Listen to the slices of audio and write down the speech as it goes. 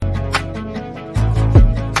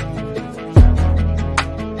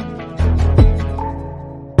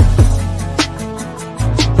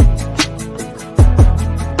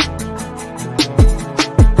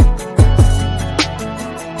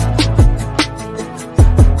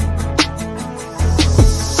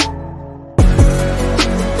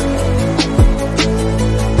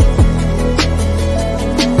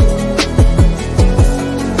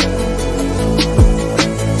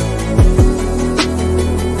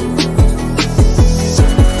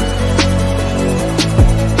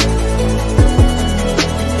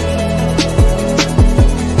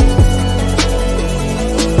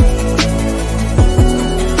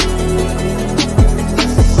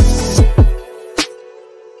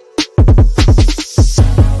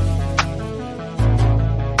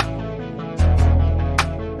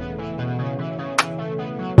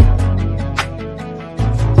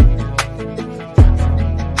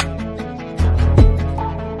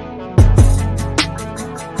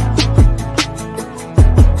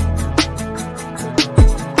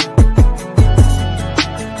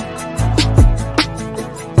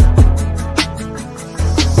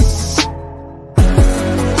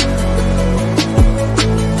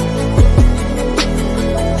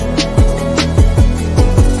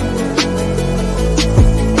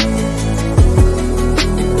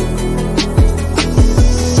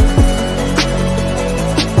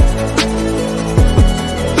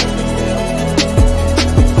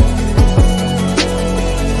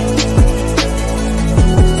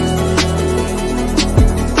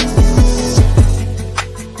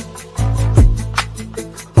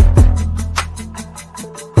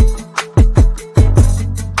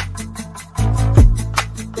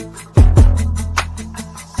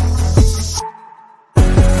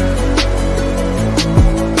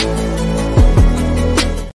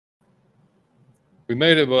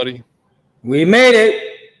made it, buddy. We made it.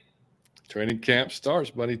 Training camp starts,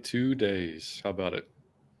 buddy. 2 days. How about it?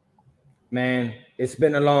 Man, it's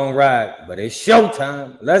been a long ride, but it's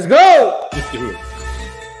showtime. Let's go. Let's do it.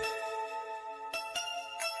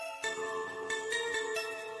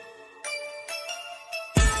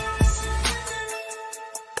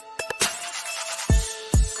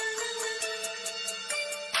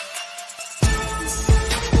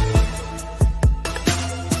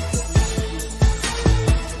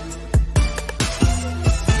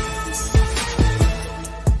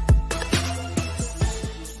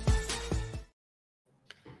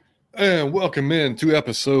 And welcome in to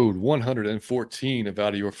episode 114 of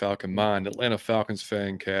Out of Your Falcon Mind, Atlanta Falcons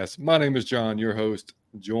fan cast. My name is John, your host,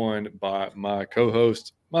 joined by my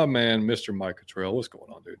co-host, my man, Mr. Mike Cottrell. What's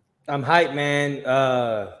going on, dude? I'm hyped, man.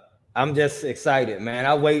 I'm just excited, man.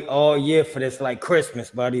 I wait all year for this like Christmas,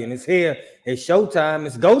 buddy, and it's here. It's showtime.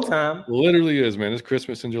 It's go time. Literally is, man. It's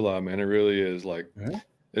Christmas in July, man. It really is. Like,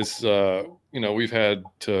 it's, we've had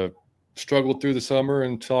to struggle through the summer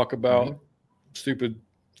and talk about stupid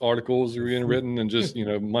articles are being written and just,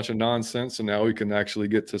 a bunch of nonsense. And now we can actually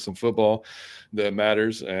get to some football that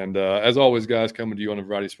matters. And as always, guys, coming to you on the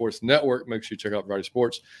Variety Sports Network. Make sure you check out Variety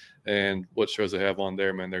Sports and what shows they have on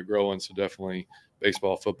there, man. They're growing. So definitely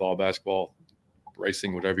baseball, football, basketball,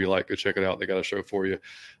 racing, whatever you like, go check it out. They got a show for you.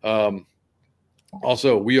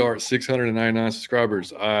 Also, we are 699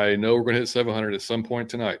 subscribers. I know we're going to hit 700 at some point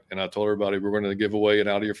tonight. And I told everybody we're going to give away an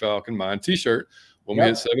Out of Your Falcon Mind t-shirt when we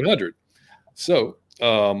hit 700. So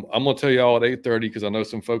I'm going to tell you all at 8:30 because I know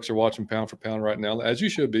some folks are watching Pound for Pound right now, as you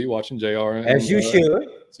should be watching JR. As you should.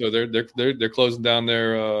 So they're closing down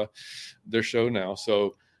their show now.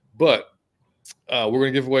 So, but we're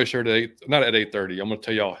going to give away a shirt at not at 8:30. I'm going to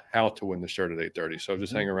tell y'all how to win the shirt at 8:30. So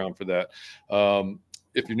just hang around for that.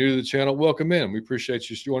 If you're new to the channel, welcome in. We appreciate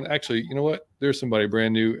you joining. Actually, you know what? There's somebody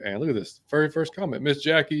brand new, and look at this very first comment, Miss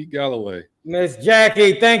Jackie Galloway. Miss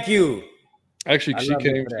Jackie, thank you. Actually,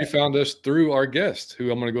 she found us through our guest,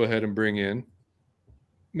 who I'm going to go ahead and bring in,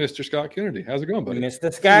 Mr. Scott Kennedy. How's it going, buddy?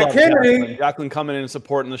 Mr. Scott Kennedy. Jacqueline coming in and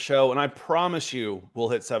supporting the show, and I promise you we'll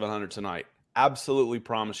hit 700 tonight. Absolutely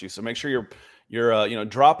promise you. So make sure you're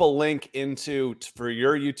drop a link for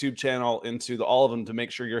your YouTube channel into all of them to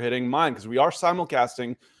make sure you're hitting mine, because we are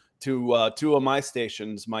simulcasting to two of my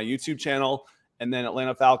stations, my YouTube channel, and then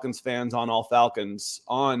Atlanta Falcons fans on All Falcons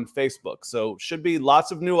on Facebook. So should be lots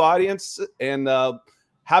of new audience, and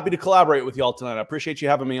happy to collaborate with y'all tonight. I appreciate you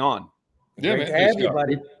having me on. Yeah, Great man. to have you,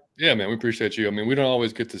 buddy. Yeah, man, we appreciate you. I mean, we don't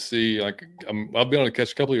always get to see, like, I've been able to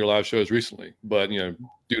catch a couple of your live shows recently, but, due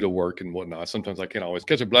to work and whatnot, sometimes I can't always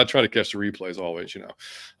catch it, but I try to catch the replays always,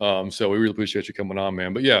 So we really appreciate you coming on,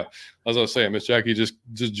 man. But yeah, as I was saying, Miss Jackie just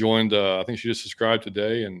joined, I think she just subscribed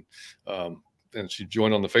today, and she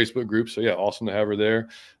joined on the Facebook group. So yeah, awesome to have her there.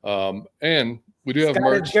 And we do have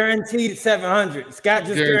merch. Guaranteed 700. Scott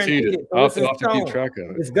just guaranteed it. I'll have to keep track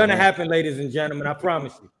of it. It's going to happen, ladies and gentlemen. I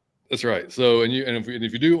promise you. That's right. So,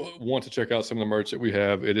 if you do want to check out some of the merch that we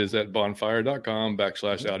have, it is at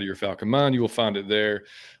bonfire.com/Out of Your Falcon Mind. You will find it there.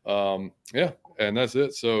 And that's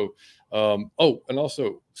it. So, and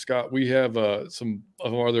also, Scott, we have some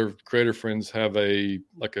of our other creator friends have a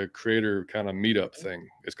creator kind of meetup thing.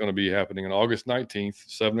 It's going to be happening on August 19th,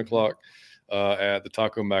 7:00 at the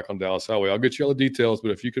Taco Mac on Dallas Highway. I'll get you all the details,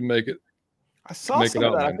 but if you can make it. I saw some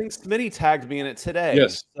of that. I think Smitty tagged me in it today.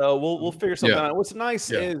 Yes. So we'll figure something out. What's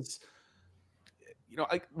nice is,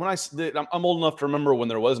 I'm old enough to remember when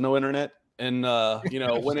there was no internet, and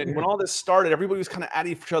when all this started, everybody was kind of at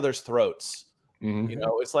each other's throats. Mm-hmm.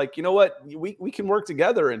 It's like, you know what, we can work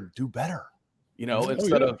together and do better.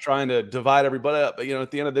 Instead of trying to divide everybody up. But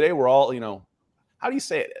at the end of the day, we're all how do you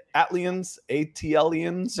say it? Atlians,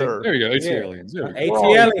 ATLians, or there you go, ATLians. Yeah.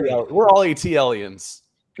 We're all ATLians.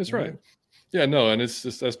 That's right. Yeah, no, and it's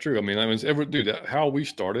just that's true. I mean, how we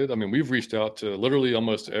started. I mean, we've reached out to literally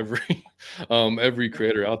almost every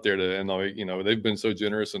creator out there they've been so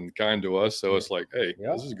generous and kind to us. So it's like, hey,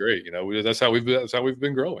 this is great. That's how we've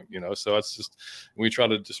been growing. So it's just we try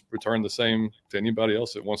to just return the same to anybody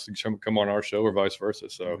else that wants to come on our show or vice versa.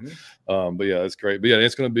 So, but yeah, it's great. But yeah,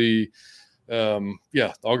 it's going to be.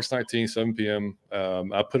 August 19th, 7 p.m.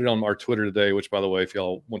 I put it on our Twitter today, which, by the way, if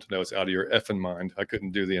y'all want to know, it's Out of Your effing Mind. I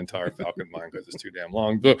couldn't do the entire Falcon Mind because it's too damn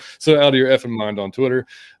long. But so Out of Your effing Mind on Twitter,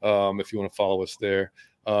 if you want to follow us there.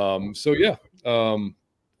 Actually,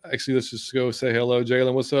 let's just go say hello.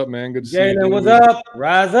 Jalen, what's up, man? Good to see you. Jalen, what's up?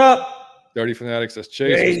 Rise up. Dirty Fanatics, that's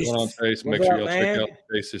Chase. What's going on, Chase? Make sure y'all check out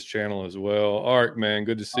Chase's channel as well. Art, man,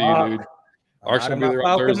 good to see you, dude. Art's going to be there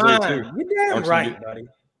on Thursday, too. You're damn right, buddy.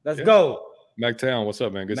 Let's go. MacTown, what's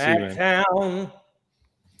up, man? Good to see you, man. MacTown.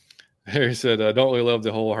 Harry said, "I don't really love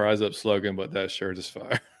the whole Rise Up slogan, but that shirt is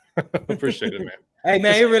fire." Appreciate it, man. Hey,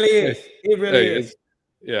 man, it really is. It really is.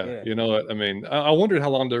 Yeah, you know what? I mean, I wondered how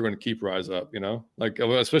long they're going to keep Rise Up, like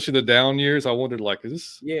especially the down years. I wondered, like, is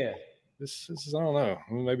this? Yeah. This is, I don't know.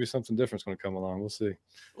 Maybe something different's going to come along. We'll see.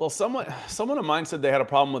 Well, someone of mine said they had a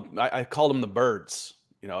problem with, I called them the birds.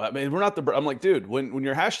 I mean, we're not the bird. I'm like, dude, when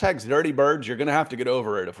your hashtag's dirty birds, you're going to have to get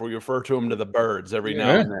over it if we refer to them to the birds every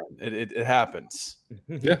now and then. It happens.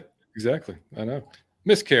 Yeah, exactly. I know.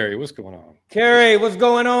 Miss Carrie, what's going on? Carrie, what's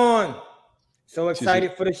going on? So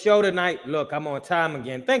excited for the show tonight. Look, I'm on time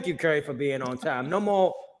again. Thank you, Carrie, for being on time. No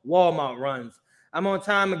more Walmart runs. I'm on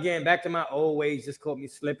time again. Back to my old ways. Just caught me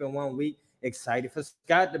slipping 1 week. Excited for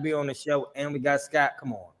Scott to be on the show. And we got Scott.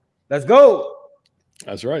 Come on. Let's go.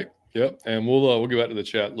 That's right. Yep. And we'll get back to the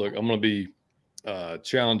chat. Look, I'm going to be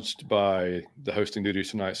challenged by the hosting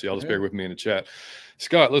duties tonight, so y'all just bear with me in the chat.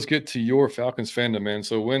 Scott, let's get to your Falcons fandom, man.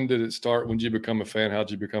 So when did it start? When did you become a fan? How did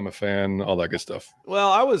you become a fan? All that good stuff.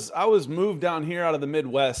 Well, I was moved down here out of the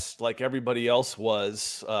Midwest like everybody else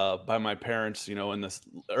was by my parents, in the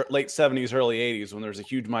late 70s, early 80s when there was a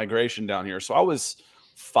huge migration down here. So I was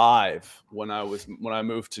 5 when I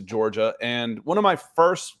moved to Georgia. And one of my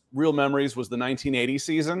first real memories was the 1980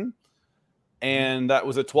 season. And that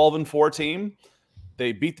was a 12-4 team.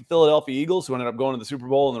 They beat the Philadelphia Eagles, who ended up going to the Super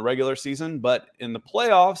Bowl in the regular season. But in the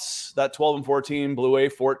playoffs, that 12-4 team blew a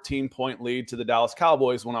 14-point lead to the Dallas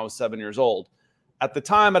Cowboys when I was 7 years old. At the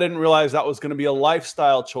time, I didn't realize that was going to be a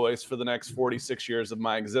lifestyle choice for the next 46 years of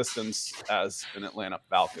my existence as an Atlanta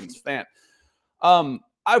Falcons fan.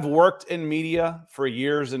 I've worked in media for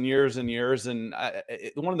years and years and years. And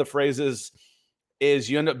one of the phrases is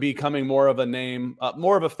you end up becoming more of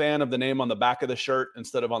a fan of the name on the back of the shirt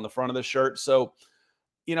instead of on the front of the shirt. So,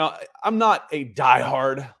 I'm not a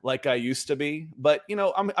diehard like I used to be, but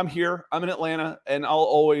I'm here, I'm in Atlanta, and I'll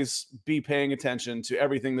always be paying attention to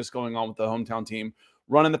everything that's going on with the hometown team,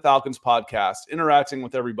 running the Falcons podcast, interacting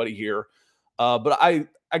with everybody here. But I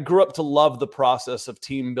grew up to love the process of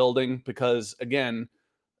team building because, again,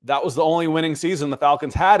 that was the only winning season the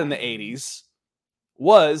Falcons had in the 80s.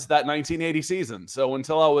 Was that 1980 season. So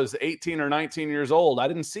until I was 18 or 19 years old, I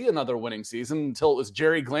didn't see another winning season until it was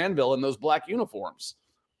Jerry Glanville in those black uniforms.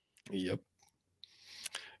 Yep.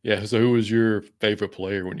 Yeah. So who was your favorite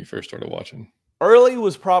player when you first started watching? Early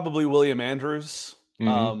was probably William Andrews.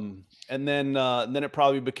 Mm-hmm. And then it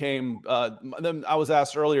probably became, then I was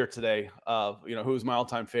asked earlier today, who was my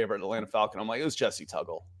all-time favorite Atlanta Falcon. I'm like, it was Jesse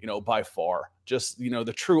Tuggle, by far. Just,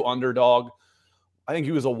 the true underdog. I think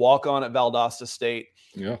he was a walk-on at Valdosta State.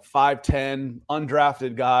 Yeah. 5'10",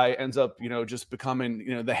 undrafted guy, ends up, just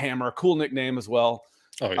becoming, the Hammer. Cool nickname as well.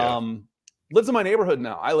 Oh, yeah. Lives in my neighborhood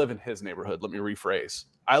now. I live in his neighborhood. Let me rephrase.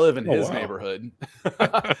 I live in his neighborhood.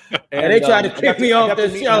 And they tried to kick me off the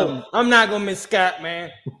show. I'm not going to miss Scott,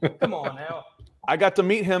 man. Come on now. I got to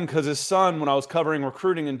meet him because his son, when I was covering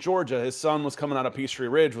recruiting in Georgia, his son was coming out of Peachtree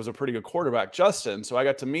Ridge, was a pretty good quarterback, Justin. So I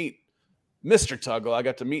got to meet Mr. Tuggle. I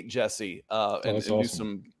got to meet Jesse and awesome. Do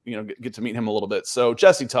some, get to meet him a little bit. So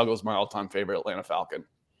Jesse Tuggle is my all-time favorite Atlanta Falcon.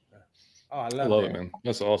 Oh, I love it, man.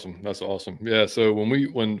 That's awesome. That's awesome. Yeah. So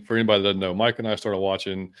when for anybody that doesn't know, Mike and I started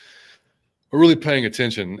watching, we're really paying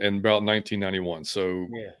attention in about 1991. So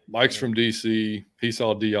Mike's from DC. He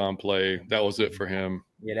saw Dion play. That was it for him.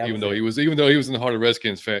 Yeah, even though he was in the heart of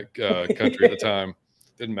Redskins country at the time,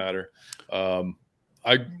 didn't matter.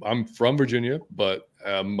 I'm from Virginia, but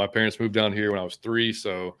my parents moved down here when I was 3.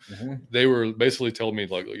 So they were basically telling me,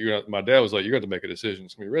 like, my dad was like, you got to make a decision.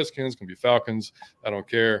 It's going to be Redskins, it's going to be Falcons. I don't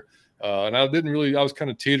care. And I was kind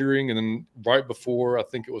of teetering. And then right before, I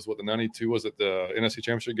think it was the 92, was it the NFC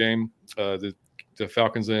Championship game, the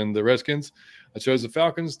Falcons and the Redskins. I chose the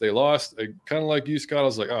Falcons. They lost. Kind of like you, Scott. I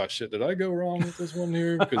was like, oh, shit, did I go wrong with this one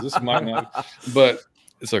here? Because this might not. But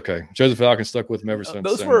it's okay. Chose the Falcons, stuck with them ever since.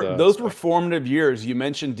 Those were formative years. You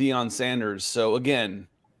mentioned Deion Sanders. So, again,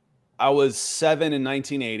 I was 7 in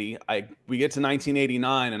 1980. We get to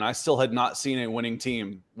 1989, and I still had not seen a winning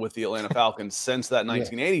team with the Atlanta Falcons since that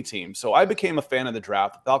 1980 team. So I became a fan of the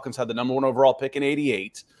draft. The Falcons had the number 1 overall pick in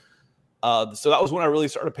 88. So that was when I really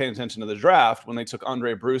started paying attention to the draft, when they took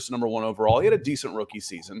Andre Bruce, number 1 overall. He had a decent rookie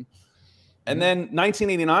season. And then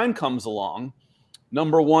 1989 comes along.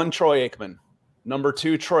 Number 1, Troy Aikman. Number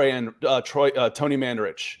 2, Tony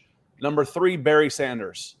Mandarich. Number 3, Barry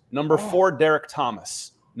Sanders. Number 4, Derek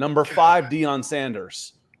Thomas. Number 5, Deion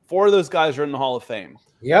Sanders. 4 of those guys are in the Hall of Fame.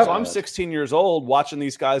 Yeah. So I'm 16 years old watching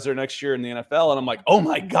these guys there next year in the NFL, and I'm like, oh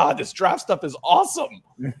my God, this draft stuff is awesome.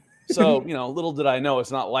 So, little did I know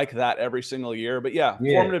it's not like that every single year. But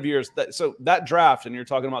formative years. So that draft, and you're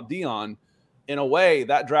talking about Deion, in a way,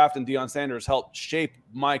 that draft and Deion Sanders helped shape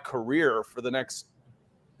my career for the next,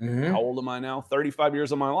 how old am I now? 35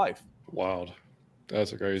 years of my life. Wild.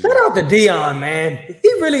 That's crazy. Shout out to Deion, man.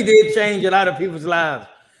 He really did change a lot of people's lives.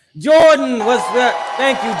 Jordan, what's up?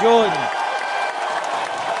 Thank you, Jordan.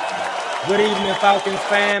 Good evening, Falcons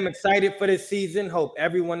fam. Excited for this season. Hope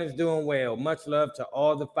everyone is doing well. Much love to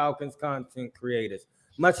all the Falcons content creators.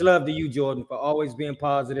 Much love to you, Jordan, for always being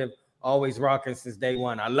positive, always rocking since day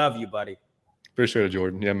one. I love you, buddy. Appreciate it,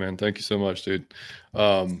 Jordan. Yeah, man. Thank you so much, dude.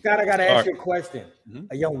 Scott, I got to ask you a question.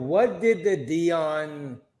 Yo, what did the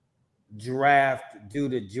Deion draft do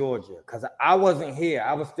to Georgia? Because I wasn't here.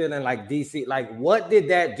 I was still in like DC. Like, what did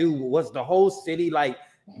that do? Was the whole city like,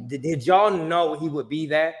 did y'all know he would be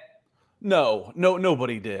that? No,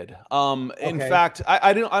 nobody did. In fact,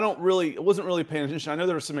 I wasn't really paying attention. I know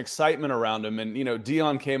there was some excitement around him, and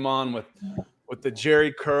Deion came on with the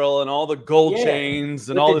Jerry curl and all the gold chains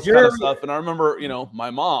and all this kind of stuff. And I remember,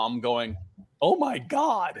 my mom going, "Oh my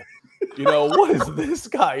God, what is this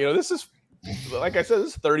guy? This is." Like I said, this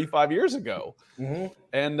is 35 years ago.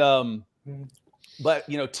 And but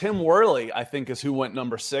Tim Worley, I think, is who went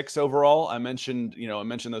number 6 overall. I mentioned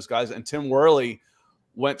those guys, and Tim Worley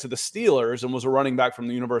went to the Steelers and was a running back from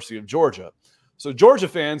the University of Georgia. So Georgia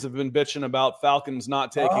fans have been bitching about Falcons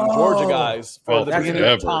not taking Georgia guys for the beginning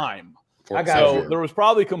of time. So there was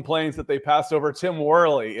probably complaints that they passed over Tim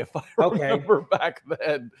Worley, if I remember back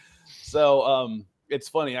then. So it's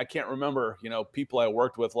funny. I can't remember, people I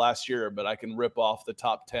worked with last year, but I can rip off the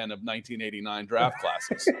top 10 of 1989 draft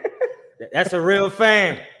classes. That's a real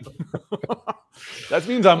fan. That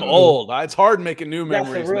means I'm old. It's hard making new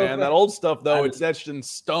memories, man. Fan. That old stuff, though, it's etched in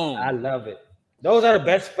stone. I love it. Those are the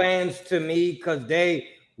best fans to me because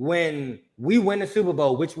when we win the Super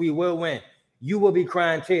Bowl, which we will win, you will be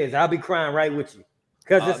crying tears. I'll be crying right with you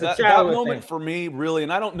because it's a childhood that moment thing. For me, really,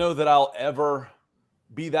 and I don't know that I'll ever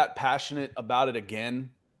be that passionate about it again.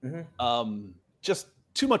 Just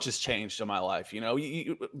too much has changed in my life,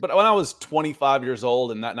 but when I was 25 years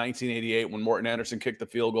old in that 1988, when Morton Anderson kicked the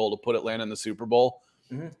field goal to put Atlanta in the Super Bowl,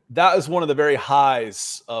 that was one of the very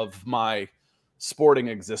highs of my sporting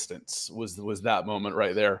existence was that moment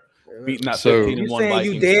right there, beating that 15-1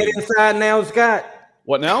 Vikings. You dead inside now, Scott?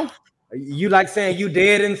 What now? You like saying you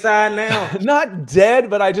dead inside now? Not dead,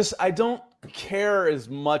 but I don't care as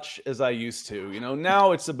much as I used to.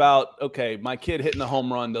 Now it's about, okay, my kid hitting the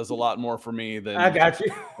home run does a lot more for me than I got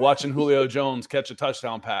you. Watching Julio Jones catch a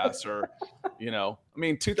touchdown pass or,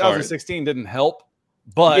 2016 didn't help,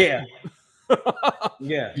 but yeah.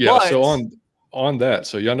 But, so on that,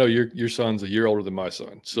 so y'all know your son's a year older than my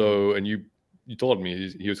son. So, and you told me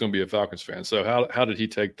he was going to be a Falcons fan. So how did he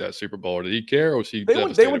take that Super Bowl? Or did he care, or was he? They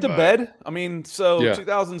went to bed.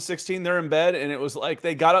 2016, they're in bed, and it was like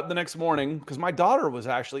they got up the next morning because my daughter was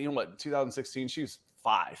actually, 2016, she was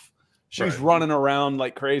 5. She's running around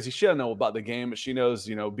like crazy. She doesn't know about the game, but she knows,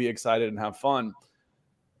 be excited and have fun.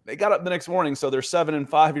 They got up the next morning, so they're 7 and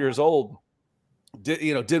 5 years old.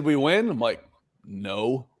 Did we win? I'm like,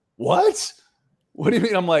 no. What? What do you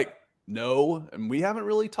mean? I'm like, no, and we haven't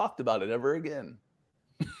really talked about it ever again.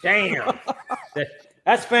 Damn.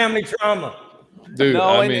 That's family trauma. Dude,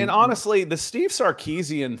 and honestly, the Steve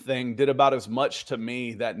Sarkisian thing did about as much to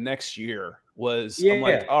me that next year was, I'm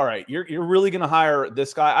like, all right, you're really going to hire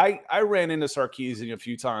this guy. I ran into Sarkisian a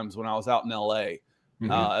few times when I was out in LA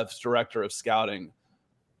as director of scouting.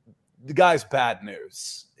 The guy's bad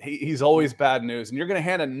news. He's always bad news. And you're going to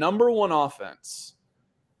hand a number 1 offense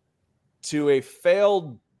to a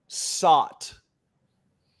failed sot,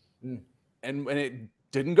 and it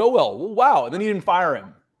didn't go well. Wow. And then he didn't fire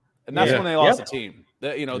him. And that's when they lost the team.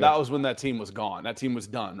 That was when that team was gone. That team was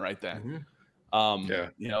done right then.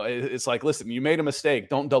 It's like, listen, you made a mistake.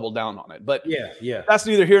 Don't double down on it. But that's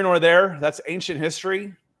neither here nor there. That's ancient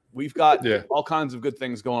history. We've got all kinds of good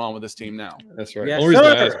things going on with this team now. That's right. The only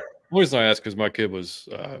reason I asked because my kid was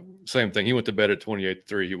same thing. He went to bed at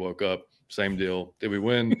 28-3. He woke up. Same deal. Did we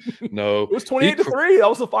win? No. It was 28-3. That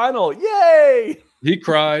was the final. Yay! He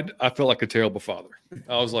cried. I felt like a terrible father.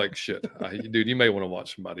 I was like, shit, dude, you may want to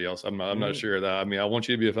watch somebody else. I'm not sure of that. I mean, I want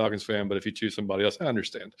you to be a Falcons fan, but if you choose somebody else, I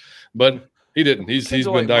understand. But he didn't. He's been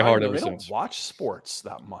diehard ever since. Don't watch sports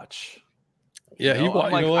that much. Yeah,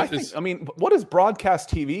 what is broadcast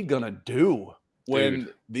TV gonna do when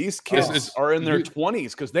these kids are in their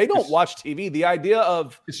 20s because they don't watch TV? The idea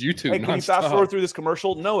of it's YouTube. Hey, can you fast forward through this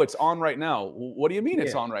commercial? No, it's on right now. What do you mean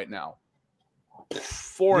it's on right now?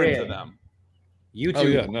 Foreign to them.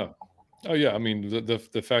 YouTube. Oh yeah. I mean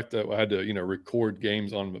the fact that I had to record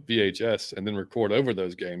games on VHS and then record over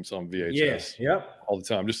those games on VHS. All the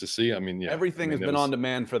time just to see. I mean, everything has been on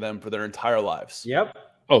demand for them for their entire lives.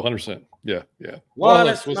 Oh, 100%. Yeah, yeah.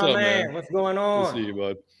 Wallace, what's my up, man? What's going on? Good to see you,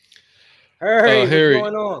 bud. Harry, Harry,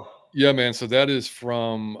 what's going on? yeah, man. So that is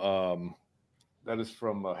from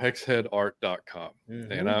hexheadart.com.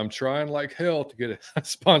 And I'm trying like hell to get a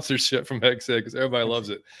sponsorship from Hexhead because everybody loves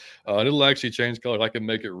it. And it'll actually change colors. I can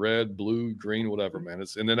make it red, blue, green, whatever, man.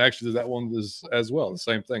 And then actually that one is as well, the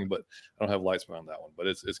same thing, but I don't have lights behind that one, but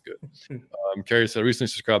it's good. Carrie said, I recently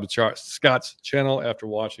subscribed to Scott's channel after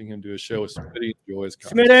watching him do a show with Smitty. Enjoy his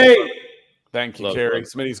content. Smitty! Thank you, Carrie.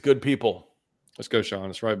 Smitty's good people. Let's go, Sean.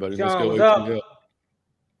 That's right, buddy. Sean, Let's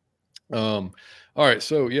go. All right.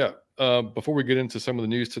 So, yeah. Before we get into some of the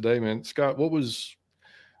news today, man, Scott, what was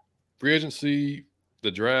free agency,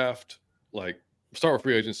 the draft? Like, start with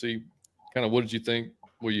free agency. Kind of what did you think?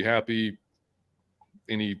 Were you happy?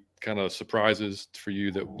 Any kind of surprises for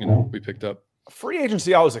you that, we picked up? Free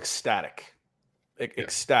agency, I was ecstatic.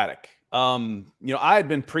 Ecstatic. I had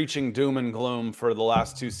been preaching doom and gloom for the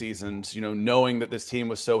last 2 seasons, knowing that this team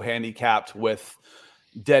was so handicapped with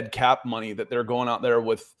dead cap money that they're going out there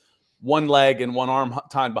with one leg and one arm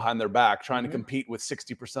tied behind their back, trying to compete with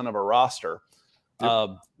 60% of our roster. Yep.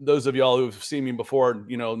 Those of y'all who've seen me before,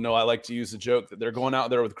 know I like to use the joke that they're going out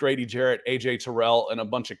there with Grady Jarrett, AJ Terrell, and a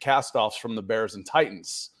bunch of cast-offs from the Bears and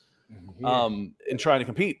Titans and trying to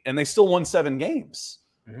compete. And they still won 7 games.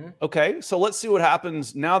 Okay, so let's see what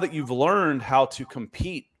happens now that you've learned how to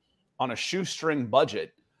compete on a shoestring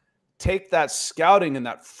budget. Take that scouting and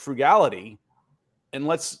that frugality, and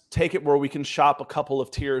let's take it where we can shop a couple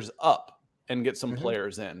of tiers up and get some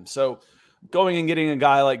players in. So going and getting a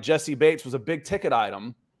guy like Jesse Bates was a big ticket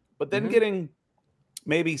item, but then getting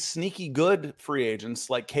maybe sneaky good free agents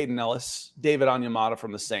like Caden Ellis, David Onyemata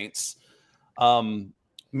from the Saints.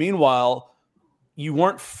 Meanwhile, you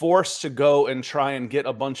weren't forced to go and try and get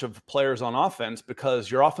a bunch of players on offense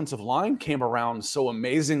because your offensive line came around so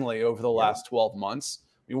amazingly over the last 12 months.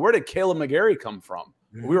 I mean, where did Caleb McGarry come from?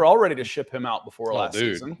 We were all ready to ship him out before last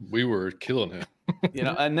season. We were killing him.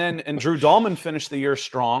 And Drew Dahlman finished the year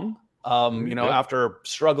strong. After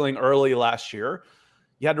struggling early last year,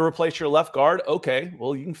 you had to replace your left guard. Okay,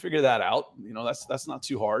 well, you can figure that out. That's not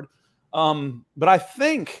too hard. But I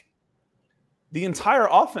think the entire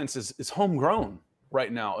offense is homegrown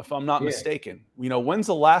right now, if I'm not mistaken. When's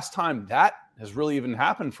the last time that has really even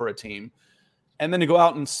happened for a team? And then to go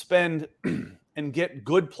out and spend and get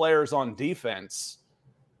good players on defense,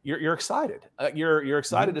 you're excited. You're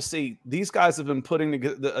excited to see these guys have been putting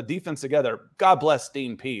a defense together. God bless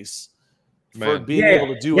Dean Peace for being able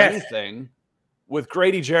to do anything with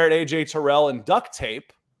Grady Jarrett, AJ Terrell, and duct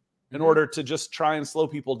tape in order to just try and slow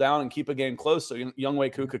people down and keep a game close so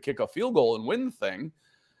Younghoe Koo could kick a field goal and win the thing.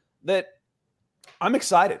 That I'm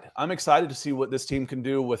excited. I'm excited to see what this team can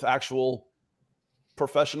do with actual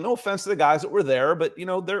professional. No offense to the guys that were there, but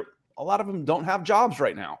a lot of them don't have jobs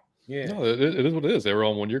right now. Yeah, no, it is what it is. They were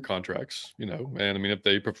on 1-year contracts, and I mean, if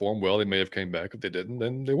they performed well, they may have came back. If they didn't,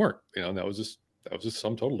 then they weren't. And that was just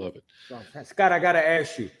sum total of it. Scott, I gotta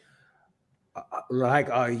ask you,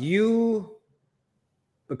 are you?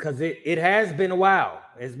 Because it has been a while.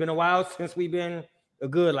 It's been a while since we've been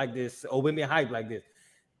good like this, or we've been hyped like this.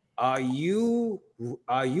 Are you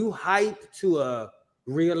hyped to a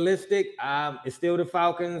realistic? It's still the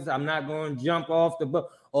Falcons. I'm not going to jump off the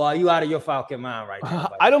book. Or are you out of your Falcon mind right now?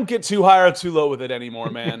 I don't get too high or too low with it anymore,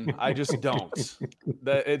 man. I just don't.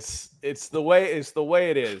 It's the way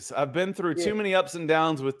it is. I've been through too many ups and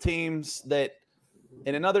downs with teams that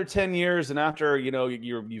in another 10 years and after,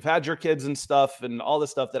 you've had your kids and stuff and all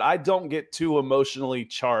this stuff, that I don't get too emotionally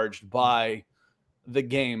charged by the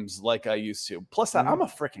games like I used to. Plus, I'm a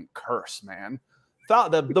freaking curse, man.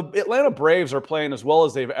 The Atlanta Braves are playing as well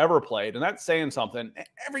as they've ever played, and that's saying something.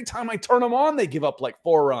 Every time I turn them on, they give up like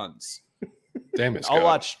 4 runs. Damn it,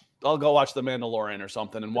 Scott. I'll go watch The Mandalorian or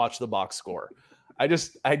something and watch the box score. I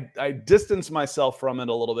distance myself from it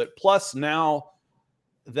a little bit. Plus, now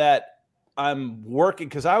that I'm working,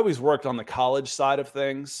 because I always worked on the college side of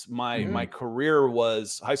things. My career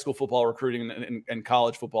was high school football recruiting and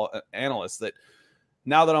college football analyst. That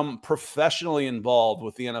now that I'm professionally involved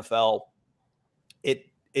with the NFL,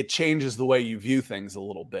 it changes the way you view things a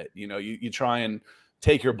little bit. You try and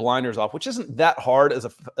take your blinders off, which isn't that hard as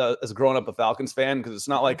growing up a Falcons fan, because it's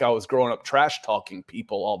not like I was growing up trash talking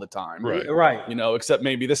people all the time. Right. Except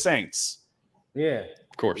maybe the Saints. Yeah.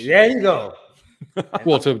 Of course. There you go.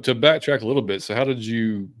 Well, to backtrack a little bit, so how did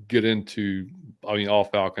you get into, all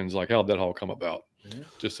Falcons? Like, how did that all come about?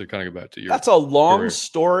 Just to kind of go back to your That's a long career.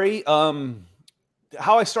 story.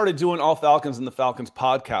 How I started doing All Falcons and the Falcons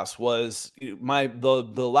podcast was the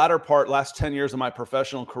latter part, last 10 years of my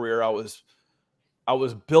professional career, I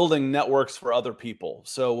was building networks for other people.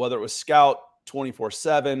 So whether it was scout,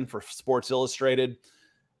 24/7 for Sports Illustrated.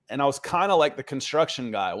 And I was kind of like the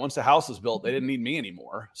construction guy. Once the house was built, they didn't need me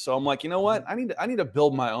anymore. So I'm like, you know what? I need to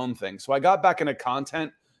build my own thing. So I got back into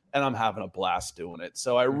content, and I'm having a blast doing it.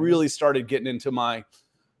 So I really started getting into my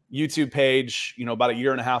YouTube page, about a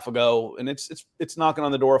year and a half ago, and it's knocking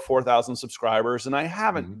on the door of 4,000 subscribers, and I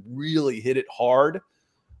haven't really hit it hard.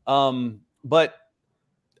 But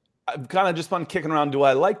I've kind of just been kicking around. Do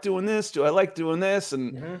I like doing this? Do I like doing this?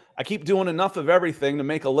 And I keep doing enough of everything to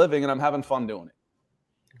make a living, and I'm having fun doing it.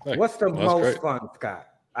 What's the most fun, Scott?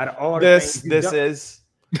 Out of all this the things is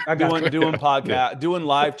doing podcast, doing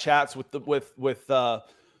live chats with the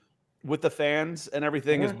fans and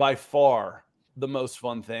everything is by far the most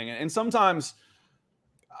fun thing. And sometimes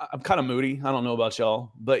I'm kind of moody. I don't know about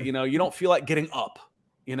y'all, but you don't feel like getting up.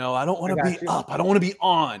 I don't want to be up. I don't want to be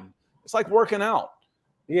on. It's like working out.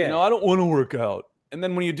 Yeah. I don't want to work out. And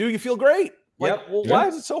then when you do, you feel great. Like, why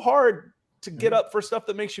is it so hard to get up for stuff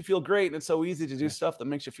that makes you feel great, and it's so easy to do stuff that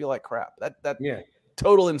makes you feel like crap? That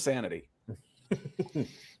total insanity.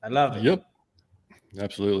 I love it. Yep,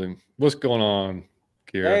 absolutely. What's going on,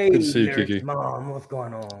 Kira? Hey, good to see you, Kiki. Mom, what's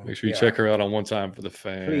going on? Make sure you check her out on One Time for the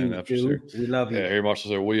Fan. Please, we love you. Yeah, Air Marshal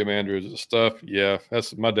said William Andrews stuff. Yeah,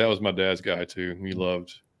 that's my dad. Was my dad's guy too. He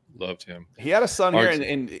loved him. He had a son here,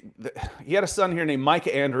 and he had a son here named Mike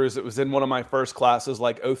Andrews. It was in one of my first classes,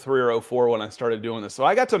 like 03 or 04 when I started doing this. So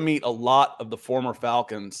I got to meet a lot of the former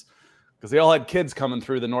Falcons because they all had kids coming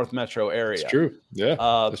through the North Metro area. That's true. Yeah,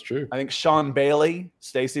 that's true. I think Sean Bailey,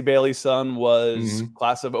 Stacey Bailey's son, was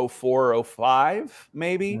class of 04 or 05,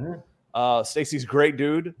 maybe. Stacey's great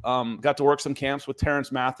dude. Got to work some camps with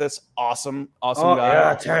Terrence Mathis. Awesome guy.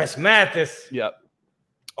 Yeah, Terrence Mathis. Yep.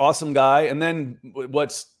 Awesome guy. And then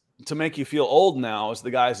what's to make you feel old now is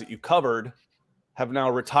the guys that you covered have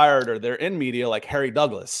now retired or they're in media, like Harry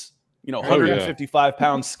Douglas,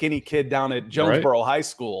 155-pound skinny kid down at Jonesboro High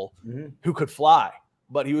School who could fly,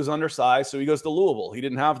 but he was undersized. So he goes to Louisville. He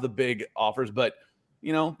didn't have the big offers, but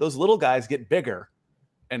those little guys get bigger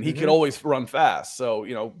and he could always run fast.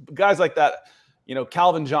 So, guys like that,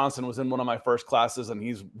 Calvin Johnson was in one of my first classes and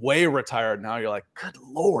he's way retired now. You're like, good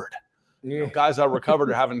Lord. Guys I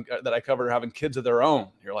covered are having kids of their own.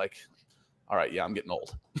 You're like, all right, I'm getting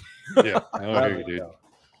old. Yeah, I hear you, dude.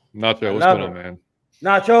 Nacho, what's going on, man?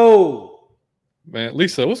 Nacho. Man,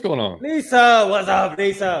 Lisa, what's going on? Lisa, what's up,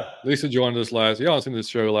 Lisa? Lisa joined us y'all seen this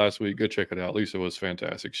show last week. Go check it out. Lisa was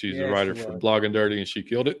fantastic. She's a writer for Blogging Dirty, and she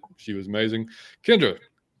killed it. She was amazing. Kendra.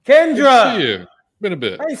 Good to see you. Been a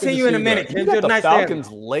bit. I ain't seen you in a minute. You got the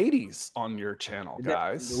Falcons ladies on your channel,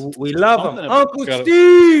 guys. We love them. Uncle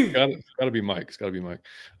Steve. Got to be Mike. It's got to be Mike.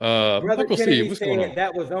 Brother Uncle Kennedy Steve, what's going on?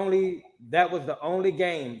 That was the only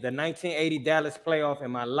game, the 1980 Dallas playoff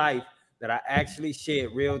in my life that I actually shed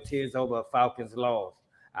real tears over a Falcons loss.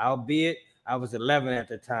 Albeit I was 11 at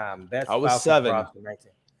the time. I was 7.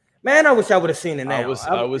 Man, I wish I would have seen it now.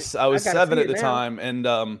 I was 7 at the time, and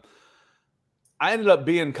I ended up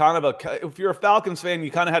being if you're a Falcons fan, you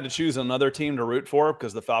kind of had to choose another team to root for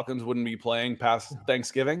because the Falcons wouldn't be playing past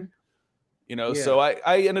Thanksgiving. So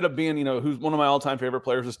I ended up being, who's one of my all-time favorite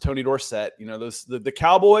players was Tony Dorsett. The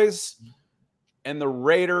Cowboys and the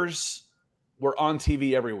Raiders were on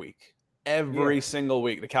TV every week. Every single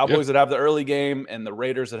week. The Cowboys would have the early game and the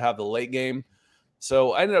Raiders would have the late game.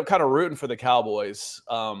 So I ended up kind of rooting for the Cowboys.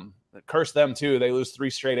 Curse them too. They lose 3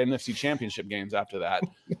 straight NFC championship games after that.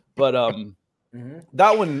 But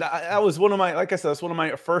that was one of my, like I said, that's one of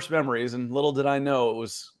my first memories. And little did I know it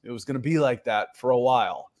was going to be like that for a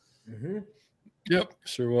while. Yep,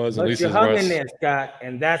 sure was. But you hung in there, Scott,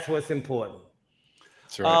 and that's what's important.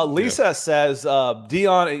 Right. Lisa says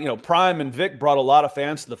Dion, Prime and Vic brought a lot of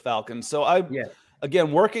fans to the Falcons. So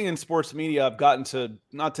again, working in sports media, I've gotten to,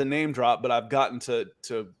 not to name drop, but I've gotten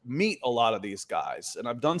to meet a lot of these guys. And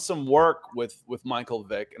I've done some work with Michael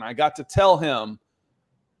Vick, and I got to tell him,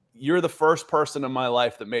 you're the first person in my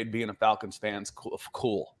life that made being a Falcons fan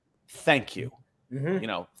cool. Thank you.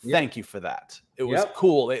 Thank you for that. It was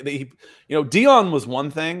cool. Dion was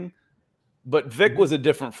one thing, but Vic was a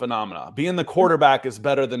different phenomena. Being the quarterback is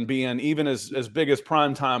better than being, even as big as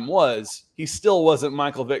primetime was, he still wasn't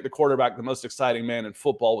Michael Vick, the quarterback, the most exciting man in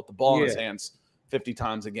football with the ball in his hands 50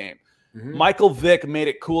 times a game. Michael Vick made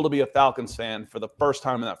it cool to be a Falcons fan for the first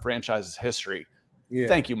time in that franchise's history.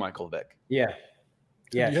 Thank you, Michael Vick. Yeah.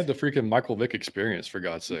 You had the freaking Michael Vick experience, for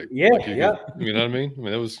God's sake. Yeah, you know what I mean?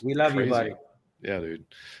 It was we love crazy. You, buddy. Yeah, dude.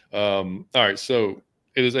 All right, so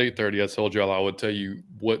it is 8:30. I told y'all I would tell you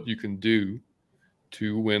what you can do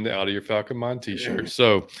to win the Out of Your Falcon Mind t-shirt.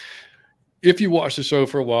 So if you watch the show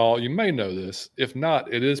for a while, you may know this. If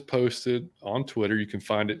not, it is posted on Twitter. You can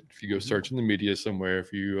find it if you go search in the media somewhere.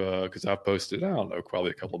 If you, because I posted, I don't know,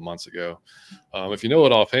 probably a couple of months ago. If you know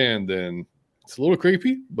it offhand, then it's a little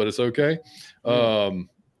creepy, but it's okay. You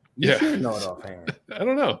Yeah, should know it offhand. I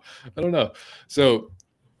don't know. So,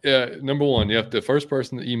 number one, you have the first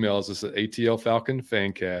person that emails us at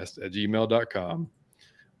atlfalconfancast@gmail.com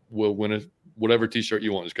will win whatever T-shirt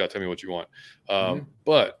you want. Just gotta tell me what you want.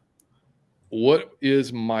 But what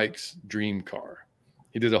is Mike's dream car?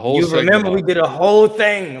 He did a whole. You remember we did a whole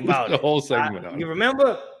thing about it. The whole segment. You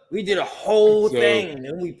remember we did a whole thing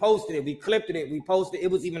and we posted it. We clipped it. We posted.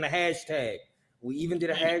 It was even a hashtag. We even did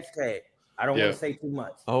a hashtag. I don't want to say too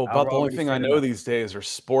much. Oh, about the only thing I know these days are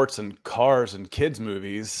sports and cars and kids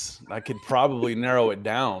movies. I could probably narrow it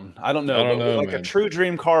down. I don't know. Like a true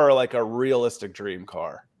dream car or like a realistic dream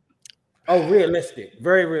car. Oh, realistic.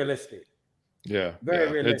 Very realistic. Yeah.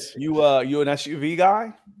 Very realistic. You an SUV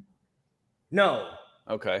guy? No.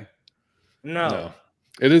 Okay. No.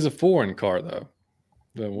 It is a foreign car though.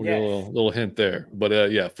 We'll get a little hint there.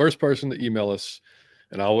 But first person to email us,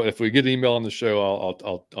 and if we get an email on the show,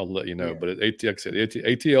 I'll let you know. Yeah. But like I said,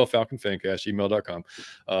 atlfalconfancast@gmail.com.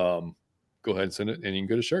 Go ahead and send it, and you can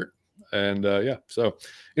get a shirt. And so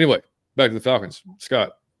anyway, back to the Falcons.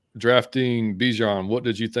 Scott, drafting Bijan, what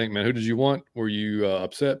did you think, man? Who did you want? Were you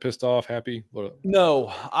upset, pissed off, happy?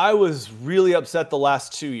 No, I was really upset the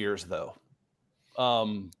last 2 years, though.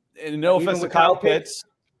 And no offense to Kyle Pitts,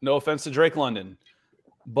 no offense to Drake London,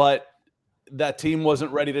 but that team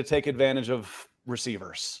wasn't ready to take advantage of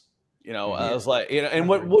receivers. I was like, and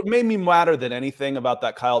what made me madder than anything about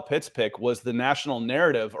that Kyle Pitts pick was the national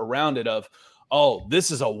narrative around it of, oh,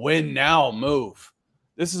 this is a win now move.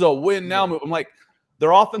 This is a win now move. I'm like,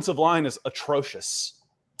 their offensive line is atrocious.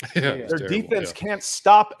 Their defense can't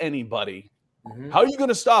stop anybody. How are you going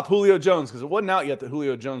to stop Julio Jones? Because it wasn't out yet that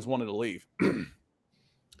Julio Jones wanted to leave. How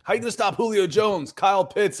are you going to stop Julio Jones, Kyle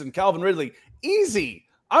Pitts, and Calvin Ridley? Easy.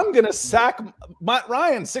 I'm going to sack Matt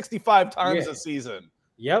Ryan 65 times a season.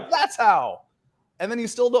 Yep. That's how. And then you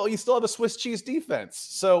still have a Swiss cheese defense.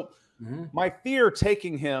 So my fear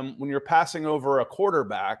taking him when you're passing over a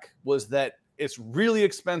quarterback was that it's really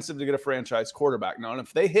expensive to get a franchise quarterback. Now, and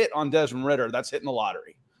if they hit on Desmond Ridder, that's hitting the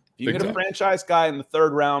lottery. If you get a franchise guy in the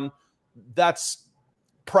third round, that's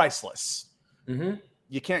priceless.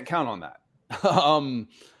 You can't count on that.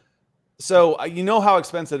 So you know how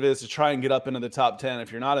expensive it is to try and get up into the top 10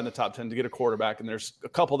 if you're not in the top 10 to get a quarterback, and there's a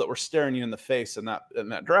couple that were staring you in the face in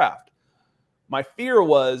that draft. My fear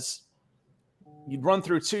was you'd run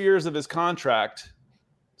through 2 years of his contract,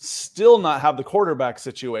 still not have the quarterback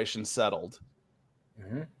situation settled.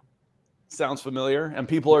 Sounds familiar? And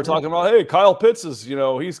people are talking about, hey, Kyle Pitts is,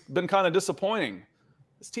 he's been kind of disappointing.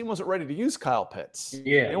 This team wasn't ready to use Kyle Pitts.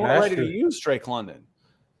 They weren't ready to use Drake London.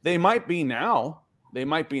 They might be now.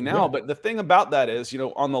 But the thing about that is,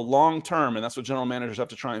 on the long term, and that's what general managers have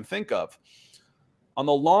to try and think of. On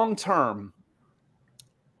the long term,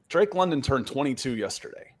 Drake London turned 22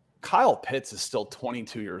 yesterday. Kyle Pitts is still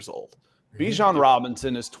 22 years old. Bijan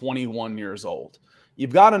Robinson is 21 years old.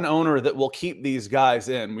 You've got an owner that will keep these guys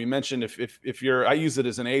in. We mentioned if you're, I use it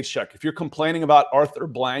as an age check. If you're complaining about Arthur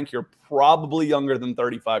Blank, you're probably younger than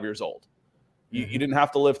 35 years old. You didn't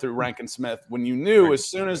have to live through Rankin Smith when you knew as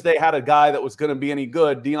soon as they had a guy that was going to be any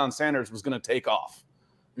good, Deion Sanders was going to take off.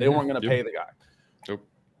 They weren't going to pay the guy.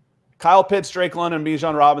 Kyle Pitts, Drake London,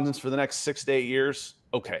 Bijan Robinson for the next 6 to 8 years.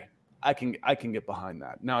 Okay, I can get behind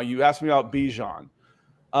that. Now you asked me about Bijan.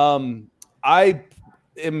 I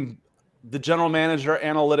am the general manager,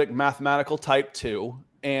 analytic, mathematical type 2,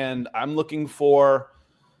 and I'm looking for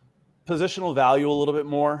positional value a little bit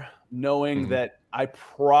more, knowing that I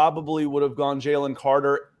probably would have gone Jalen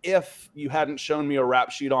Carter if you hadn't shown me a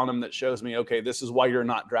rap sheet on him that shows me, okay, this is why you're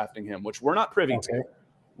not drafting him, which we're not privy to.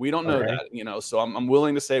 We don't know that, so I'm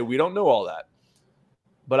willing to say we don't know all that.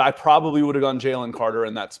 But I probably would have gone Jalen Carter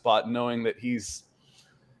in that spot, knowing that he's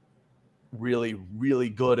really, really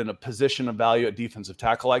good in a position of value at defensive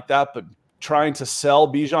tackle like that. But trying to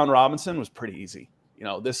sell Bijan Robinson was pretty easy.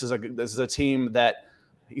 This is a team that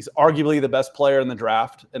he's arguably the best player in the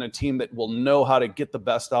draft, and a team that will know how to get the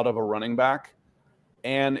best out of a running back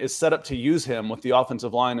and is set up to use him with the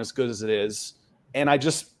offensive line as good as it is. And I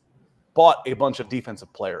just bought a bunch of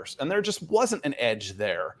defensive players, and there just wasn't an edge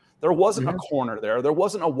there. There wasn't a corner there. There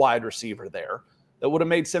wasn't a wide receiver there that would have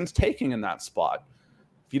made sense taking in that spot.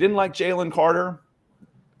 If you didn't like Jalen Carter,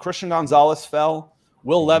 Christian Gonzalez fell.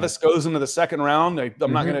 Will Levis goes into the second round.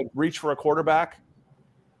 I'm not going to reach for a quarterback.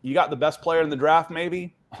 You got the best player in the draft,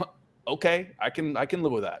 maybe. Okay, I can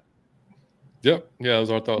live with that. Yep. Yeah,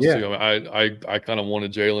 those are our thoughts Yeah. too. I kind of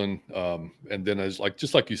wanted Jalen, and then as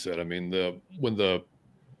just like you said, I mean, when the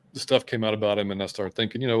stuff came out about him, and I started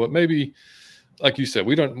thinking, you know what, maybe, like you said,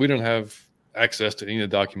 we don't have access to any of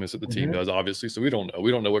the documents that the team does, obviously, so we don't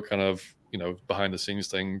know what kind of behind the scenes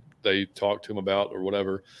thing they talked to him about or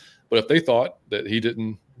whatever. But if they thought that he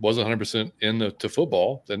wasn't 100% into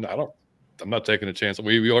football, then I'm not taking a chance.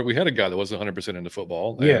 We had a guy that wasn't 100% into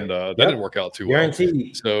football, and that didn't work out too well.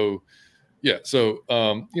 So. Yeah. So,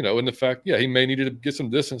 and the fact, he may need to get some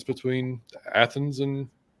distance between Athens and.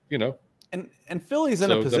 And Philly's in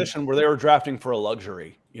a position where they were drafting for a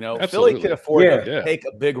luxury. Absolutely. Philly could afford to take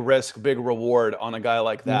a big risk, big reward on a guy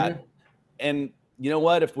like that. And you know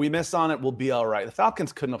what? If we miss on it, we'll be all right. The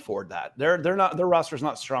Falcons couldn't afford that. Their roster's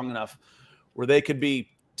not strong enough where they could be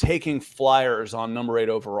taking flyers on number 8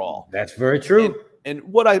 overall. That's very true. And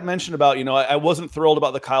what I mentioned about, I wasn't thrilled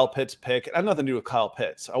about the Kyle Pitts pick. It had nothing to do with Kyle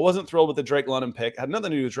Pitts. I wasn't thrilled with the Drake London pick. It had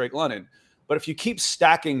nothing to do with Drake London. But if you keep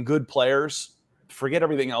stacking good players, forget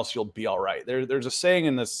everything else, you'll be all right. There's a saying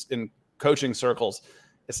in coaching circles.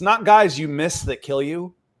 It's not guys you miss that kill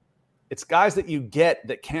you. It's guys that you get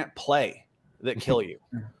that can't play that kill you.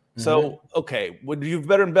 So, okay, would you have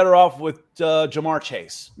been better off with Jamar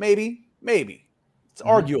Chase? Maybe. It's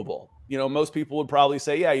arguable. Most people would probably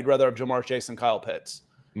say, yeah, you'd rather have Jamar Chase than Kyle Pitts.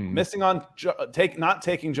 Missing on not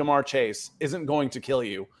taking Jamar Chase isn't going to kill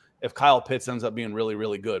you if Kyle Pitts ends up being really,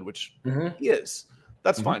 really good, which he is.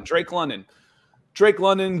 That's fine. Drake London,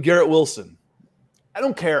 Garrett Wilson. I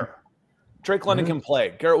don't care. Drake London can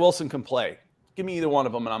play. Garrett Wilson can play. Give me either one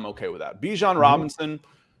of them, and I'm okay with that. Bijan Robinson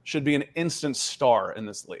should be an instant star in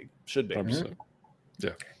this league. Should be. Yeah.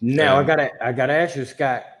 Now I gotta ask you,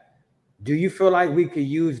 Scott. Do you feel like we could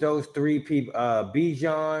use those 3 people,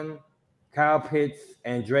 Bijan, Kyle Pitts,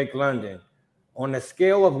 and Drake London, on a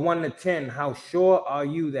scale of 1 to 10? How sure are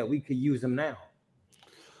you that we could use them now?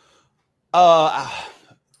 How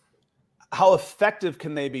effective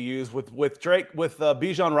can they be used with Drake? With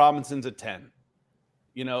Bijan Robinson's at 10.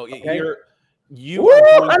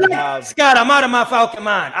 Scott, I'm out of my Falcon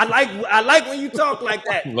mind. I like when you talk like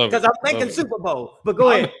that because I'm thinking Super Bowl. But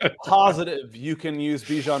go ahead. Positive, you can use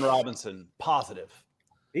Bijan Robinson. Positive.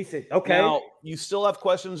 He said, okay. Now, you still have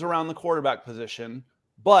questions around the quarterback position,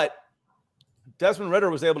 but Desmond Ridder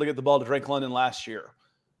was able to get the ball to Drake London last year.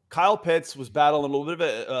 Kyle Pitts was battling a little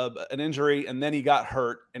bit of an injury, and then he got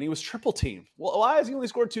hurt, and he was triple teamed. Well, why has he only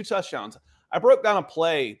scored 2 touchdowns? I broke down a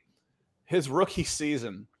play his rookie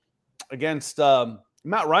season against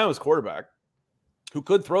Matt Ryan was quarterback who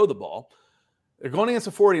could throw the ball. They're going against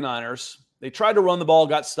the 49ers. They tried to run the ball,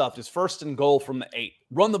 got stuffed. His 1st and goal from the 8.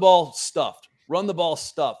 Run the ball, stuffed. Run the ball,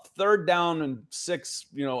 stuffed. 3rd down and 6,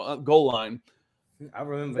 goal line. I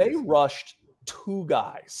remember they rushed 2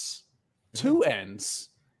 guys, 2 ends,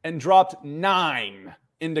 and dropped 9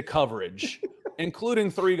 into coverage, including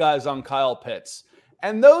 3 guys on Kyle Pitts.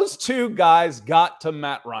 And those 2 guys got to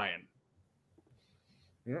Matt Ryan.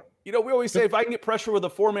 We always say if I can get pressure with a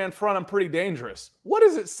 4-man front, I'm pretty dangerous. What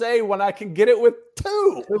does it say when I can get it with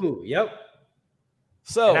 2? 2, yep.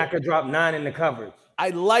 So and I could drop 9 in the coverage. I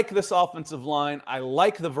like this offensive line. I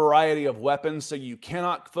like the variety of weapons, so you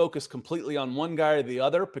cannot focus completely on one guy or the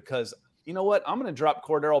other because, you know what? I'm going to drop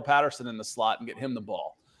Cordero Patterson in the slot and get him the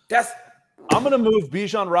ball. I'm going to move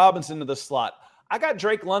Bijan Robinson to the slot. I got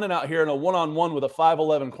Drake London out here in a one-on-one with a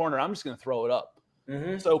 5'11 corner. I'm just going to throw it up.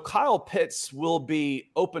 So Kyle Pitts will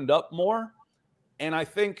be opened up more. And I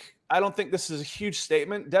don't think this is a huge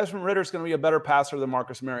statement. Desmond Ridder is going to be a better passer than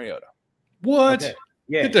Marcus Mariota. What? Okay.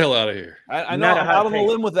 Yeah. Get the hell out of here. I know I'm out on the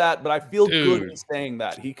limb with that, but I feel good in saying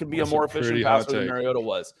that. He could be a more efficient passer than Mariota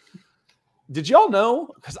was. Did y'all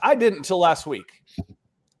know? Because I didn't until last week.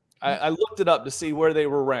 I looked it up to see where they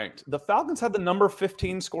were ranked. The Falcons had the number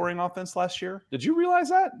 15 scoring offense last year. Did you realize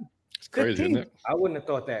that? It's crazy, isn't it? I wouldn't have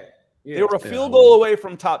thought that. Yeah. They were a field goal away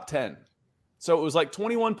from top 10. So it was like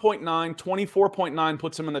 21.9, 24.9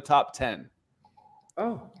 puts them in the top 10.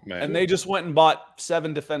 Oh, man. And they just went and bought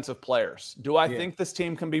 7 defensive players. Do I think this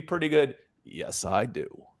team can be pretty good? Yes, I do.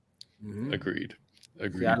 Agreed.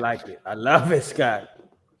 Yeah, I like it. I love it, Scott.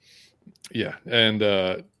 Yeah.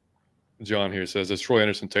 And John here says, does Troy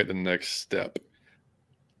Anderson take the next step?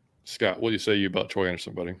 Scott, what do you say about Troy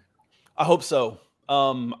Anderson, buddy? I hope so.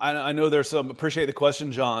 I know there's some, appreciate the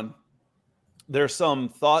question, John. There's some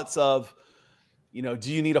thoughts of,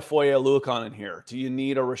 do you need a Foye Oluokun in here? Do you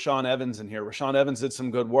need a Rashaan Evans in here? Rashaan Evans did some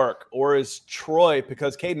good work. Or is Troy,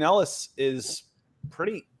 because Caden Ellis is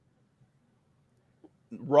pretty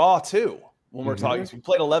raw too when we're talking. So he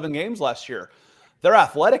played 11 games last year. They're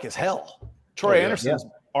athletic as hell. Troy Anderson's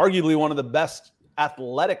arguably one of the best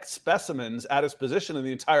athletic specimens at his position in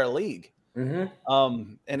the entire league.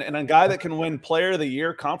 Mm-hmm. And a guy that can win player of the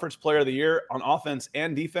year, conference player of the year on offense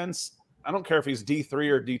and defense. I don't care if he's D3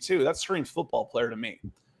 or D2. That screams football player to me.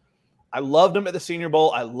 I loved him at the Senior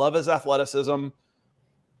Bowl. I love his athleticism.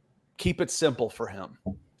 Keep it simple for him.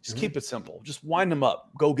 Just keep it simple. Just wind him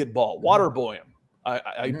up. Go get ball. Water boy him.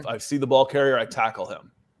 I see the ball carrier. I tackle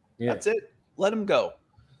him. Yeah. That's it. Let him go.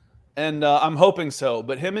 And I'm hoping so.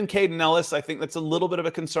 But him and Caden Ellis, I think that's a little bit of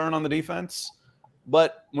a concern on the defense.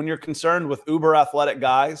 But when you're concerned with uber athletic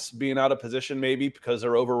guys being out of position maybe because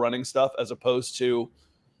they're overrunning stuff as opposed to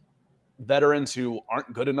veterans who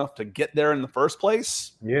aren't good enough to get there in the first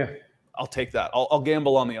place, I'll take that. I'll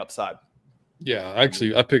gamble on the upside. Yeah,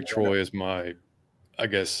 actually, I picked Troy as my, I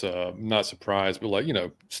guess, not surprised, but like,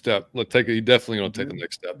 step. He definitely going to take the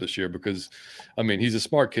next step this year because, I mean, he's a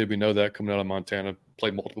smart kid. We know that coming out of Montana,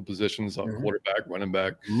 played multiple positions, quarterback, running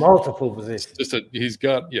back, multiple positions. Just he's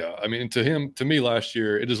got, I mean, to me last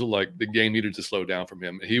year, it just looked like the game needed to slow down from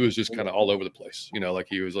him. He was just kind of all over the place, like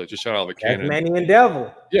he was like just shot out of a cannon. Tasmanian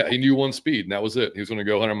devil. Yeah, he knew one speed, and that was it. He was going to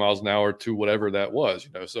go 100 miles an hour to whatever that was,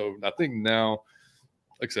 So I think now,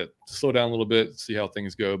 like I said, slow down a little bit, see how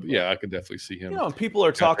things go. But yeah, I could definitely see him. And people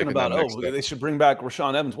are talking about, they should bring back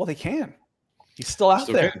Rashaan Evans. Well, they can. He's still out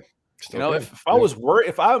there. If I was worried,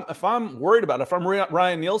 if I'm worried about it, if I'm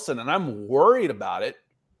Ryan Nielsen and I'm worried about it,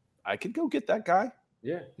 I could go get that guy.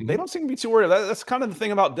 Yeah. They don't seem to be too worried. That's kind of the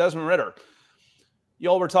thing about Desmond Ridder.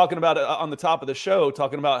 Y'all were talking about it on the top of the show,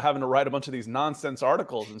 talking about having to write a bunch of these nonsense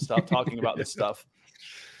articles and stuff, talking about this stuff.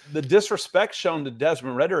 The disrespect shown to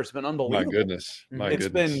Desmond Ridder has been unbelievable. My goodness.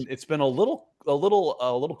 It's been a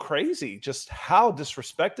little crazy just how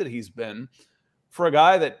disrespected he's been for a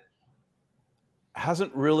guy that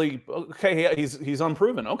hasn't really he's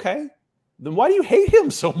unproven. Okay. Then why do you hate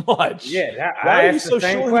him so much? Yeah, why are you so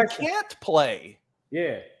sure he can't play?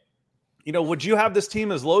 Yeah. Would you have this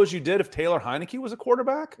team as low as you did if Taylor Heineke was a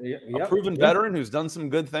quarterback? A proven veteran who's done some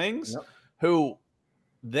good things, who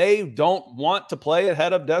they don't want to play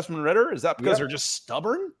ahead of Desmond Ridder? Is that because they're just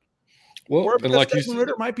stubborn? Well, or because Desmond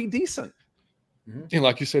Ridder might be decent? And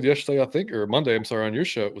like you said yesterday, I think, or Monday, I'm sorry, on your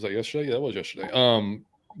show. Was that yesterday? Yeah, that was yesterday.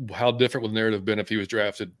 How different would the narrative have been if he was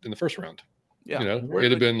drafted in the first round? Yeah.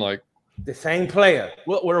 It'd have been like the same player.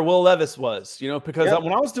 Where Will Levis was, because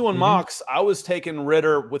when I was doing mocks, I was taking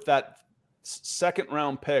Ridder with that second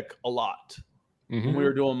round pick a lot. When we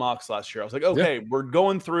were doing mocks last year. I was like, okay, we're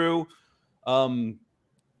going through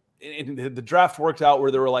the draft worked out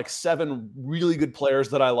where there were like 7 really good players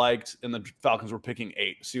that I liked, and the Falcons were picking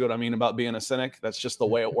 8. See what I mean about being a cynic? That's just the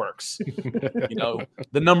way it works. The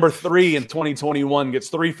number 3 in 2021 gets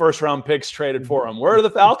 3 first-round picks traded for him. Where are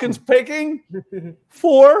the Falcons picking?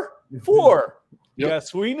 4. Yep.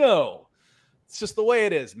 Yes, we know. It's just the way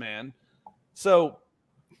it is, man. So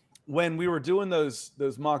when we were doing those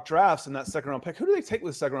mock drafts and that second-round pick, who did they take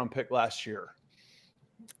with the second-round pick last year?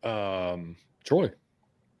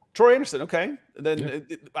 Troy Anderson, okay. Then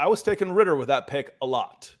I was taking Ridder with that pick a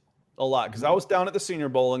lot, because I was down at the Senior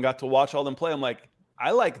Bowl and got to watch all them play. I'm like,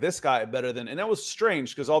 I like this guy better than – and that was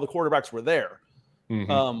strange because all the quarterbacks were there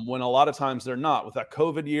when a lot of times they're not. With that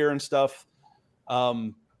COVID year and stuff,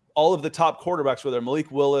 all of the top quarterbacks were there.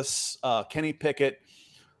 Malik Willis, Kenny Pickett,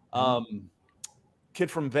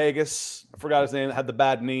 kid from Vegas, I forgot his name, had the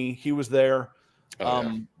bad knee. He was there.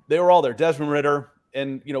 They were all there. Desmond Ridder.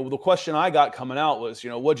 And, the question I got coming out was,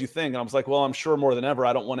 what'd you think? And I was like, well, I'm sure more than ever,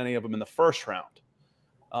 I don't want any of them in the first round.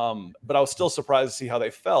 But I was still surprised to see how they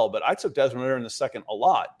fell. But I took Desmond Ridder in the second a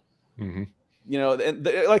lot. And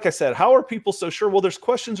like I said, how are people so sure? Well, there's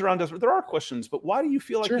questions around Desmond. There are questions, but why do you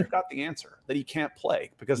feel like you've got the answer that he can't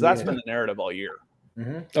play? Because that's been the narrative all year.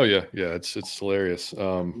 Oh, yeah. Yeah, it's hilarious. We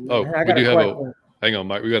do have hang on,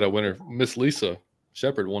 Mike. We got a winner. Miss Lisa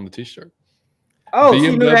Shepard won the T-shirt. Oh, she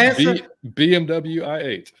knew the answer? BMW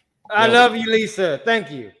i8. I love you, Lisa.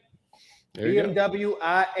 Thank you. BMW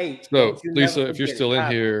i8. So, Lisa, if you're still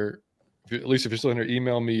in here,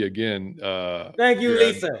 email me again. Thank you,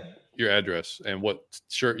 Lisa. Your address and what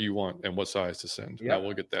shirt you want and what size to send. I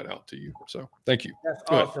will get that out to you. So, thank you. That's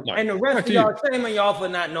awesome. And the rest of y'all, shame on y'all for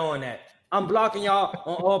not knowing that. I'm blocking y'all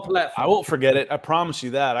on all platforms. I won't forget it. I promise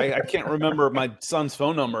you that. I can't remember my son's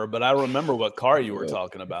phone number, but I remember what car you were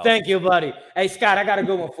talking about. Thank you, buddy. Hey, Scott, I got a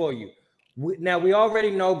good one for you. We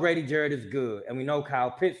already know Grady Jarrett is good, and we know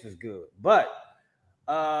Kyle Pitts is good. But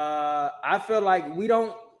I feel like we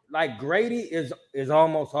don't – like Grady is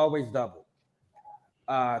almost always double.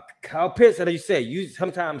 Kyle Pitts, as you said, you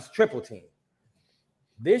sometimes triple team.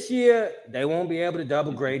 This year, they won't be able to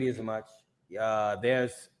double Grady as much.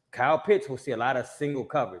 There's – Kyle Pitts will see a lot of single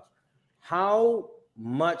coverage. How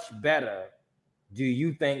much better do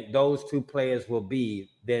you think those two players will be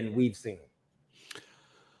than we've seen?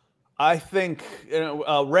 I think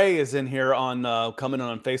Ray is in here on coming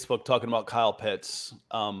on Facebook talking about Kyle Pitts.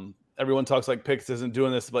 Everyone talks like Pitts isn't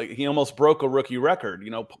doing this, but he almost broke a rookie record.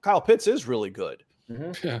 Kyle Pitts is really good.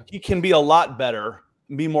 Mm-hmm. Yeah. He can be a lot better,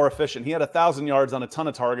 be more efficient. He had 1,000 yards on a ton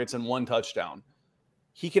of targets and 1 touchdown.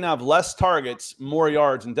 He can have less targets, more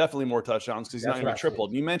yards, and definitely more touchdowns because he's not going to be tripled.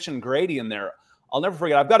 And you mentioned Grady in there. I'll never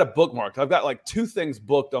forget. I've got it bookmarked. I've got like 2 things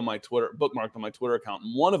bookmarked on my Twitter account.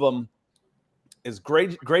 And one of them is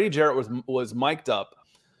Grady Jarrett was mic'd up.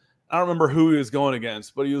 I don't remember who he was going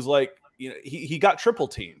against, but he was like, he got triple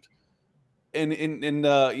teamed. And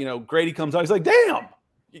Grady comes out. He's like, damn,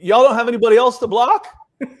 y'all don't have anybody else to block?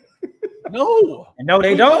 No,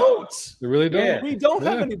 they don't. They really don't. Yeah. We don't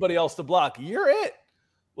have anybody else to block. You're it.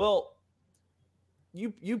 Well,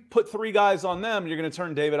 you put 3 guys on them. You're going to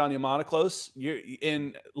turn David Onyemata close. You're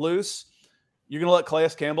in loose. You're going to let Calais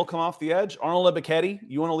Campbell come off the edge. Arnold Ebiketie,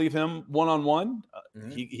 you want to leave him one-on-one?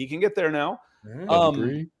 He can get there now.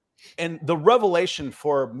 Mm-hmm. And the revelation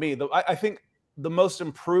for me, I think the most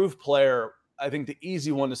improved player, I think the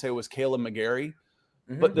easy one to say was Caleb McGarry.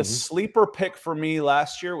 But the sleeper pick for me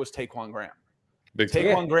last year was Taquan Graham.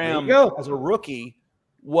 Taquan Graham, as a rookie,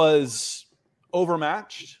 was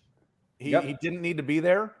overmatched. He didn't need to be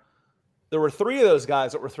there. There were 3 of those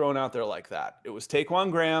guys that were thrown out there like that. It was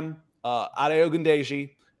Taquan Graham, Ade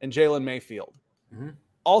Ogundeji, and Jalen Mayfield.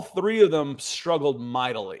 All 3 of them struggled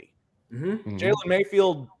mightily. Jalen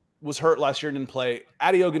Mayfield was hurt last year and didn't play.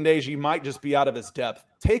 Ade Ogundeji might just be out of his depth.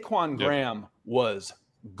 Taquan Graham was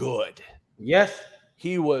good. Yes.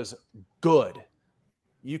 He was good.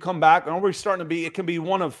 You come back, and we're starting to be, it can be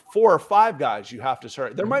one of 4 or 5 guys you have to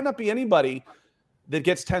start. There might not be anybody that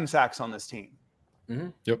gets 10 sacks on this team.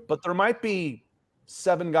 But there might be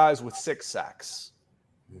 7 guys with 6 sacks.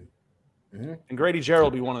 And Grady Jarrett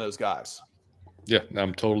will be one of those guys. Yeah,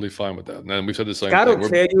 I'm totally fine with that. And we said the same Scott thing. will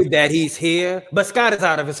tell you that he's here, but Scott is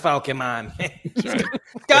out of his Falcon mind.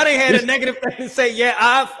 Scott ain't had a negative thing to say. Yeah,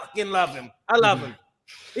 I fucking love him. I love him.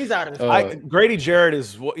 He's out of his Grady Jarrett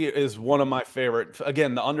is one of my favorite.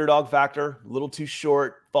 Again, the underdog factor, a little too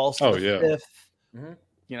short, falls to the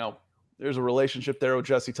 5th. There's a relationship there with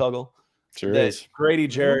Jesse Tuggle. Sure is. Grady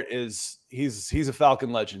Jarrett he's a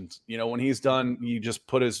Falcon legend. When he's done, you just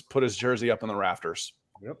put his jersey up in the rafters.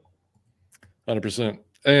 100%.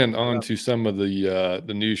 And on to some of the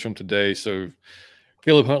news from today. So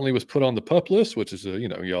Caleb Huntley was put on the PUP list, which is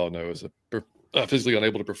y'all know is a physically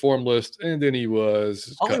unable to perform list, and then he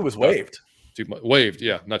was waived. Waived,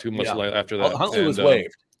 yeah, not too much after that. Huntley was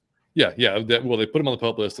waived. Yeah. They put him on the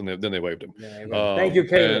PUP list, and then they waived him. Thank you,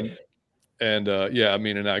 Caleb.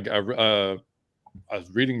 I was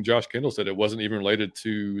reading Josh Kendall said it wasn't even related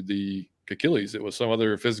to the Achilles. It was some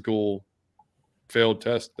other physical failed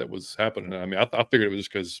test that was happening. I mean, I figured it was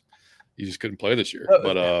just because he just couldn't play this year.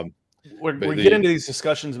 But we get into these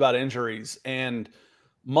discussions about injuries, and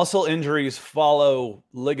muscle injuries follow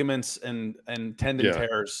ligaments and tendon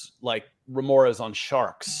tears like remoras on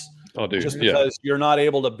sharks. Oh, dude. Just because you're not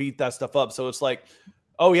able to beat that stuff up. So it's like,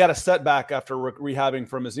 he had a setback after rehabbing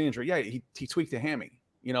from his knee injury. Yeah, he tweaked a hammy,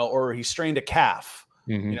 or he strained a calf.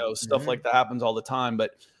 Stuff like that happens all the time.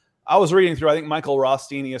 But I was reading through, I think Michael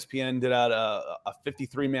Rothstein, ESPN, did out a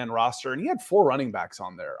 53-man roster, and he had 4 running backs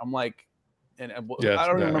on there. I'm like, I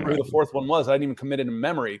don't remember who the 4th one was. I didn't even commit it in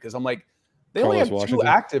memory because I'm like, they only had 2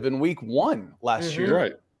 active in week 1 last year.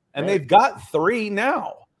 Right. And they've got 3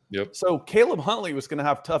 now. Yep. So Caleb Huntley was going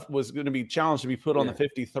to be challenged to be put on the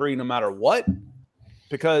 53 no matter what,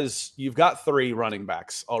 because you've got 3 running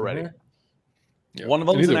backs already. One of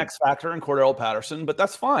them is an X factor in Cordell Patterson, but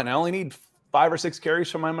that's fine. I only need 5 or 6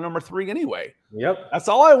 carries from my number 3 anyway. That's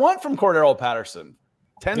all I want from Cordell Patterson.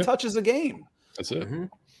 10 touches a game. That's it.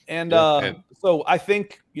 And so I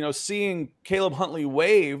think, seeing Caleb Huntley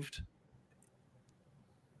waived,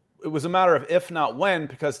 it was a matter of if not when,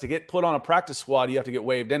 because to get put on a practice squad, you have to get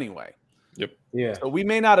waived anyway. Yep. Yeah. So we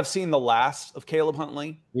may not have seen the last of Caleb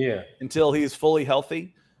Huntley. Until he's fully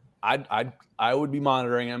healthy. I would be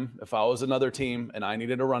monitoring him if I was another team and I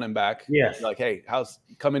needed a running back. Like, hey,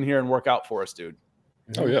 come in here and work out for us, dude.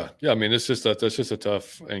 Oh yeah. I mean, it's just that's just a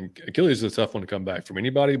tough, and Achilles is a tough one to come back from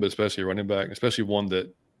anybody, but especially a running back, especially one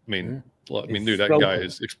that. Dude, that guy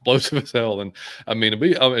is explosive as hell, and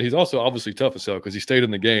he's also obviously tough as hell because he stayed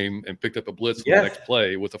in the game and picked up a blitz on the next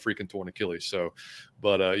play with a freaking torn Achilles. So,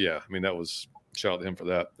 but that was shout out to him for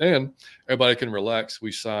that. And everybody can relax.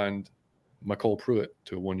 We signed Michael Pruitt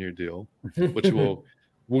to a 1-year deal, which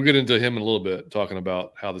we'll get into him in a little bit, talking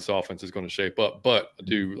about how this offense is going to shape up. But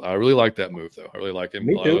I really like that move, though. I really like him.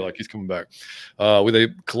 I really like he's coming back.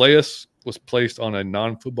 With Calais was placed on a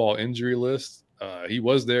non-football injury list. He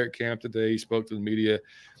was there at camp today. He spoke to the media.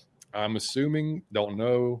 I'm assuming, don't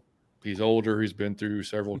know. He's older. He's been through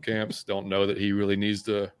several camps. Don't know that he really needs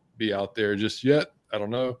to be out there just yet. I don't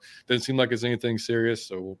know. Doesn't seem like it's anything serious,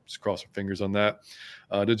 so we'll just cross our fingers on that.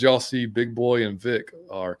 Did y'all see Big Boy and Vic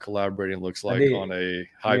are collaborating, looks like, on a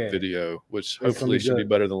hype video, which hopefully should be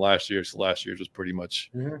better than last year's. So last year's was pretty much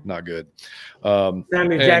not good.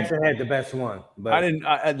 Samuel Jackson had the best one. But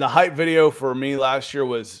the hype video for me last year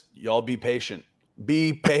was, y'all be patient.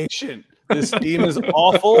 Be patient. This team is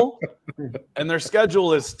awful, and their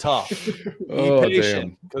schedule is tough. Be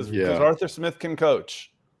patient, because Arthur Smith can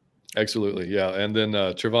coach. Absolutely, yeah. And then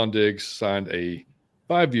Trevon Diggs signed a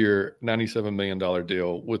 5-year, $97 million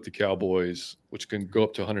deal with the Cowboys, which can go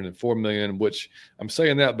up to $104 million. Which I'm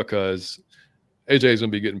saying that because AJ is going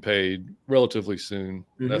to be getting paid relatively soon.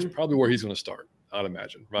 That's probably where he's going to start, I'd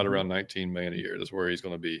imagine, right around $19 million a year. That's where he's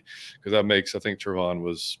going to be, because that makes, I think Trevon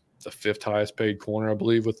was the 5th highest paid corner, I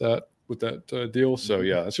believe, with that deal. So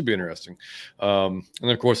yeah, that should be interesting. And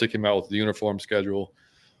then of course they came out with the uniform schedule.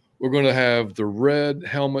 We're going to have the red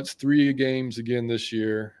helmets 3 games again this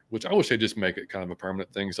year, which I wish they just make it kind of a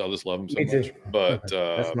permanent thing. So I just love them so much. But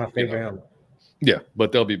that's my favorite helmet. Yeah,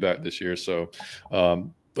 but they'll be back this year. So,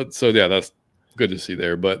 that's good to see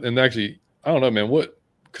there. But and actually, I don't know, man.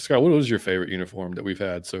 Scott, what was your favorite uniform that we've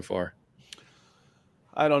had so far?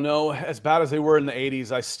 I don't know. As bad as they were in the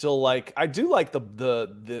 80s, I do like the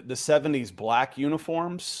 70s black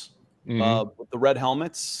uniforms with the red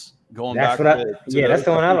helmets. That's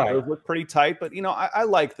the one I like. Those look pretty tight, but I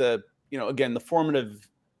like again, the formative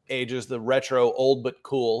ages, the retro, old but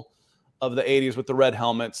cool of the 80s with the red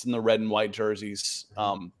helmets and the red and white jerseys.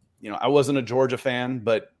 I wasn't a Georgia fan,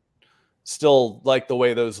 but still like the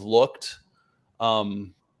way those looked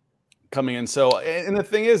coming in. So, and the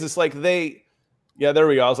thing is, it's like there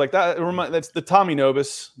we go. I was like, that's the Tommy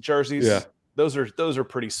Nobis jerseys. Yeah. Those are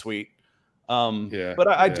pretty sweet. But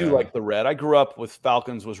I do like the red. I grew up with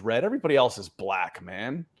Falcons was red. Everybody else is black,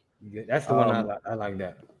 man. Yeah, that's the one I like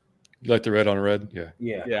that. You like the red on red? Yeah.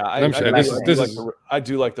 Yeah. I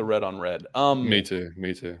do like the red on red. Me too.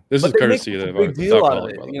 This is courtesy of big deal out of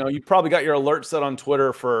it. You probably got your alert set on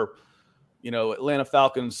Twitter for Atlanta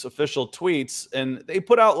Falcons official tweets, and they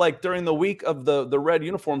put out like during the week of the red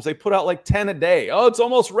uniforms, they put out like 10 a day. Oh, it's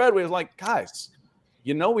almost red. We was like, guys,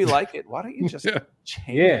 we like it. Why don't you just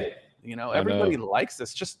change it? Everybody likes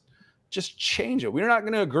this. Just change it. We're not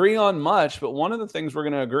going to agree on much, but one of the things we're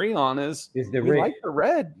going to agree on is we like the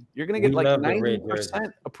red. You're going to get like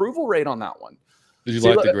 90% approval rate on that one. Did you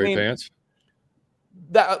like the gray pants?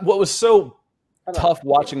 What was so tough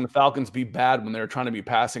watching the Falcons be bad when they were trying to be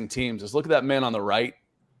passing teams is look at that man on the right.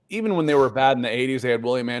 Even when they were bad in the 80s, they had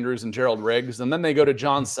William Andrews and Gerald Riggs, and then they go to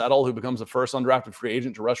John Settle, who becomes the first undrafted free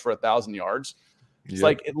agent to rush for 1,000 yards. It's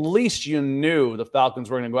like at least you knew the Falcons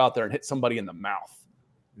were going to go out there and hit somebody in the mouth,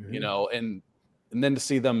 and then to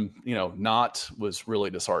see them, not was really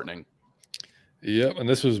disheartening. Yep, and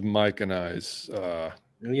this was Mike and I's. I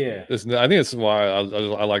think this is why I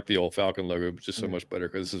like the old Falcon logo just so much better,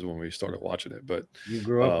 because this is when we started watching it. But you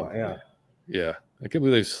grew up, yeah. I can't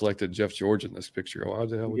believe they selected Jeff George in this picture. Why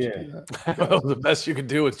the hell would you do that? Well, the best you could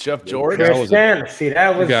do with Jeff George. That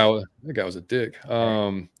guy was a dick.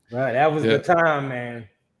 Right, that was the time, man.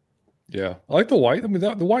 Yeah, I like the white. I mean,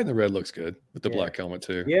 the white and the red looks good with the black helmet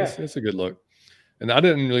too. Yeah, it's a good look. And I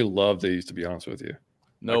didn't really love these, to be honest with you.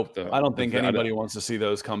 Nope, I don't think anybody wants to see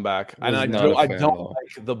those come back. And I don't like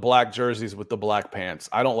the black jerseys with the black pants.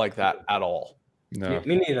 I don't like that at all. No,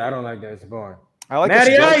 me neither. I don't like that. It's boring. I like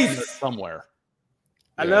Matty Ice somewhere.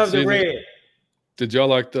 I love the red. Did y'all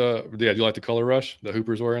like did you like the color rush the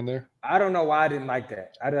Hoopers were in there? I don't know why I didn't like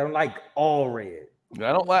that. I don't like all red.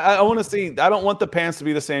 I don't want the pants to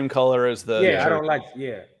be the same color as the I don't like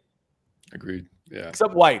Agreed. Yeah.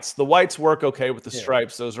 Except whites. The whites work okay with the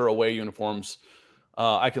stripes. Those are away uniforms.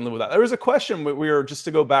 I can live with that. There was a question we were just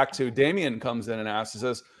to go back to. Damien comes in and asks, he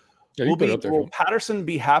says, will Patterson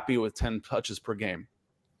be happy with 10 touches per game?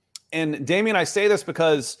 And Damien, I say this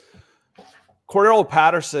because Cordero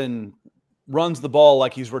Patterson runs the ball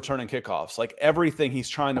like he's returning kickoffs, like everything he's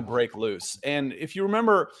trying to break loose. And if you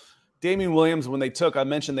remember Damian Williams, when I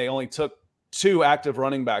mentioned they only took 2 active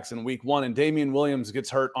running backs in week 1, and Damian Williams gets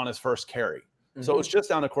hurt on his first carry. Mm-hmm. So it was just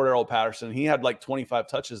down to Cordero Patterson. He had like 25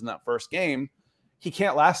 touches in that first game. He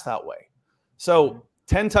can't last that way. So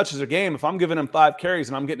 10 touches a game, if I'm giving him 5 carries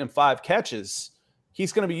and I'm getting him 5 catches,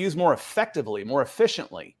 he's going to be used more effectively, more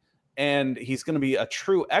efficiently, and he's going to be a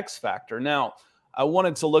true X factor. Now, I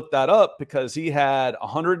wanted to look that up because he had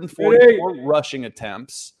 144 rushing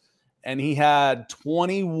attempts and he had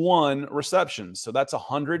 21 receptions. So that's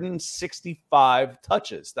 165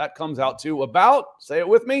 touches. That comes out to about, say it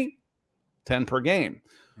with me, 10 per game.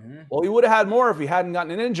 Well, he would have had more if he hadn't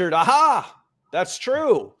gotten injured. Aha! That's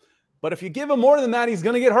true. But if you give him more than that, he's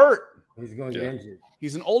going to get hurt. He's going to get injured.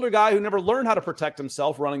 He's an older guy who never learned how to protect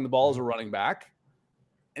himself running the ball as a running back.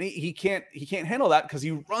 And he can't handle that because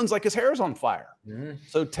he runs like his hair is on fire.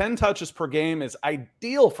 So 10 touches per game is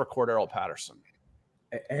ideal for Cordero Patterson.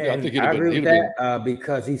 And I agree with that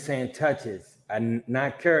because he's saying touches and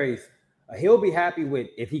not carries. He'll be happy with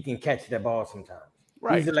if he can catch that ball sometimes.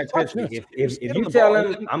 Right. He's electricity. If you tell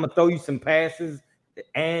him, I'm going to throw you some passes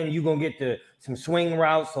and you're going to get some swing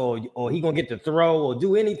routes or he going to get to throw or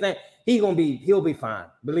do anything, he'll be fine.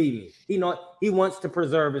 Believe me. He wants to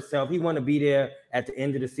preserve himself. He want to be there at the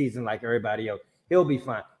end of the season like everybody else. He'll be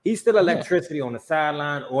fine. He's still electricity on the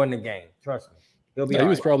sideline or in the game. Trust me. He'll be he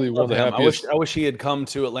was probably one of the happiest. I wish he had come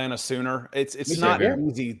to Atlanta sooner. It's not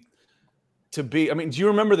easy to be. I mean, do you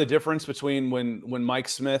remember the difference between when Mike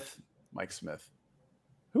Smith,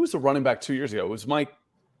 who was the running back 2 years ago? It was Mike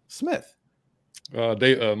Smith. Mike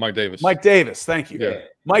Davis. Mike Davis, thank you. Yeah.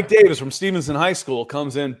 Mike Davis from Stevenson High School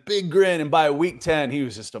comes in, big grin, and by week 10, he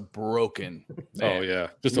was just a broken man. Oh, yeah.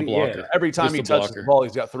 Just a blocker. Yeah. Every time he touches the ball,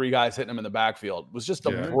 he's got 3 guys hitting him in the backfield. It was just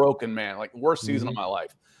a broken man, like worst season of my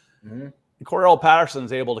life. And Cordero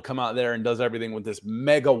Patterson's able to come out there and does everything with this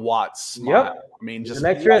megawatt smile. Yep. I mean, just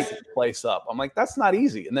light the place up. I'm like, that's not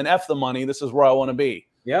easy. And then F the money. This is where I want to be.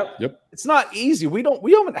 Yep. It's not easy. We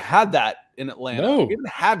haven't had that in Atlanta. No. We haven't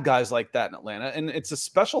had guys like that in Atlanta. And it's a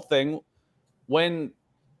special thing when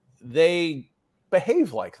they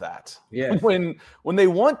behave like that. Yeah. When they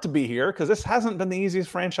want to be here, because this hasn't been the easiest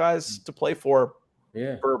franchise to play for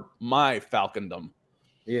my Falcondom.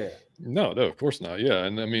 Yeah. No, of course not. Yeah.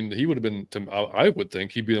 And I mean, he would have been, I would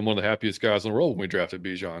think he'd be one of the happiest guys in the world when we drafted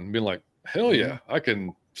Bijan. Being like, hell yeah, I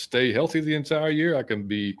can stay healthy the entire year. I can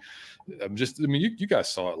be, you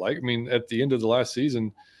guys saw it. Like, I mean, at the end of the last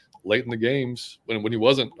season, late in the games, when he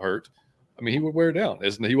wasn't hurt, I mean, he would wear down.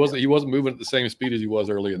 He wasn't moving at the same speed as he was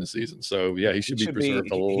early in the season. So yeah, he should be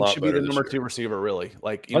preserved a lot better. He should be the number 2 receiver, really,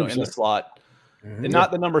 like in the slot. And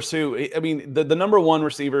not the number 2. I mean, the number 1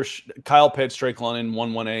 receiver, Kyle Pitts, Drake London,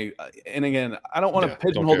 1-1A. And again, I don't want to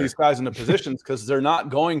pigeonhole these guys into positions because they're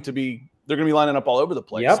going to be lining up all over the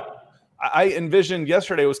place. Yep. I envisioned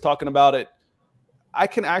yesterday, was talking about it. I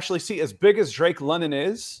can actually see, as big as Drake London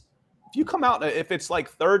is, if you come out, if it's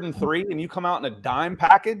like 3rd and 3 and you come out in a dime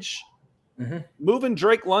package, moving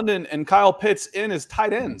Drake London and Kyle Pitts in as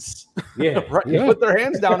tight ends. Yeah. Right? You put their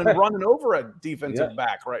hands down and running over a defensive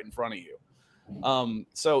back right in front of you.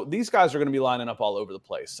 So these guys are going to be lining up all over the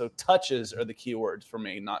place. So touches are the key words for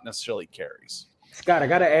me, not necessarily carries. Scott, I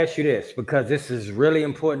got to ask you this because this is really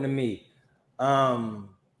important to me.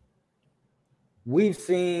 We've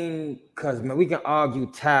seen, because we can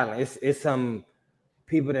argue talent. It's some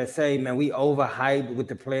people that say, man, we overhyped with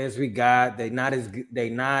the players we got. They not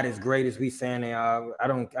as great as we saying they are.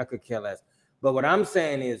 I could care less. But what I'm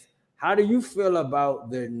saying is, how do you feel about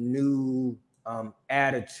the new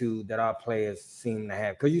attitude that our players seem to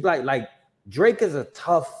have? Because you like Drake is a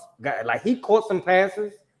tough guy. Like, he caught some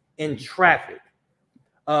passes in traffic.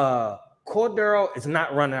 Cordero is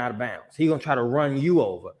not running out of bounds. He's gonna try to run you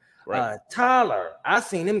over. Right. Tyler, I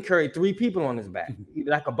seen him carry 3 people on his back,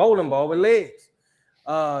 like a bowling ball with legs.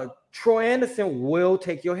 Troy Anderson will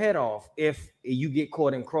take your head off if you get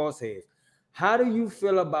caught in crosshairs. How do you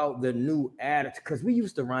feel about the new attitude? Because we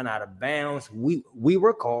used to run out of bounds. We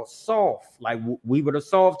were called soft. Like, we were the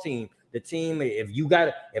soft team. The team, if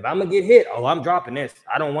I'm gonna get hit, I'm dropping this.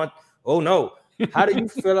 I don't want. Oh no. How do you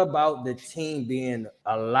feel about the team being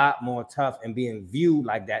a lot more tough and being viewed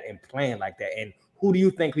like that and playing like that? And who do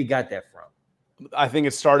you think we got that from? I think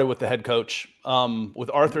it started with the head coach, with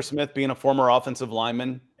Arthur Smith being a former offensive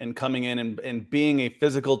lineman and coming in and being a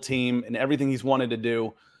physical team and everything he's wanted to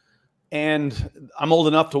do. And I'm old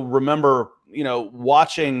enough to remember,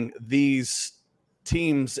 watching these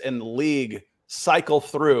teams in the league cycle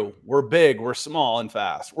through. We're big, we're small and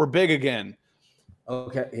fast. We're big again.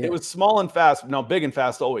 Okay. Yeah. It was small and fast. No, big and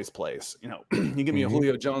fast always plays. You give me a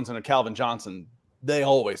Julio Jones and a Calvin Johnson, they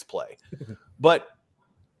always play. But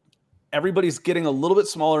everybody's getting a little bit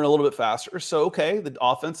smaller and a little bit faster. So, okay, the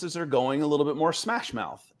offenses are going a little bit more smash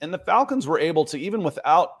mouth. And the Falcons were able to, even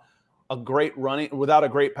without a great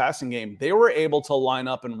passing game, they were able to line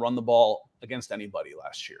up and run the ball against anybody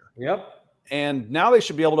last year. Yep. And now they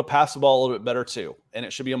should be able to pass the ball a little bit better too. And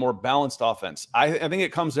it should be a more balanced offense. I think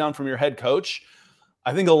it comes down from your head coach.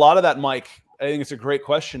 I think a lot of that, Mike, I think it's a great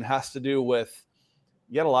question, has to do with,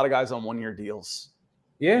 you had a lot of guys on 1-year deals.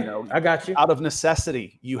 Yeah, I got you. Out of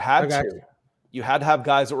necessity, you had to. You had to have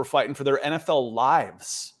guys that were fighting for their NFL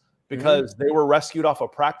lives because they were rescued off a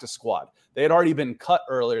practice squad. They had already been cut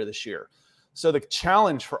earlier this year. So the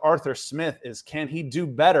challenge for Arthur Smith is, can he do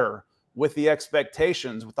better with the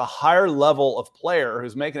expectations, with a higher level of player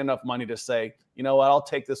who's making enough money to say, you know what, I'll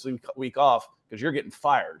take this week off because you're getting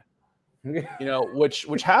fired. You know, which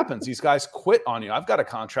happens. These guys quit on you. I've got a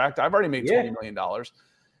contract. I've already made $20 million.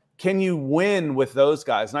 Can you win with those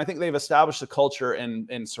guys? And I think they've established a culture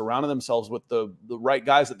and surrounded themselves with the right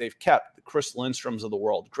guys that they've kept, the Chris Lindstroms of the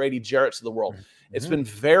world, Grady Jarrett's of the world. It's been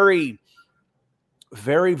very,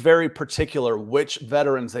 very, very particular which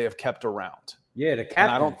veterans they have kept around. Yeah, the captain.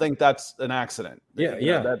 And I don't think that's an accident.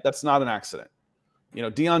 Yeah. That's not an accident. You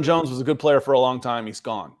know, Deion Jones was a good player for a long time. He's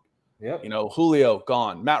gone. Yep. You know, Julio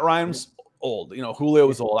gone. Matt Ryan's old. You know, Julio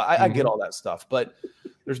was old. I get all that stuff, but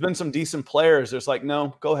there's been some decent players. There's like,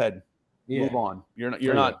 no, go ahead, move on. You're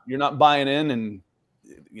not buying in, and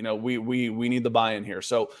you know we need the buy-in here.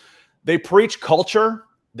 So they preach culture.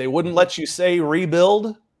 They wouldn't let you say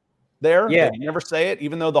rebuild there. Yeah, they'd never say it,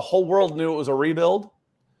 even though the whole world knew it was a rebuild.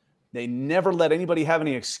 They never let anybody have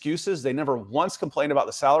any excuses. They never once complained about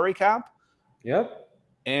the salary cap. Yep.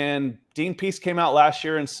 And Dean Pease came out last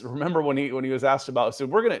year, and remember when he was asked about it, said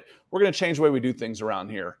we're gonna change the way we do things around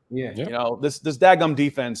here. Yeah. You know, this daggum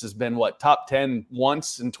defense has been top 10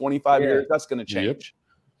 once in 25 years. That's gonna change.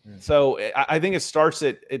 Yep. So I think it starts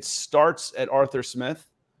at Arthur Smith,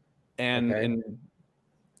 and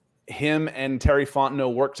him and Terry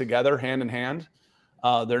Fontenot work together hand in hand.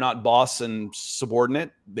 They're not boss and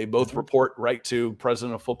subordinate. They both report right to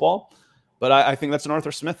president of football. But I think that's an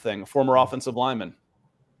Arthur Smith thing, a former offensive lineman.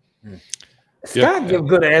 Scott give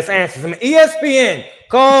good ass answers. I mean, ESPN,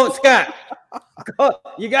 call Scott.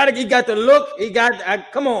 You got the look.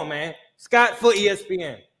 Come on, man. Scott for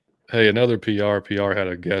ESPN. Hey, another PR had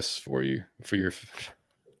a guess for you for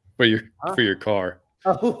your car.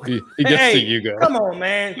 Oh, he gets to you go. Come on,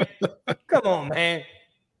 man.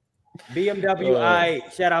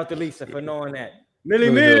 BMW shout out to Lisa for knowing that.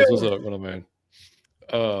 Millie Mills. What's up, little man?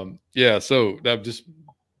 So that just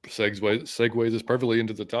segues us perfectly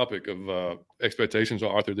into the topic of expectations on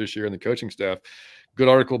Arthur this year and the coaching staff. Good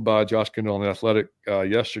article by Josh Kendall on The Athletic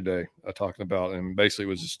yesterday talking about, and basically it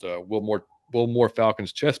was just will more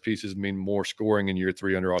Falcons chess pieces mean more scoring in year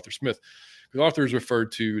 3 under Arthur Smith? Because Arthur's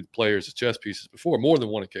referred to players as chess pieces before, more than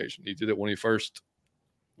one occasion. He did it when he first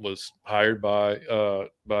was hired by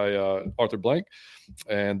Arthur Blank,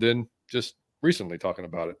 and then just recently talking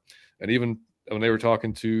about it. And even when they were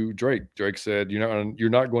talking to Drake said, you're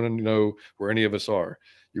not going to know where any of us are.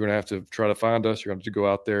 You're going to have to try to find us. You're going to have to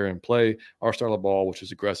go out there and play our style of ball, which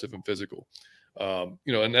is aggressive and physical. And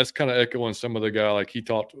that's kind of echoing some of the guy, like he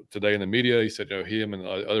talked today in the media. He said, him and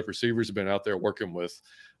other receivers have been out there working with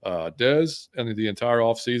Dez and the entire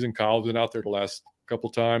offseason. Kyle's been out there the last couple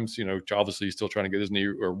times. Obviously he's still trying to get his knee,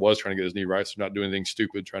 or was trying to get his knee right. So not doing anything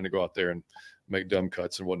stupid, trying to go out there and make dumb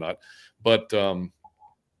cuts and whatnot. But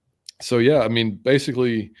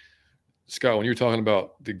basically, Scott, when you're talking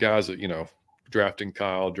about the guys that, drafting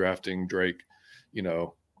Kyle, drafting Drake,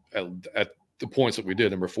 at the points that we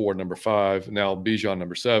did, number 4, number 5, now Bijan,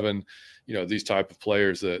 number 7, these type of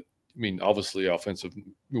players that, obviously offensive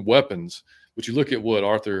weapons, but you look at what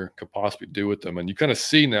Arthur could possibly do with them, and you kind of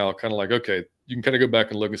see now, kind of like, okay, you can kind of go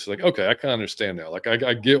back and look and say, like, okay, I kind of understand now. Like,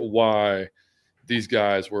 I get why these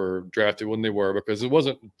guys were drafted when they were, because it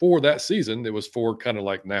wasn't for that season. It was for kind of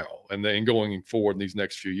like now and then going forward in these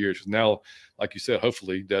next few years. Because now, like you said,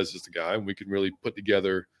 hopefully Dez is the guy, and we can really put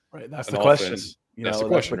together. Right. That's the question. That's the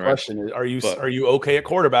question. Are you okay at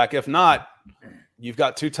quarterback? If not, you've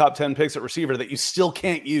got 2 top 10 picks at receiver that you still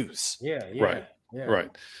can't use. Yeah. Right.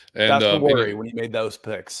 And that's the worry when you made those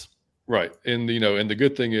picks. Right. And, and the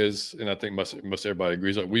good thing is, and I think most everybody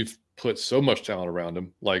agrees, like we've put so much talent around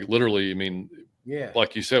him. Like literally,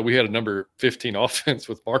 like you said, we had a number 15 offense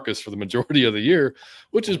with Marcus for the majority of the year,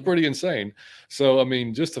 which is pretty insane. So,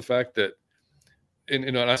 just the fact that,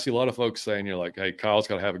 and I see a lot of folks saying, like, hey, Kyle's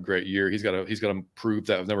got to have a great year. He's got to prove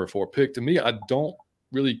that number 4 pick. To me, I don't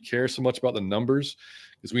really care so much about the numbers,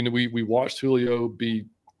 because we watched Julio be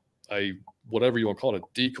a, whatever you want to call it, a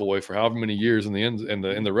decoy for however many years in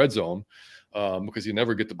the red zone, because he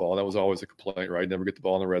never get the ball. That was always a complaint, right? Never get the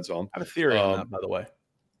ball in the red zone. I have a theory on that, by the way.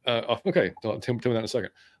 Okay, tell me that in a second.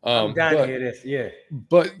 I'm dying to hear this. Yeah,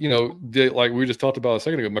 but like we just talked about a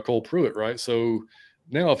second ago, McCole Pruitt, right? So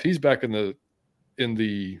now if he's back in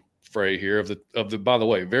the fray here of the by the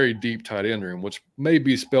way, very deep tight end room, which may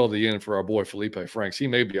be spelled the end for our boy Felipe Franks. He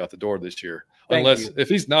may be out the door this year. If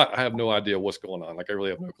he's not, I have no idea what's going on. Like I really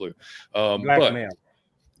have no clue.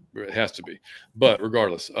 It has to be. But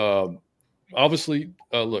regardless, obviously,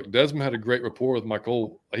 look, Desmond had a great rapport with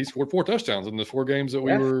Michael. He scored 4 touchdowns in the 4 games that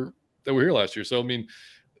we were here last year. So, I mean,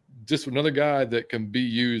 just another guy that can be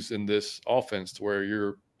used in this offense to where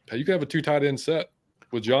you can have a 2 tight end set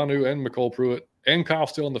with Jonnu and McCole Pruitt and Kyle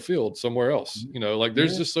still on the field somewhere else.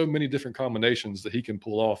 There's just so many different combinations that he can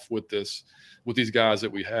pull off with these guys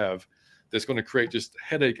that we have. That's going to create just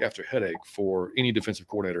headache after headache for any defensive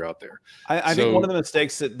coordinator out there. I think one of the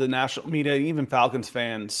mistakes that the national media, even Falcons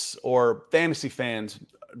fans or fantasy fans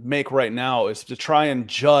make right now is to try and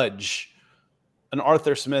judge an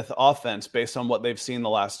Arthur Smith offense based on what they've seen the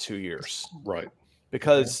last 2 years. Right.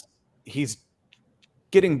 Because he's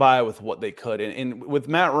getting by with what they could. And with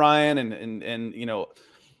Matt Ryan and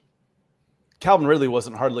Calvin Ridley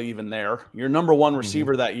wasn't hardly even there. Your number 1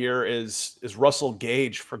 receiver that year is Russell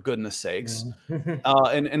Gage, for goodness sakes.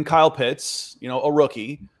 And Kyle Pitts, a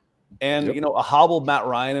rookie. And, a hobbled Matt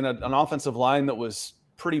Ryan and an offensive line that was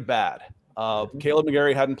pretty bad. Caleb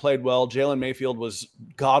McGarry hadn't played well. Jalen Mayfield was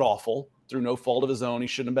god-awful through no fault of his own. He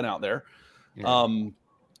shouldn't have been out there.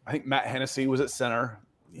 I think Matt Hennessy was at center.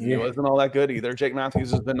 He wasn't all that good either. Jake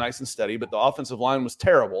Matthews has been nice and steady, but the offensive line was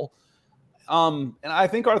terrible. And I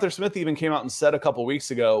think Arthur Smith even came out and said a couple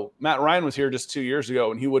weeks ago, Matt Ryan was here just 2 years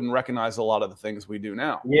ago, and he wouldn't recognize a lot of the things we do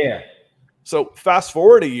now. Yeah. So fast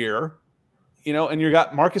forward a year, and you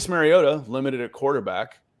got Marcus Mariota limited at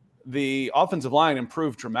quarterback. The offensive line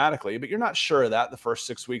improved dramatically, but you're not sure of that the first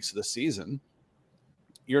 6 weeks of the season.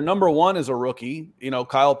 Your number 1 is a rookie,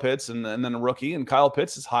 Kyle Pitts, and then a rookie, and Kyle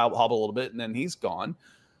Pitts is hobbled a little bit, and then he's gone.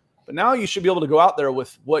 But now you should be able to go out there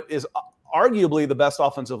with what is arguably the best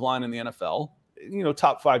offensive line in the NFL,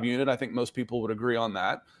 top 5 unit. I think most people would agree on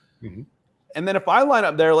that. And then if I line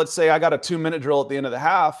up there, let's say I got a 2-minute drill at the end of the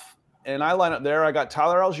half, and I line up there, I got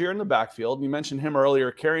Tyler Algier in the backfield. And you mentioned him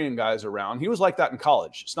earlier, carrying guys around. He was like that in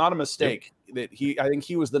college. It's not a mistake that I think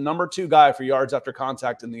he was the number 2 guy for yards after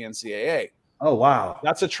contact in the NCAA. Oh, wow.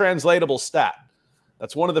 That's a translatable stat.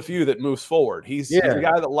 That's one of the few that moves forward. He's a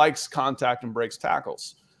guy that likes contact and breaks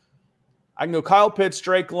tackles. I can go Kyle Pitts,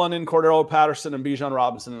 Drake London, Cordero Patterson, and Bijan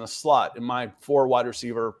Robinson in a slot in my 4 wide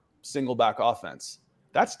receiver single back offense.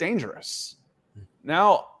 That's dangerous.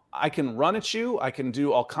 Now I can run at you. I can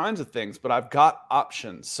do all kinds of things, but I've got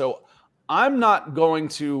options. So I'm not going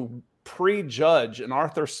to prejudge an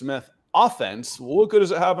Arthur Smith offense. Well, what good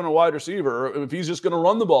does it have in a wide receiver if he's just going to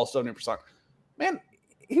run the ball 70%? Man,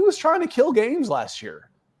 he was trying to kill games last year.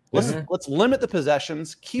 Let's limit the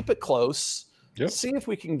possessions, keep it close. See if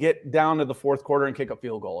we can get down to the 4th quarter and kick a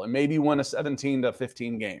field goal and maybe win a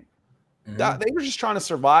 17-15 game. They were just trying to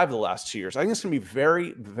survive the last 2 years. I think it's going to be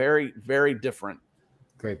very, very, very different.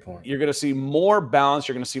 Great point. You're going to see more balance.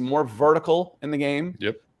 You're going to see more vertical in the game.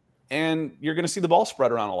 And you're going to see the ball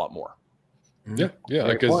spread around a lot more.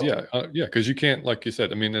 Because you can't, like you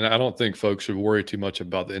said, I mean, and I don't think folks should worry too much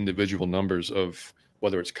about the individual numbers of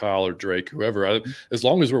whether it's Kyle or Drake, whoever. As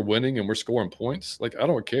long as we're winning and we're scoring points, I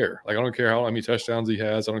don't care. I don't care how many touchdowns he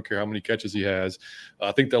has. I don't care how many catches he has.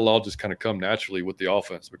 I think that'll all just kind of come naturally with the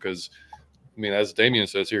offense because, I mean, as Damian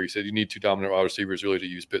says here, he said you need 2 dominant wide receivers really to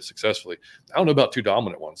use Pitt successfully. I don't know about 2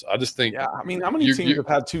 dominant ones. I just think. Yeah, I mean, how many teams have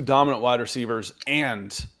had 2 dominant wide receivers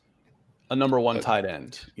and a number 1 tight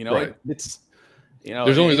end?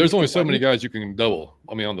 There's only so many guys you can double.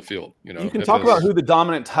 I mean, on the field, you can talk about who the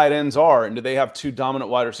dominant tight ends are, and do they have 2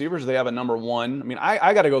 dominant wide receivers? Do they have a number 1? I mean,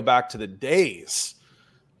 I got to go back to the days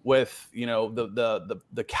with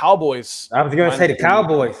the Cowboys. I was going to say the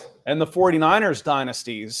Cowboys and the 49ers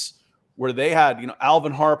dynasties, where they had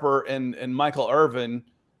Alvin Harper and Michael Irvin,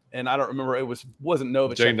 and I don't remember wasn't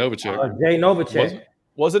Novacek. Jay Novacek. Jay Novacek.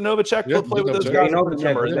 Was it Novacek who played with those guys?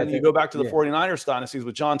 And then you go back to the 49ers dynasties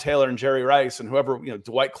with John Taylor and Jerry Rice and whoever,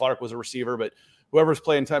 Dwight Clark was a receiver, but whoever's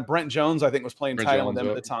playing time, Brent Jones, I think, was playing tight end with them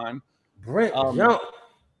at the time. Brent Jones.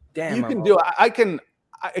 Damn. You can do it. I can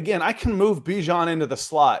move Bijan into the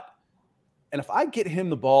slot. And if I get him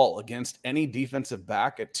the ball against any defensive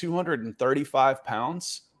back at 235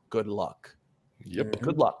 pounds, good luck.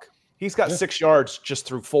 Good luck. He's got 6 yards just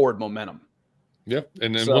through forward momentum.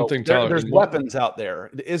 And then one thing, Tyler, there's weapons out there.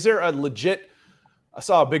 Is there a legit? I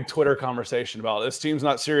saw a big Twitter conversation about this team's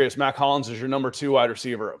not serious. Mac Hollins is your number 2 wide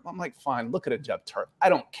receiver. I'm like, fine, look at it, Jeff Tart. I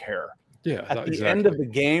don't care. At the end of the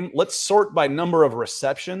game, let's sort by number of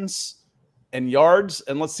receptions and yards,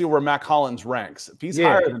 and let's see where Mac Hollins ranks. If he's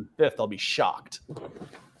higher than 5th, I'll be shocked.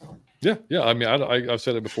 Yeah. I mean, I've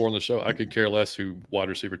said it before on the show. I could care less who wide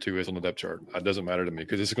receiver 2 is on the depth chart. It doesn't matter to me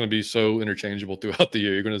because it's going to be so interchangeable throughout the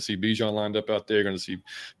year. You're going to see Bijan lined up out there. You're going to see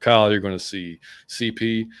Kyle. You're going to see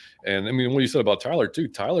CP. And I mean, what you said about Tyler too.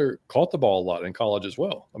 Tyler caught the ball a lot in college as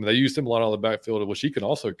well. I mean, they used him a lot on the backfield, which he can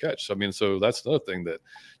also catch. So, I mean, so that's another thing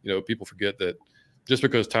that people forget, that just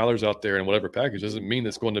because Tyler's out there in whatever package doesn't mean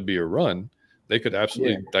it's going to be a run. They could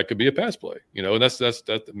absolutely that could be a pass play, and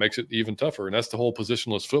that makes it even tougher. And that's the whole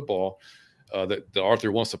positionless football that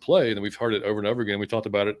Arthur wants to play. And we've heard it over and over again. We talked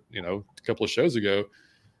about it, a couple of shows ago.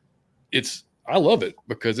 I love it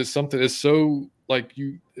because it's something that's so like,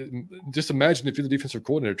 you just imagine if you're the defensive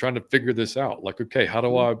coordinator trying to figure this out. Like, okay, how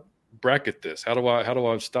do I bracket this? How do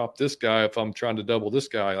I stop this guy if I'm trying to double this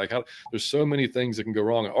guy? Like, there's so many things that can go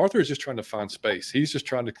wrong. Arthur is just trying to find space. He's just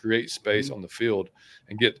trying to create space on the field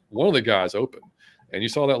and get one of the guys open. And you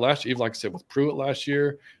saw that last year, even like I said, with Pruitt last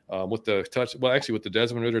year, with the touch. Well, actually, with the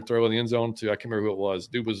Desmond Ridder throw in the end zone too. I can't remember who it was.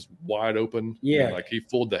 Dude was wide open. Yeah, and, like, he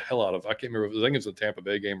fooled the hell out of. I can't remember. I think it was the Tampa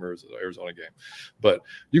Bay game or it was the Arizona game. But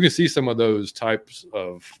you can see some of those types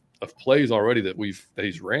of plays already that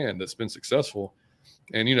he's ran that's been successful.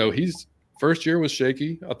 And his first year was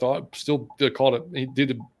shaky. I thought still called it. He did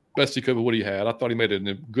the best he could with what he had. I thought he made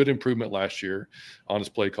a good improvement last year on his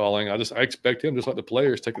play calling. I expect him, just like the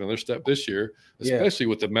players, take another step this year, especially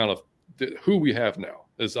with the amount of who we have now.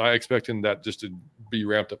 As I expect him that just to be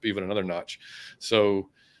ramped up even another notch. So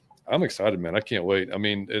I'm excited, man. I can't wait. I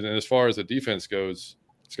mean, and as far as the defense goes,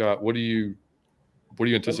 Scott, what do you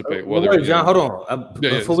anticipate? John, hold on.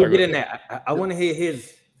 Before we get in there, I want to hear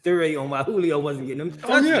his theory on why Julio wasn't getting them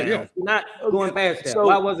touchdowns. Not going past that.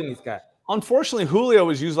 Why wasn't he, Scott? Unfortunately, Julio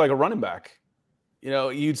was used like a running back.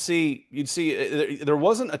 You'd see there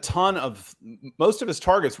wasn't a ton of, most of his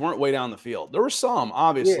targets weren't way down the field. There were some,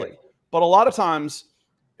 obviously, but a lot of times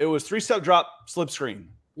it was 3-step drop, slip screen.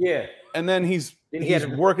 Yeah. And then he's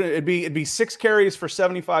working. It'd be 6 carries for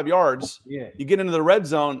 75 yards. Yeah. You get into the red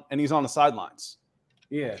zone and he's on the sidelines.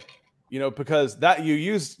 Yeah. Because that you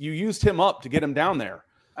used him up to get him down there.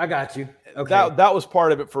 I got you. Okay. That was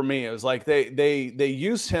part of it for me. It was like they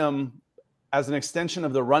used him as an extension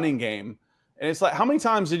of the running game. And it's like, how many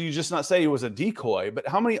times did you just not say he was a decoy? But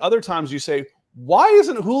how many other times do you say, why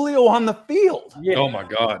isn't Julio on the field? Yeah. Oh my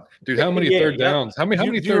God, dude! How many third downs? How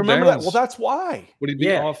many do you remember downs? That? Well, that's why. Would he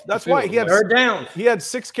be off? That's why he had third downs. He had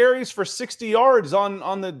 6 carries for 60 yards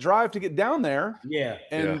on the drive to get down there. Yeah,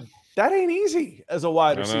 and that ain't easy as a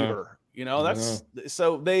wide receiver. That's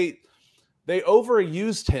so they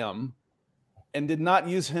overused him and did not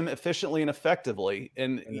use him efficiently and effectively,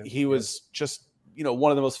 and he was just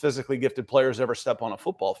one of the most physically gifted players ever step on a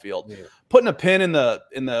football field. Yeah. Putting a pin in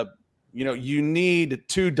the you need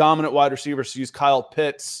 2 dominant wide receivers to use Kyle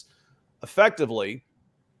Pitts effectively.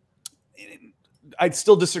 I'd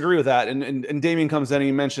still disagree with that. And Damian comes in and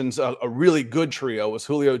he mentions a really good trio was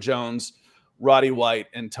Julio Jones, Roddy White,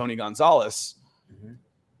 and Tony Gonzalez. Mm-hmm.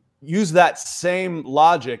 Use that same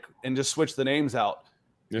logic and just switch the names out.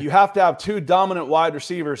 Yeah. You have to have 2 dominant wide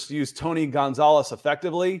receivers to use Tony Gonzalez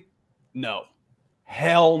effectively. No.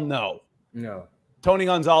 Hell no. No. Tony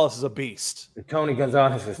Gonzalez is a beast. Tony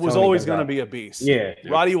Gonzalez was always going to be a beast. Yeah.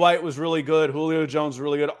 Roddy White was really good. Julio Jones was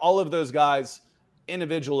really good. All of those guys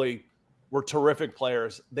individually were terrific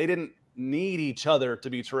players. They didn't need each other to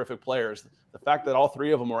be terrific players. The fact that all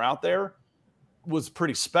 3 of them were out there was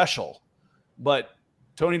pretty special. But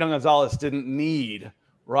Tony Gonzalez didn't need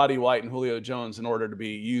Roddy White and Julio Jones in order to be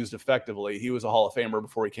used effectively. He was a Hall of Famer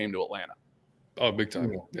before he came to Atlanta. Oh, big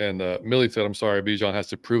time. And Millie said, I'm sorry, Bijan has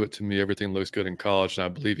to prove it to me. Everything looks good in college, and I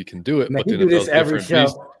believe he can do it. Man, but he do this every show.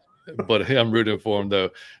 But hey, I'm rooting for him, though.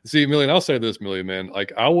 See, Millie, and I'll say this, Millie, man.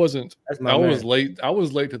 Like, I was late. I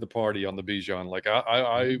was late to the party on the Bijan. Like,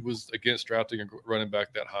 I was against drafting a running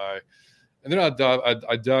back that high. And then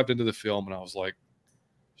I dived into the film, and I was like,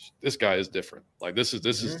 this guy is different. Like, this is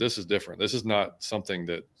different. This is not something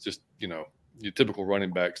that just, your typical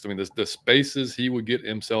running backs. I mean, the spaces he would get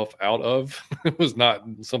himself out of was not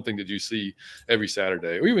something that you see every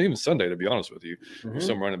Saturday or even Sunday, to be honest with you, with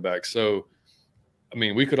some running backs. So, I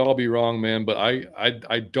mean, we could all be wrong, man, but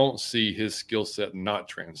I don't see his skill set not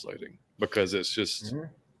translating because it's just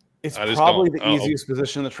it's probably the easiest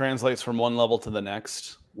position that translates from one level to the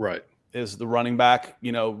next. Right. Is the running back.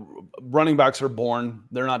 Running backs are born,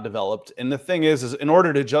 they're not developed. And the thing is in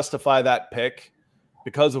order to justify that pick,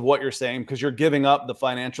 because of what you're saying, because you're giving up the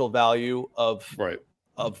financial value of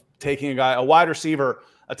taking a wide receiver,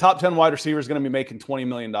 a top 10 wide receiver is going to be making $20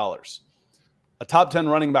 million. A top 10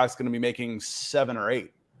 running back is going to be making 7 or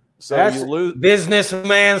 8. So that's you lose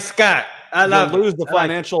businessman Scott. I love lose the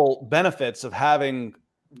financial benefits of having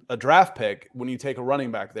a draft pick when you take a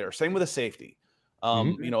running back there. Same with a safety.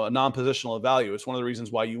 You know, a non-positional value. It's one of the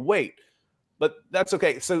reasons why you wait. But that's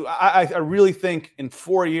okay. So I really think in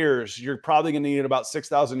 4 years, you're probably going to need about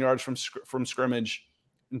 6,000 yards from scrimmage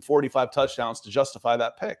and 45 touchdowns to justify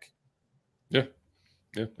that pick. Yeah.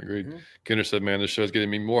 Yeah, agreed. Kinder said, man, this show's getting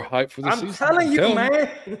me more hype for the season. I'm telling you, man.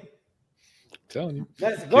 Telling you.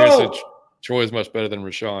 Let's go. Said, Troy is much better than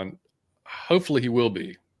Rashawn. Hopefully he will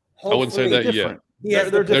be. I wouldn't say that different.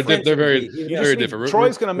 yet. They're very different.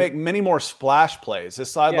 Troy's going to make many more splash plays.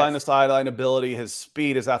 His sideline to sideline ability, his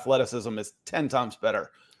speed, his athleticism is 10 times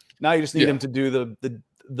better. Now you just need him to do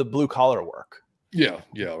the blue collar work. Yeah.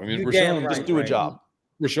 I mean, Rashawn just do a job.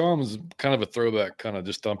 Rashawn was kind of a throwback, kind of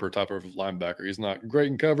just thumper type of linebacker. He's not great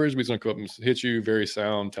in coverage, but he's going to come up and hit you. Very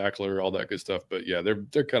sound tackler, all that good stuff. But yeah, they're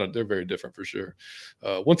very different for sure.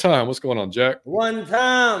 One time, what's going on, Jack? One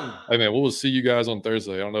time. Hey man, we'll see you guys on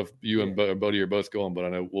Thursday. I don't know if you and Bodie are both going, but I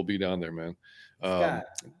know we'll be down there, man.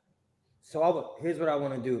 So here's what I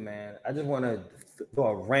want to do, man. I just want to do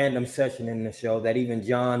a random session in the show that even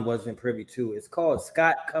John wasn't privy to. It's called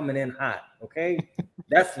Scott Coming In Hot. Okay,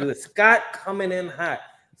 that's the Scott Coming In Hot.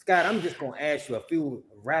 Scott, I'm just going to ask you a few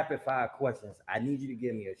rapid fire questions. I need you to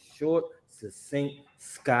give me a short, succinct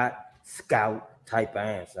Scout type of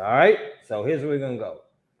answer. All right. So here's where we're going to go.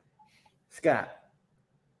 Scott,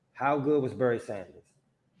 how good was Barry Sanders?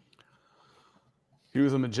 He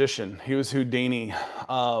was a magician. He was Houdini.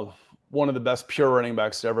 One of the best pure running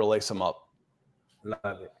backs to ever lace him up.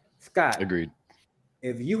 Love it. Scott. Agreed.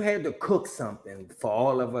 If you had to cook something for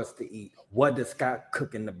all of us to eat, what does Scott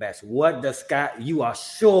cooking the best? What does Scott, you are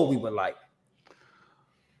sure we would like?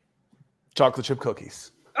 Chocolate chip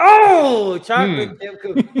cookies. Oh, chocolate chip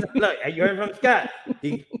cookies. Look, you heard from Scott.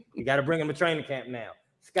 You got to bring him to training camp now.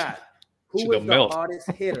 Scott, who is the hardest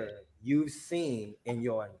hitter you've seen in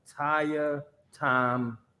your entire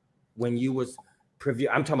time when you was preview?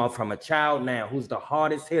 I'm talking about from a child now. Who's the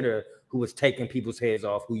hardest hitter who was taking people's heads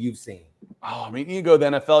off, who you've seen? Oh, I mean, you go to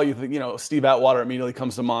the NFL, you think, Steve Atwater immediately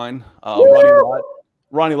comes to mind.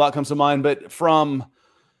 Ronnie Lott comes to mind. But from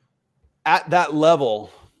at that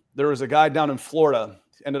level, there was a guy down in Florida,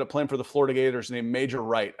 ended up playing for the Florida Gators, named Major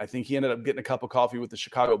Wright. I think he ended up getting a cup of coffee with the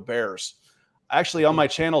Chicago Bears. Actually, on my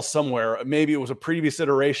channel somewhere, maybe it was a previous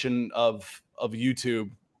iteration of YouTube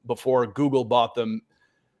before Google bought them.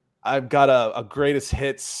 I've got a greatest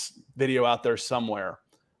hits video out there somewhere.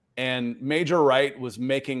 And Major Wright was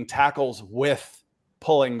making tackles with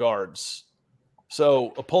pulling guards.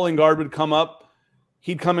 So a pulling guard would come up.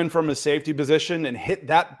 He'd come in from his safety position and hit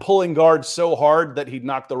that pulling guard so hard that he'd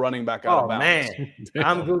knock the running back out of bounds. Man,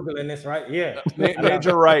 I'm Googling this right. Yeah.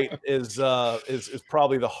 Major Wright is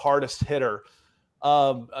probably the hardest hitter.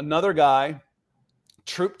 Another guy,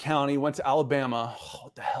 Troup County, went to Alabama. Oh,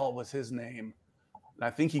 what the hell was his name? And I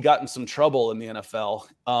think he got in some trouble in the NFL.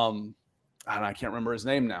 And I can't remember his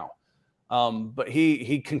name now. But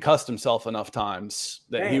he concussed himself enough times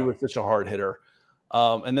that he was such a hard hitter.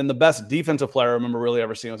 And then the best defensive player I remember really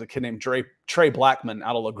ever seeing was a kid named Trey Blackman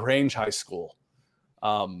out of LaGrange High School.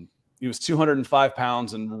 He was 205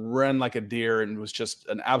 pounds and ran like a deer and was just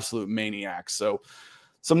an absolute maniac. So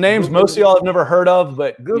some names most of y'all have never heard of,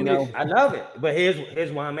 but I love it. But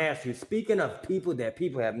here's why I'm asking you. Speaking of people that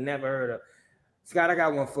people have never heard of, Scott, I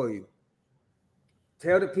got one for you.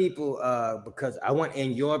 Tell the people, because I want,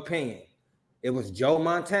 in your opinion, it was Joe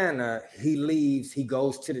Montana. He leaves. He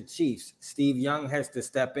goes to the Chiefs. Steve Young has to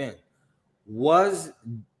step in. Was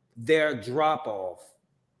there a drop-off,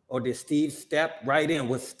 or did Steve step right in?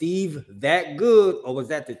 Was Steve that good, or was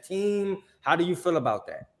that the team? How do you feel about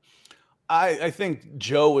that? I think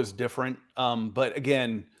Joe was different. But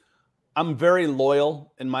again, I'm very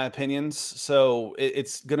loyal in my opinions. So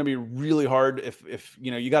it's going to be really hard if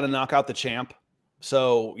you got to knock out the champ.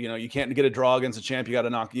 So, you can't get a draw against a champ. You got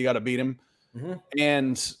to beat him. Mm-hmm.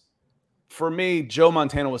 And for me, Joe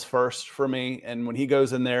Montana was first for me. And when he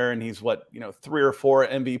goes in there and he's 3 or 4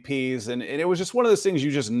 MVPs, and it was just one of those things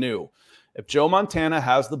you just knew. If Joe Montana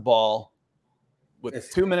has the ball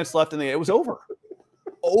with 2 minutes left in the game, it was over.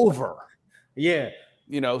 Yeah.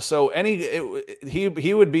 So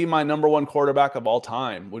he would be my number one quarterback of all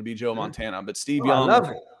time would be Joe Montana. But Steve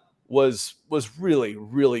Young was really,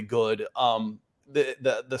 really good.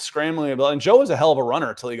 The scrambling ability, and Joe was a hell of a runner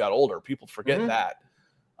until he got older. People forget that.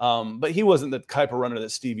 But he wasn't the type of runner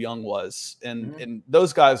that Steve Young was. And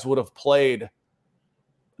those guys would have played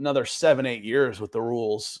another 7-8 years with the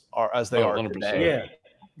rules as they are 100%. Today.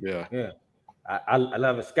 Yeah. I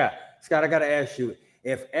love it. Scott, I got to ask you,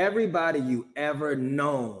 if everybody you ever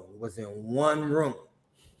known was in one room,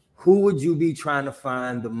 who would you be trying to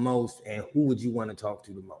find the most, and who would you want to talk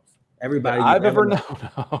to the most? Everybody I've ever known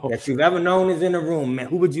that you've ever known is in the room, man.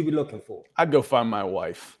 Who would you be looking for? I'd go find my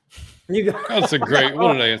wife. That's a great,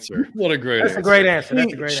 what an answer. What a great That's answer. a great answer.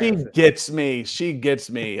 That's a great she answer. gets me. She gets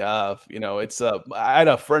me. You know, it's I had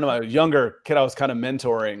a friend of mine, a younger kid I was kind of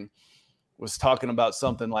mentoring, was talking about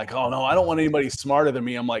something like, oh no, I don't want anybody smarter than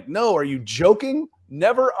me. I'm like, no, are you joking?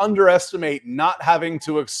 Never underestimate not having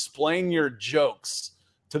to explain your jokes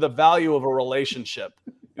to the value of a relationship.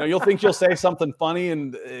 You know, you'll think you'll say something funny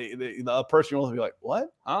and the person will be like,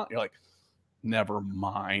 what? Huh? You're like, never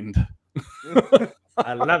mind.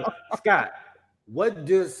 I love it. Scott, what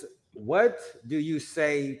do you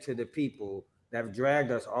say to the people that have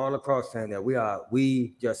dragged us all across town that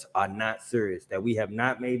we just are not serious, that we have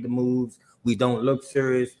not made the moves, we don't look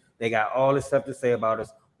serious, they got all this stuff to say about us?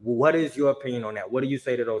 What is your opinion on that? What do you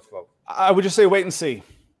say to those folks? I would just say wait and see.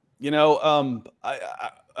 You know,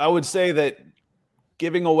 I would say that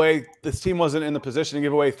giving away, this team wasn't in the position to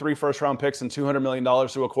give away 3 first-round picks and $200 million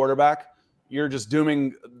to a quarterback. You're just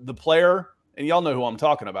dooming the player, and y'all know who I'm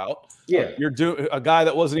talking about. Yeah. You're a guy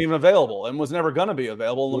that wasn't even available and was never going to be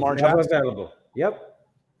available, Lamar Jackson. Available. Yep.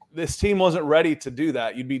 This team wasn't ready to do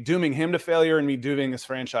that. You'd be dooming him to failure and me dooming this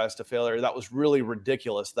franchise to failure. That was really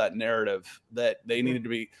ridiculous, that narrative that they needed to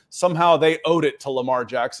be. Somehow they owed it to Lamar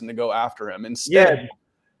Jackson to go after him. Instead,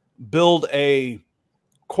 build a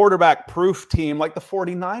quarterback-proof team like the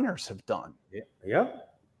 49ers have done. Yep.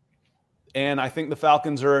 And I think the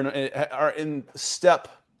Falcons are in step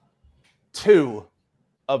 2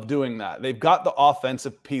 of doing that. They've got the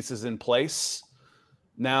offensive pieces in place.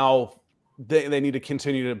 Now they need to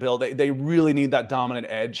continue to build. They really need that dominant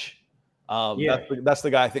edge. That's the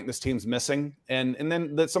guy I think this team's missing. And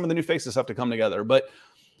then some of the new faces have to come together. But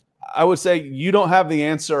I would say you don't have the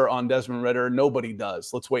answer on Desmond Ridder. Nobody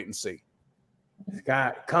does. Let's wait and see.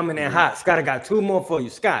 Scott, coming in hot. Scott, I got 2 more for you.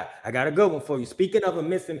 Scott, I got a good one for you. Speaking of a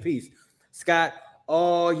missing piece, Scott,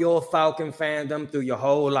 all your Falcon fandom through your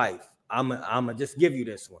whole life, I'm just give you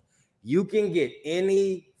this one. You can get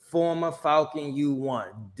any former Falcon you want.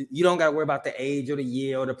 You don't got to worry about the age or the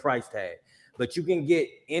year or the price tag, but you can get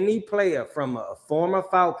any player from a former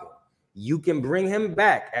Falcon. You can bring him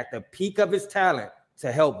back at the peak of his talent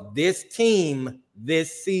to help this team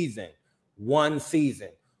this season, one season.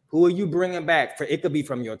 Who are you bringing back? It could be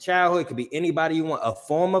from your childhood. It could be anybody you want, a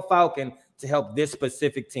former Falcon to help this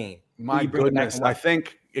specific team. My goodness. I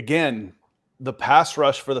think, again, the pass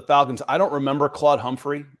rush for the Falcons, I don't remember Claude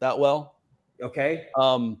Humphrey that well. Okay.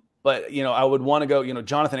 But, you know, I would want to go, you know,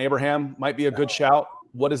 Jonathan Abraham might be a good shout.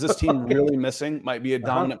 What is this team really missing? Might be a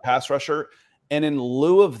dominant pass rusher. And in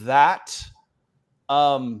lieu of that,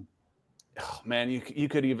 man, you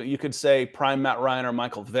could say prime Matt Ryan or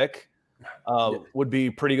Michael Vick would be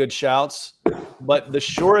pretty good shouts. But the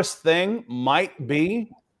surest thing might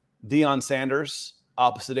be Deion Sanders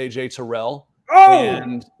opposite AJ Terrell. Oh!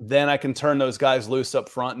 And then I can turn those guys loose up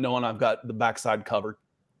front, knowing I've got the backside covered.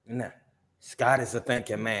 Nah. Scott is a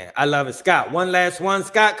thinking man. I love it. Scott, one last one.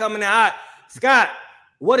 Scott coming in hot. Scott,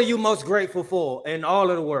 what are you most grateful for in all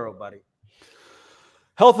of the world, buddy?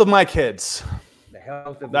 Health of my kids. The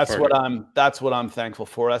health of that's what I'm thankful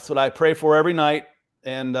for. That's what I pray for every night.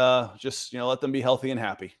 And just, you know, let them be healthy and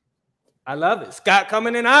happy. I love it. Scott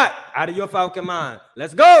coming in hot. Out of your Falcon mind.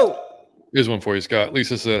 Let's go. Here's one for you, Scott.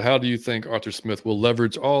 Lisa said, how do you think Arthur Smith will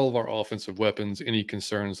leverage all of our offensive weapons? Any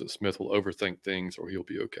concerns that Smith will overthink things or he'll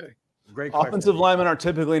be okay? Great question. Offensive linemen are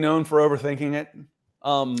typically known for overthinking it.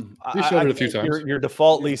 You showed it a few times. Your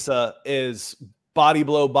default, Lisa, is body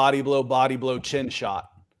blow, chin shot.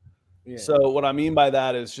 Yeah. So what I mean by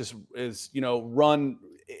that is you know, run,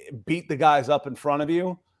 beat the guys up in front of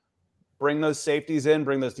you, bring those safeties in,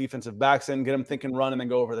 bring those defensive backs in, get them thinking run, and then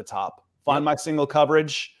go over the top. Find my single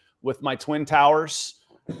coverage with my twin towers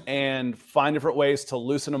and find different ways to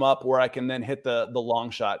loosen them up where I can then hit the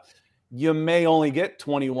long shot. You may only get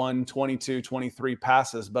 21, 22, 23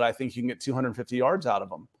 passes, but I think you can get 250 yards out of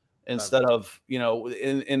them instead of, you know,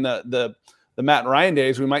 in the Matt and Ryan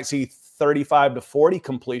days, we might see 35 to 40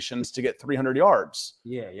 completions to get 300 yards.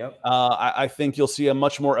 Yeah. Yep. I think you'll see a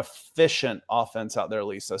much more efficient offense out there,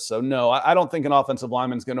 Lisa. So no, I don't think an offensive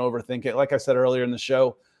lineman's going to overthink it. Like I said earlier in the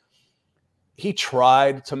show, he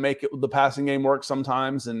tried to make the passing game work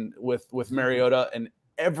sometimes, and with Mariota, and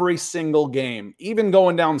every single game, even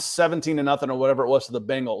going down 17-0 or whatever it was to the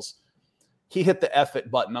Bengals, he hit the F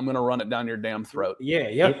it button. I'm going to run it down your damn throat. Yeah.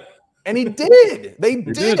 Yep. And he did. They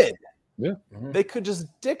did. Yeah. They could just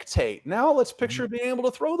dictate. Now let's picture being able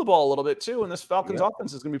to throw the ball a little bit too, and this Falcons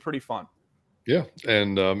offense is going to be pretty fun. Yeah,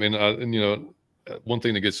 and you know, one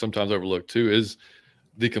thing that gets sometimes overlooked too is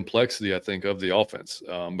the complexity, I think, of the offense.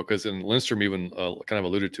 Because in Lindstrom even kind of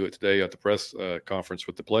alluded to it today at the press conference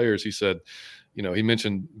with the players. He said, he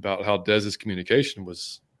mentioned about how Dez's communication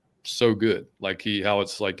was so good. Like how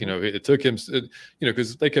it's like, it took him,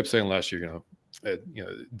 because they kept saying last year,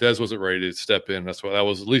 Dez wasn't ready to step in. That's what that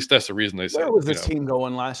was. At least that's the reason they said. Where was this team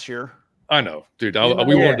going last year? I know, dude.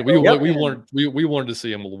 We wanted to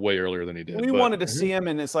see him way earlier than he did. We wanted to see him,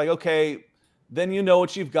 and it's like, okay, then you know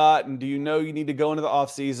what you've got, and do you know you need to go into the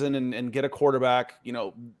offseason and get a quarterback?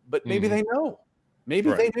 But maybe they know, maybe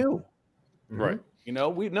they knew, right?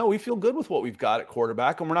 We feel good with what we've got at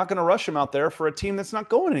quarterback, and we're not going to rush him out there for a team that's not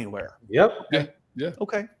going anywhere. Yep. Yeah.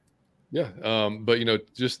 Okay. Yeah. But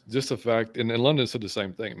just the fact, and London said the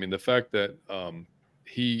same thing. I mean, the fact that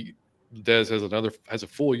Dez has a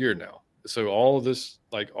full year now. So all of this,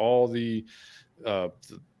 like all the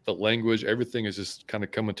language, everything is just kind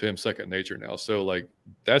of coming to him second nature now. So like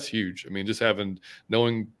that's huge. I mean, just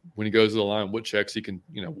knowing when he goes to the line, what checks he can,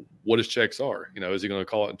 what his checks are. Is he going to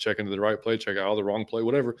call it and check into the right play, check out the wrong play,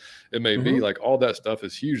 whatever it may be. Like all that stuff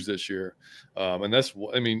is huge this year, and that's,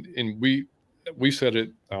 and we said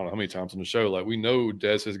it, I don't know how many times on the show, like we know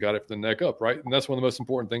Dez has got it from the neck up, right? And that's one of the most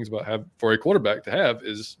important things for a quarterback to have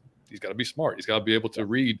is he's got to be smart. He's got to be able to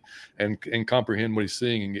read and comprehend what he's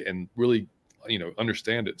seeing and really,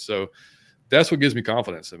 understand it. So that's what gives me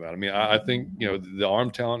confidence about it. I mean, I think, the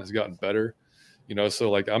arm talent has gotten better,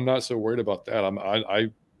 so like, I'm not so worried about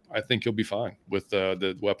that. I think he'll be fine with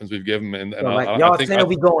the weapons we've given him. And like y'all saying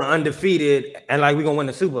we going undefeated and like we're going to win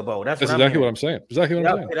the Super Bowl. That's exactly what I'm saying. Exactly what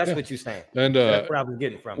I'm saying. That's what you're saying. And that's what I was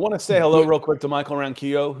getting from. I want to say hello real quick to Michael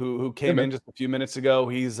Ranquillo, who came in just a few minutes ago.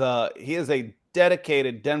 He is a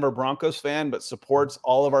dedicated Denver Broncos fan, but supports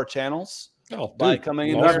all of our channels by coming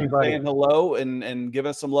in here and saying hello and give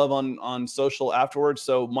us some love on social afterwards.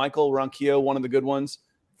 So Michael Ranquillo, one of the good ones,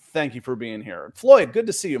 thank you for being here. Floyd, good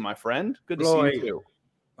to see you, my friend. Good to see you too.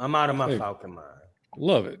 I'm out of my Falcon mind.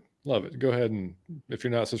 Love it. Go ahead, and if you're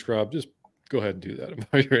not subscribed, just go ahead and do that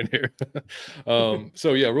while you're in here.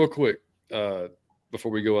 So yeah, real quick,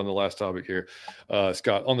 before we go on the last topic here,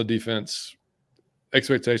 Scott, on the defense,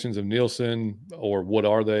 expectations of Nielsen, or what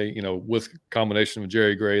are they? With combination with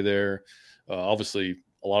Jerry Gray there, obviously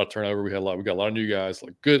a lot of turnover. We got a lot of new guys,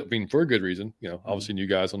 like good. I mean, for a good reason. Obviously new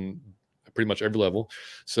guys on pretty much every level.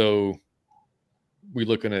 So we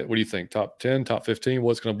looking at, what do you think? Top 10, top 15?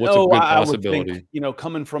 What's a good possibility? I would think,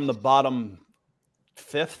 coming from the bottom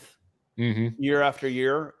fifth year after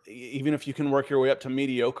year, even if you can work your way up to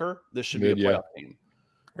mediocre, this should be a playoff team.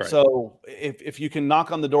 Right. So if you can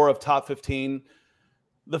knock on the door of top 15,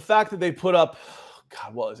 the fact that they put up,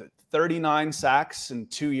 39 sacks in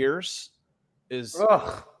 2 years is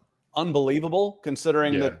unbelievable,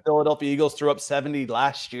 considering the Philadelphia Eagles threw up 70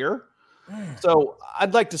 last year. So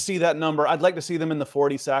I'd like to see that number. I'd like to see them in the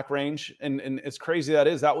 40 sack range. And as crazy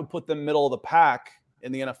that would put them middle of the pack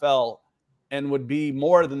in the NFL and would be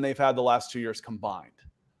more than they've had the last 2 years combined.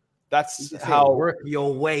 That's how work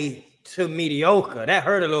your way to mediocre. That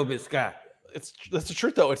hurt a little bit, Scott. That's the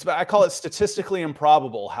truth, though. I call it statistically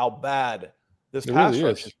improbable how bad this pass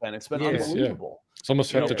rush has been. It's been unbelievable. It's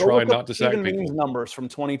almost have to try not to sack people. Numbers from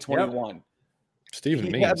 2021. Yep.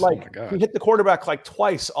 Stephen Means, he hit the quarterback like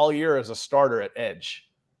twice all year as a starter at edge,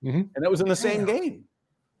 and it was in the same game.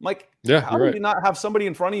 Like, how do you not have somebody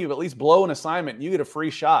in front of you at least blow an assignment and you get a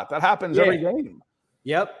free shot? That happens every game.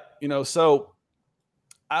 Yep. So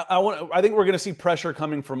I think we're going to see pressure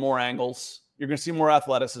coming from more angles. You're going to see more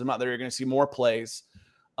athleticism out there. You're going to see more plays.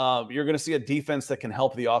 You're going to see a defense that can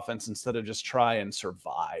help the offense instead of just try and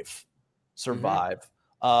survive.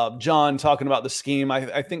 John talking about the scheme.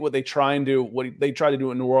 I think what they try to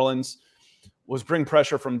do in New Orleans was bring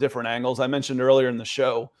pressure from different angles. I mentioned earlier in the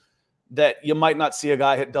show that you might not see a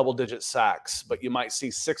guy hit double-digit sacks, but you might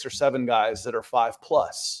see 6 or 7 guys that are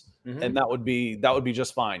 5+, and that would be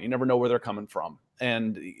just fine. You never know where they're coming from,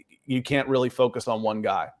 and you can't really focus on one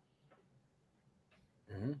guy.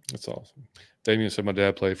 That's awesome. Damien said my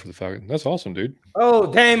dad played for the Falcons. That's awesome, dude.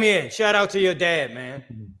 Oh, Damien! Shout out to your dad,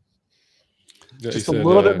 man. Just a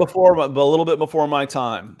little bit before my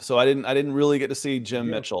time, so I didn't really get to see Jim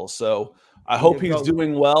Mitchell. So I hope he's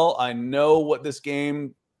doing well. I know what this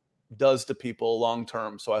game does to people long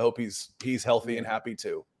term, so I hope he's healthy and happy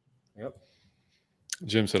too. Yep.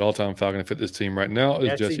 Jim said all-time Falcon to fit this team right now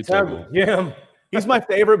is Jesse Tuggle. Yeah, he's my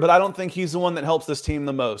favorite, but I don't think he's the one that helps this team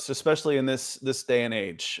the most, especially in this day and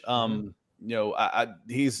age.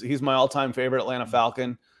 He's my all-time favorite Atlanta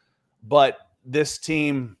Falcon, but this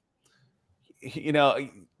team.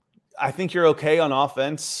 I think you're okay on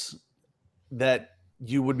offense, that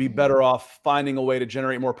you would be better off finding a way to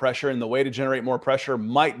generate more pressure. And the way to generate more pressure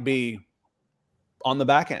might be on the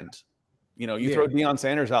back end. You know, you throw Deion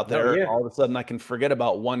Sanders out there, all of a sudden I can forget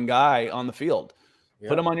about one guy on the field.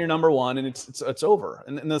 Put him on your number one, and it's over.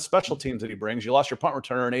 And the special teams that he brings, you lost your punt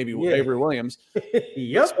returner and Avery Williams.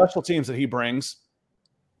 The special teams that he brings,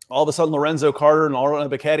 all of a sudden Lorenzo Carter and Arlen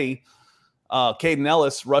Ebiketie, Caden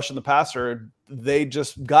Ellis rushing the passer, they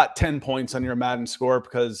just got 10 points on your Madden score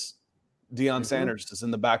because Deion Sanders is in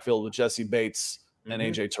the backfield with Jesse Bates and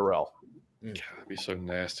AJ Terrell. God, that'd be so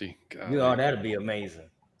nasty. God. That'd be amazing.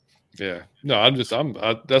 Yeah. No,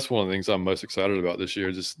 that's one of the things I'm most excited about this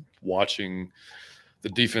year, just watching the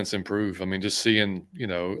defense improve. I mean, just seeing, you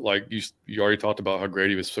know, like you already talked about how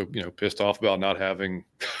Grady was so, you know, pissed off about not having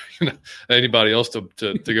anybody else to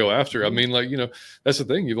go after. I mean, like, you know, that's the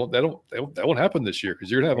thing. That won't happen this year because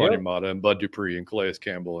you're gonna have Anya Mata and Bud Dupree and Calais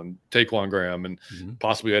Campbell and Taquan Graham and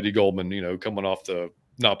possibly Eddie Goldman, you know, coming off the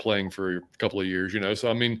not playing for a couple of years, you know. So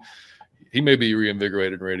I mean, he may be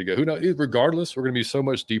reinvigorated and ready to go. Who knows? Regardless, we're gonna be so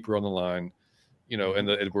much deeper on the line. You know, and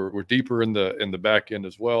we're deeper in the back end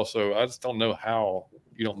as well. So I just don't know how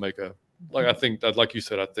you don't make I think that, like you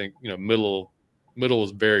said, I think, you know, middle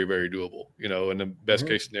is very, very doable, you know, and the best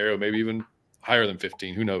case scenario, maybe even higher than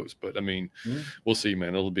 15, who knows? But I mean, we'll see,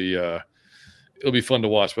 man. It'll be fun to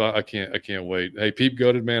watch, but I can't wait. Hey, Peep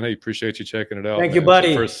Goated, man. Hey, appreciate you checking it out. Thank you,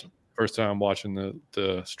 buddy. First time watching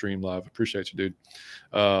the stream live. Appreciate you,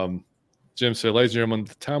 dude. Jim said, ladies and gentlemen,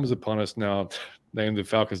 the time is upon us now. Name the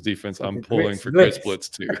Falcons defense. I'm pulling for great splits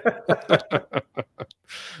too.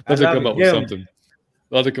 Let's come up with something.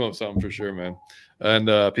 Let's come up with something for sure, man. And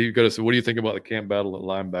Pete Goodis said, what do you think about the camp battle at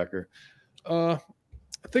linebacker? I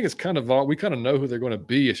think it's kind of we kind of know who they're going to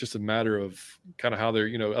be. It's just a matter of kind of how they're,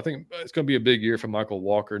 you know, I think it's going to be a big year for Michael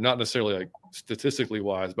Walker, not necessarily like statistically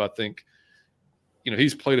wise, but I think, you know,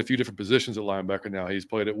 he's played a few different positions at linebacker now. He's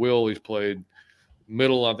played at will, he's played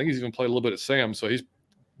middle. I think he's even played a little bit at Sam. So he's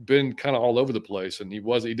been kind of all over the place, and he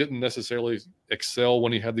didn't necessarily excel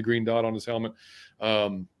when he had the green dot on his helmet.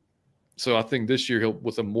 So I think this year he'll,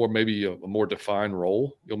 with a more defined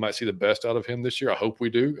role, you might see the best out of him this year. I hope we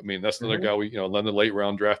do. I mean, that's another guy the late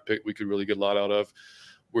round draft pick we could really get a lot out of.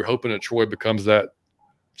 We're hoping that Troy becomes that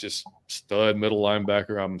just stud middle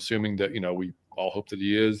linebacker. I'm assuming that, you know, we all hope that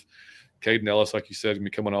he is. Caden Ellis, like you said, going to be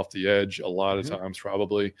coming off the edge a lot of times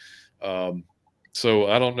probably.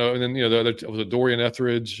 So I don't know. And then, you know, the other was Dorian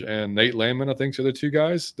Etheridge and Nate Landman, I think, so the two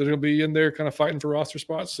guys that are going to be in there kind of fighting for roster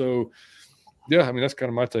spots. So, yeah, I mean, that's kind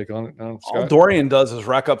of my take on it. All Dorian does is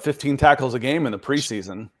rack up 15 tackles a game in the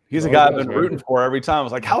preseason. He's a guy I've been rooting for every time. I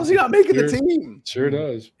was like, how is he not making the team? Sure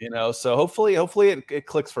does. You know, so hopefully it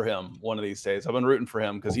clicks for him one of these days. I've been rooting for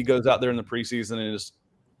him because he goes out there in the preseason and is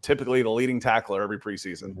typically the leading tackler every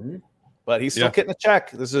preseason. But he's still getting a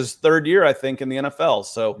check. This is his third year, I think, in the NFL.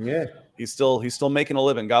 So he's still making a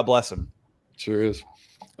living. God bless him. Sure is.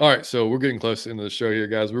 All right, so we're getting close to the end of the show here,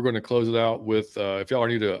 guys. We're going to close it out with if y'all are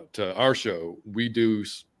new to our show, we do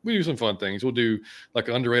some fun things. We'll do like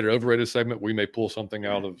an underrated, overrated segment. We may pull something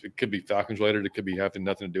out of it. Could be Falcons related. It could be having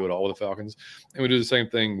nothing to do at all with the Falcons. And we do the same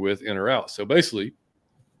thing with in or out. So basically,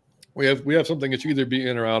 we have something that you either be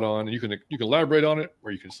in or out on, and you can elaborate on it,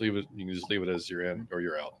 or you can just leave it. You can just leave it as you're in or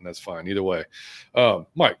you're out, and that's fine either way.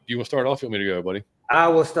 Mike, you want to start off? You want me to go, buddy? I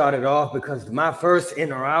will start it off because my first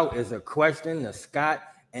in or out is a question to Scott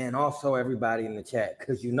and also everybody in the chat,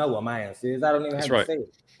 because you know what my answer is. I don't even have to say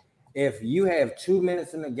it. If you have 2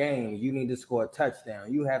 minutes in the game, you need to score a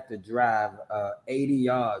touchdown. You have to drive 80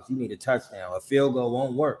 yards. You need a touchdown. A field goal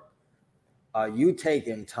won't work. Are you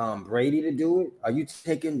taking Tom Brady to do it? Are you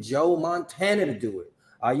taking Joe Montana to do it?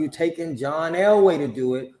 Are you taking John Elway to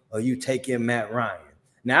do it? Or are you taking Matt Ryan?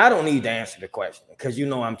 Now, I don't need to answer the question because you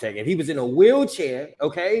know I'm taking. If he was in a wheelchair,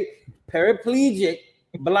 okay, paraplegic,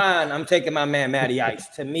 blind, I'm taking my man Matty Ice.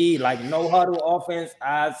 To me, like no huddle offense,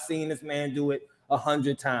 I've seen this man do it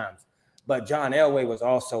 100 times. But John Elway was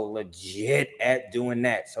also legit at doing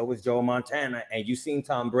that. So was Joe Montana, and you seen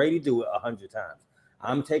Tom Brady do it 100 times.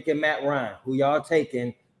 I'm taking Matt Ryan. Who y'all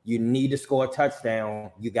taking? You need to score a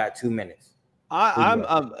touchdown. You got 2 minutes.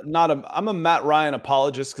 I'm a Matt Ryan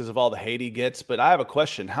apologist because of all the hate he gets, but I have a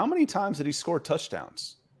question. How many times did he score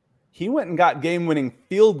touchdowns? He went and got game-winning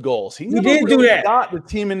field goals. He never did really do that. got the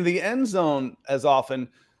team into the end zone as often.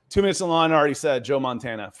 2 minutes in line, I already said Joe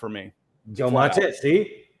Montana for me. Joe Montana,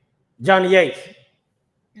 see? Johnny Yates.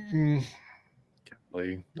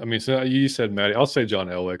 I mean, so you said Matty. I'll say John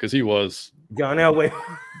Elway because he was John Elway.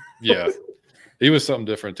 Yeah, he was something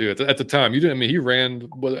different too. At the time, he ran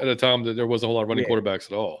at a time that there wasn't a whole lot of running quarterbacks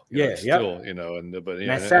at all. Still,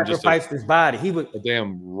 and sacrificed his body. He was a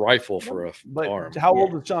damn rifle for a arm. How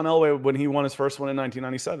old was John Elway when he won his first one in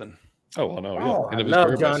 1997? Oh, well, no, Oh, yeah. I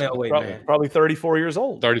love John Elway, man. Probably 34 years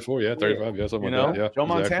old. 34, yeah, 35, yeah, something like that. Yeah, Joe exactly.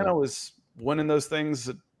 Montana was winning those things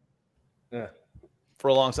for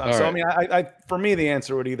a long time. All so, right. I mean, for me, the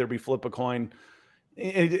answer would either be flip a coin.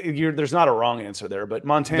 There's not a wrong answer there, but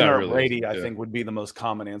Montana or Brady, I think, would be the most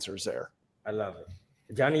common answers there. I love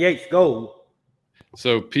it. Johnny Yates, go.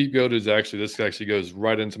 So Pete Goat is this actually goes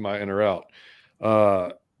right into my in or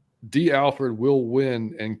out. D. Alford will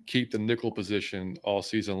win and keep the nickel position all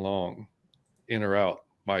season long. In or out,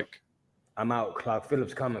 Mike? I'm out. Clark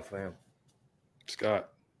Phillips coming for him. Scott?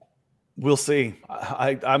 We'll see.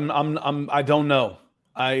 I don't know.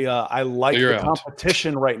 I like the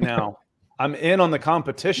competition right now. I'm in on the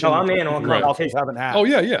competition. No, I'm in on competition. Haven't had. Oh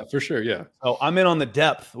yeah, for sure, yeah. So I'm in on the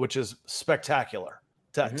depth, which is spectacular.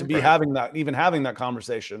 To be having that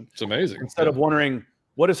conversation. It's amazing. Instead of wondering,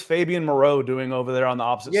 what is Fabian Moreau doing over there on the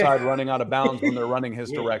opposite side, running out of bounds when they're running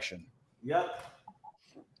his direction? Yep.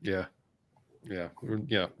 Yeah,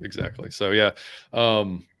 exactly. So yeah,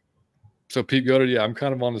 so Pete Goddard, I'm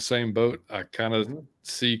kind of on the same boat. I kind of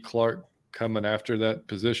see Clark coming after that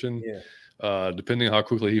position. Yeah. Depending on how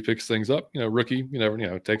quickly he picks things up, rookie,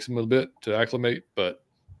 it takes him a little bit to acclimate, but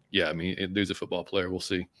yeah, I mean, dude's a football player. We'll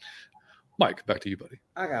see. Mike, back to you, buddy.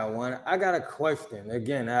 I got one. I got a question.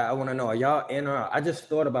 Again, I want to know, are y'all in or out? I just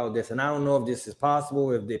thought about this, and I don't know if this is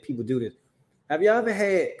possible, if people do this. Have you ever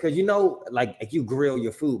had, because like if you grill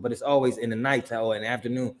your food, but it's always in the night or in the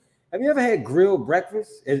afternoon. Have you ever had grilled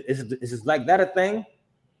breakfast? Is like that a thing?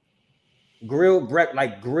 Grilled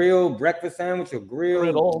breakfast sandwich or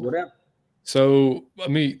grilled whatever? So let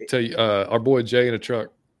me tell you, our boy Jay in the truck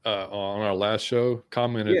on our last show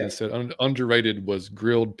commented and said underrated was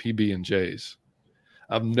grilled PB&Js.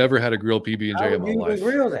 I've never had a grilled PB&J in my life.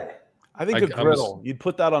 Grill that? I think a griddle. You'd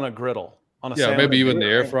put that on a griddle. On a sandwich maybe even the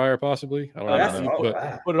air fryer, possibly. I don't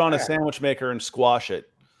know. Put it on a sandwich maker and squash it.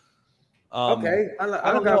 Okay, I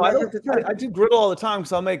don't know. I do griddle all the time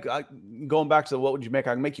because going back to what would you make?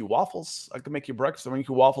 I can make you waffles. I can make you breakfast. I can make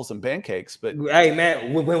you waffles and pancakes. But hey,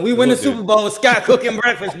 man, when we win the Super Bowl, Scott cooking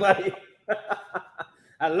breakfast, buddy.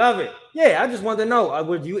 I love it. Yeah, I just wanted to know,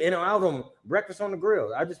 would you in or out on breakfast on the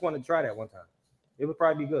grill? I just wanted to try that one time. It would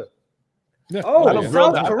probably be good. Yeah.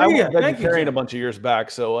 South Korea. I was vegetarian a bunch of years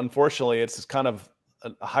back, so unfortunately, it's kind of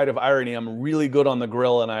a height of irony. I'm really good on the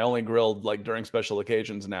grill, and I only grilled like during special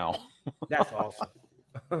occasions now. That's awesome.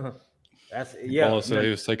 Paul said he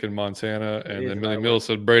was taking Montana, and then Millie Mills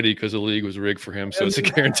said Brady because the league was rigged for him, so it's a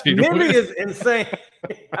guaranteed win. Millie is insane.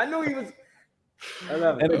 I knew he was. I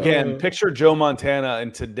love it. And again, picture Joe Montana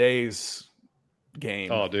in today's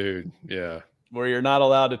game. Oh, dude, yeah. Where you're not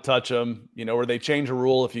allowed to touch him, where they change a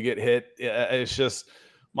rule if you get hit. It's just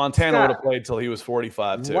Montana would have played till he was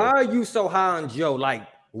 45 too. Why are you so high on Joe? Like,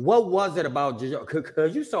 what was it about Joe?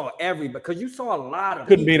 Because you saw because you saw a lot of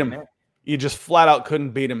couldn't beat him. Man. You just flat out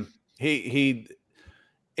couldn't beat him. He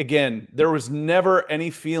again, there was never any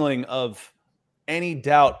feeling of any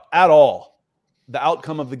doubt at all the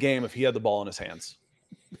outcome of the game if he had the ball in his hands.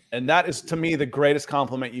 And that is, to me, the greatest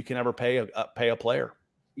compliment you can ever pay a player.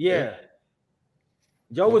 Yeah.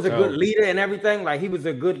 Joe was a good leader and everything. Like, he was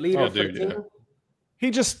a good leader for the team. Yeah.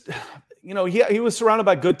 He just, he was surrounded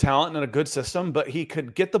by good talent and a good system, but he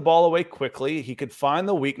could get the ball away quickly. He could find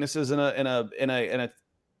the weaknesses in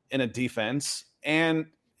a defense. And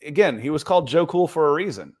again, he was called Joe Cool for a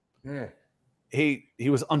reason. Yeah. He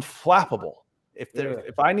was unflappable.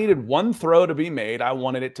 If I needed one throw to be made, I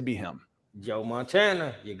wanted it to be him. Joe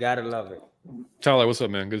Montana, you gotta love it. Tyler, what's up,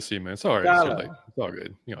 man? Good to see you, man. Sorry, it's all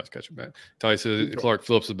good. Always catch you back. Ty says Clark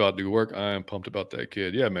Phillips is about to do work. I am pumped about that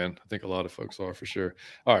kid. Yeah, man. I think a lot of folks are for sure.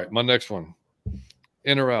 All right, my next one.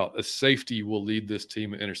 In or out, a safety will lead this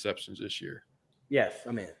team in interceptions this year. Yes,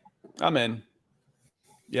 I'm in. I'm in.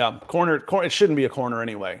 Yeah, corner. It shouldn't be a corner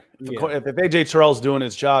anyway. If AJ Terrell's doing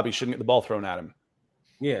his job, he shouldn't get the ball thrown at him.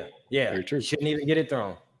 Yeah. He shouldn't even get it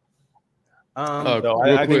thrown. I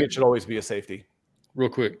think it should always be a safety. Real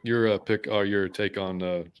quick, your pick or your take on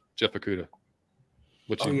Jeff Okudah.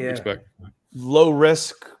 What you expect? Low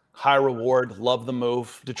risk, high reward. Love the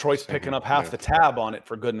move. Detroit's picking up half the tab on it,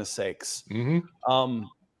 for goodness sakes. Mm-hmm.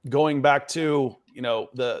 Going back to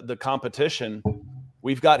the competition,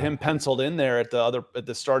 we've got him penciled in there at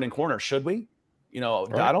the starting corner. Should we?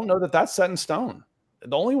 Right. I don't know that that's set in stone.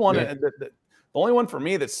 The only one, the only one for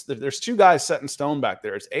me there's two guys set in stone back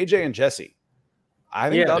there. It's AJ and Jesse. I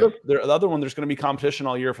think the other one, there's going to be competition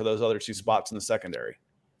all year for those other two spots in the secondary.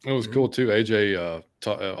 It was cool too. AJ,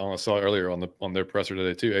 I saw earlier on their presser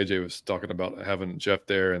today too. AJ was talking about having Jeff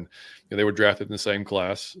there, and they were drafted in the same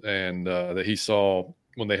class, and that he saw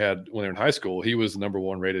when they were in high school, he was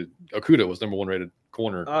Okudah was number one rated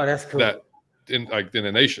corner. Oh, that's cool. in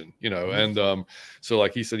the nation, and so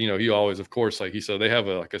like he said, he always, of course, like he said, they have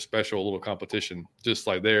a special little competition, just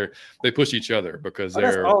like they push each other because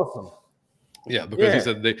they're that's awesome. Yeah, because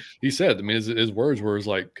he said, I mean, his words were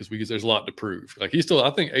like, because there's a lot to prove. Like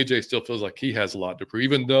I think AJ still feels like he has a lot to prove,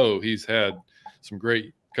 even though he's had some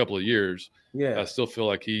great couple of years. Yeah, I still feel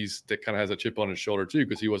like that kind of has a chip on his shoulder too,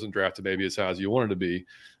 because he wasn't drafted maybe as high as you wanted to be,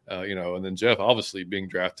 and then Jeff obviously being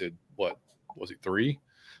drafted, what was he, 3?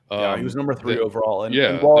 Yeah, he was number 3 overall. And, yeah,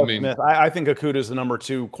 and Wallace Smith, I think Okuda is the number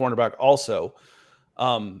 2 cornerback also.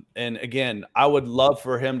 And again, I would love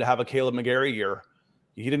for him to have a Caleb McGarry year.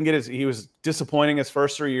 He was disappointing his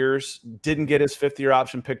first 3 years, didn't get his 5th year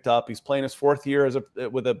option picked up. He's playing his 4th year as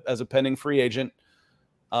a pending free agent.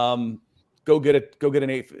 Go get an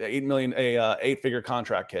 $8-figure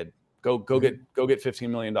contract, kid. Go get $15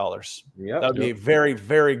 million. That would be a very,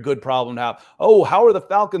 very good problem to have. Oh, how are the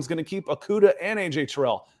Falcons going to keep Okuda and AJ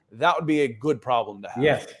Terrell? That would be a good problem to have.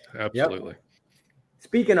 Yes, absolutely. Yep.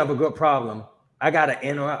 Speaking of a good problem, I got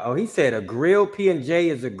an NR. Oh, he said a grilled P&J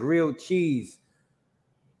is a grilled cheese.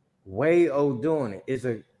 Way doing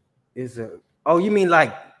it is a. Oh, you mean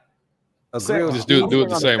like a grilled? Just do it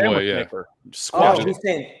the same way, yeah. Oh, he's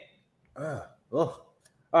saying. All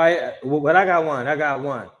right. But I got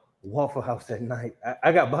one. Waffle House at night.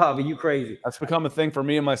 I got Bobby. You crazy? That's become a thing for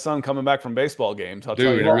me and my son coming back from baseball games.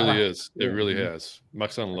 Dude, it really is. It really has. My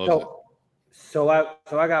son loves it. So I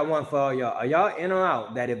got one for all y'all. Are y'all in or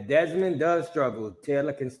out that if Desmond does struggle,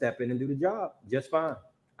 Taylor can step in and do the job just fine?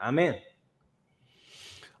 I'm in.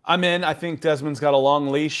 I think Desmond's got a long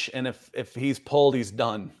leash, and if he's pulled, he's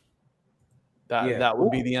done. That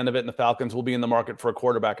would be the end of it, and the Falcons will be in the market for a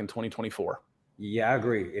quarterback in 2024. Yeah, I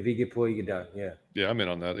agree. If he get pulled, he get done. Yeah. Yeah, I'm in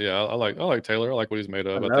on that. Yeah, I like Taylor. I like what he's made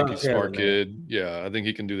of. I think he's a smart kid. Yeah, I think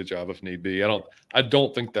he can do the job if need be. I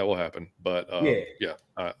don't think that will happen, but yeah,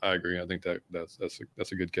 I agree. I think that's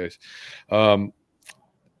a good case. In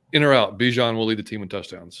or out, Bijan will lead the team in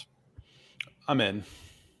touchdowns. I'm in.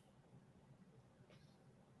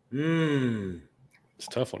 It's a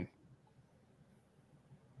tough one.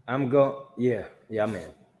 I'm going. Yeah, I'm in.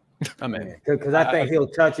 I'm in because I think he'll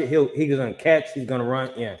touch it. He's gonna catch. He's gonna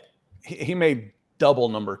run. Yeah. He made double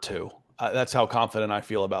number 2. That's how confident I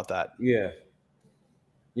feel about that. Yeah.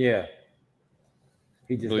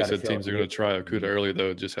 He just really said teams are going to try Okuda early though.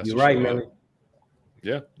 It just has to right, show Millie. up.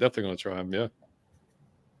 Yeah, definitely going to try him. Yeah.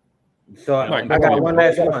 So I got one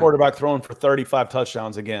last one. Quarterback throwing for 35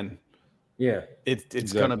 touchdowns again. Yeah.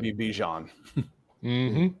 It's going to be Bijan.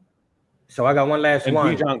 Mm-hmm. So I got one last one.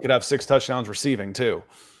 And Bijan could have 6 touchdowns receiving too.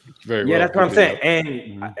 That's what I'm saying.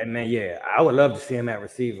 And man, I would love to see him at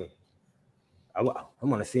receiver. I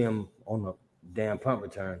want to see him on the damn punt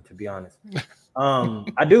return, to be honest.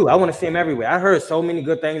 I do. I want to see him everywhere. I heard so many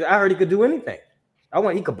good things. I heard he could do anything.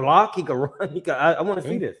 He could block, he could run, I want to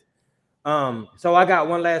see this. So I got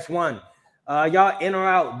one last one. Y'all in or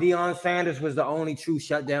out? Deion Sanders was the only true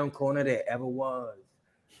shutdown corner there ever was.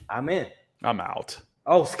 I'm in. I'm out.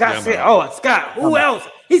 Oh, Scott said. Oh, Scott. Who else?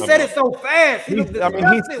 He said it so fast. He's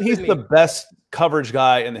the best coverage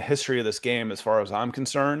guy in the history of this game, as far as I'm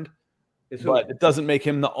concerned. But it doesn't make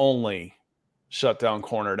him the only shutdown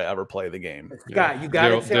corner to ever play the game. Scott, you got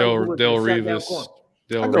to tell Dale Revis.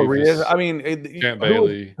 I mean, Champ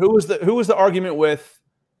Bailey. Who was the argument with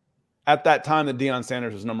at that time that Deion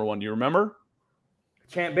Sanders was number 1? Do you remember?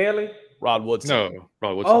 Champ Bailey? Rod Woodson. No,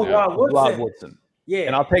 Rod Woodson. Oh, yeah. Rod Woodson. Yeah,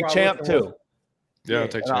 and I'll take Champ too. Yeah, I'll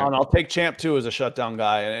take Champ. And I'll take Champ too as a shutdown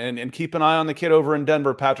guy, and keep an eye on the kid over in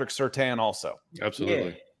Denver, Patrick Surtain, also.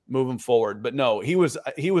 Absolutely. Moving forward, but no, he was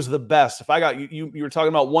the best. If I got you were talking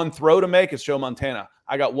about one throw to make, it's Joe Montana.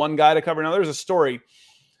 I got one guy to cover. Now there's a story.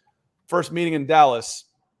 First meeting in Dallas,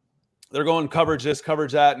 they're going coverage this,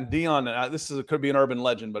 coverage that, and Deion. Could be an urban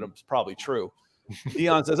legend, but it's probably true.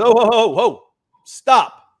 Deion says, "Oh,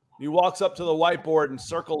 stop!" He walks up to the whiteboard and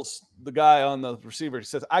circles the guy on the receiver. He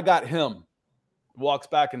says, "I got him." Walks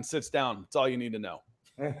back and sits down. That's all you need to know.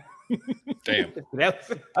 Damn. I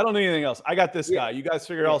don't need anything else. I got this guy. You guys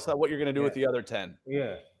figure out what you're going to do with the other 10.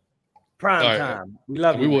 Yeah. Prime time. We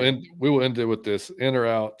love you. We will end it with this. In or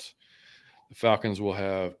out, the Falcons will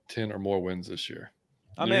have 10 or more wins this year.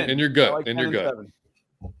 I'm in. In your gut. Like in your gut. 7.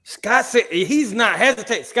 Scott said he's not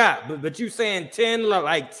hesitate, Scott, but you saying 10,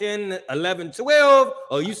 like 10, 11, 12,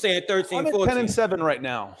 or you saying 13, I'm at 14? 10 and 7 right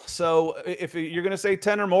now. So if you're going to say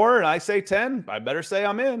 10 or more and I say 10, I better say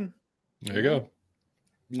I'm in. There you go.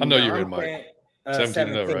 I know you're in, Mike.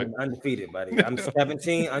 17 right? Undefeated, buddy. I'm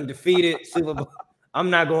 17, undefeated, Super Bowl.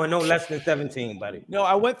 I'm not going no less than 17, buddy. No,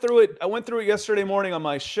 I went through it yesterday morning on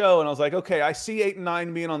my show, and I was like, okay, I see 8 and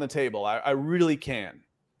 9 being on the table. I really can.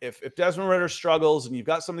 if Desmond Ridder struggles and you've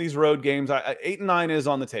got some of these road games, 8 and 9 is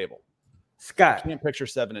on the table. Scott, I can't picture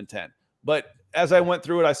 7 and 10. But as I went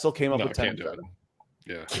through it, I still came up with 10 and 7.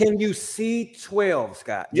 Yeah. Can you see 12,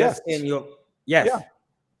 Scott? Yes. Just in your yes. Yeah.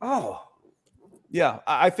 Oh. Yeah.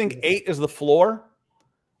 I think 8 is the floor,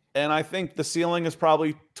 and I think the ceiling is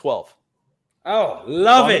probably 12. Oh,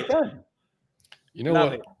 love it. You know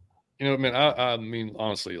what? You know, man, I mean,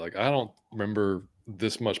 honestly, like, I don't remember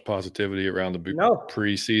this much positivity around the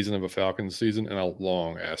preseason of a Falcons season in a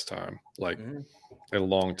long ass time. Like, a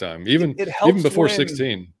long time. Even before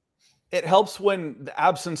 16. It helps when the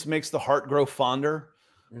absence makes the heart grow fonder.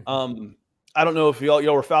 I don't know if y'all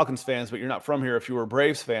were Falcons fans, but you're not from here. If you were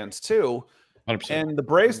Braves fans too, 100%. And the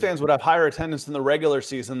Braves fans would have higher attendance in the regular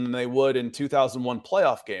season than they would in 2001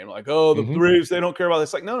 playoff game. Like, oh, the Braves, they don't care about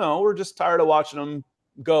this. Like, no, we're just tired of watching them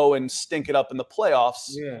go and stink it up in the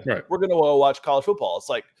playoffs. Yeah. Right. We're going to watch college football. It's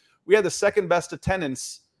like we had the second best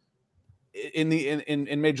attendance in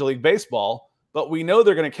Major League Baseball, but we know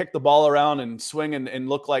they're going to kick the ball around and swing and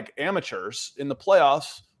look like amateurs in the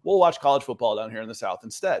playoffs. We'll watch college football down here in the South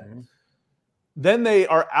instead. Then they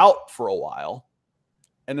are out for a while.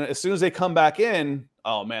 And as soon as they come back in,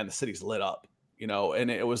 oh man, the city's lit up, and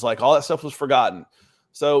it was like all that stuff was forgotten.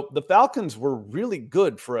 So the Falcons were really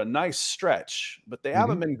good for a nice stretch, but they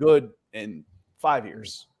haven't been good in 5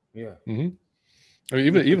 years. Yeah. Or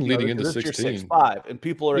even leading into 16. 6-5, and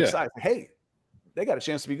people are excited. Hey, they got a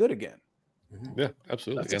chance to be good again. Yeah,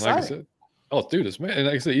 absolutely. That's and exciting. like I said, oh, dude, and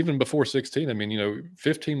like I said, even before 16, I mean,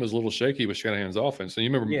 15 was a little shaky with Shanahan's offense. And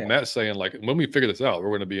you remember Matt saying, like, when we figure this out, we're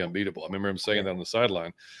going to be unbeatable. I remember him saying that on the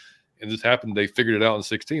sideline. And this happened. They figured it out in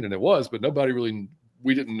 16, and it was, but nobody really,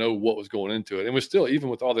 we didn't know what was going into it. And it was still, even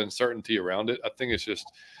with all the uncertainty around it, I think it's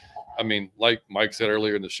just, I mean, like Mike said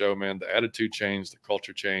earlier in the show, man, the attitude change, the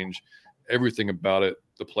culture change, everything about it,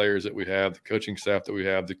 the players that we have, the coaching staff that we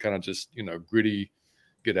have, the kind of just, gritty,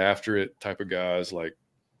 get after it type of guys. Like,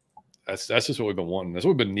 that's just what we've been wanting. That's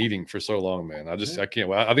what we've been needing for so long, man. I can't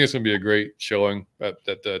wait. I think it's going to be a great showing. That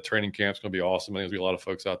the training camp's going to be awesome. I think there's going to be a lot of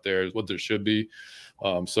folks out there, what there should be.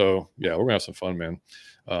 So yeah, we're going to have some fun, man.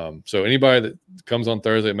 So anybody that comes on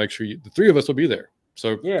Thursday, make sure the three of us will be there.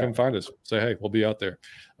 So come find us. Say, hey, we'll be out there.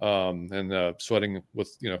 And sweating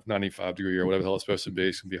with 95-degree or whatever the hell it's supposed to be.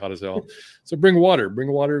 It's gonna be hot as hell. So bring water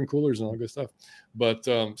and coolers and all good stuff. But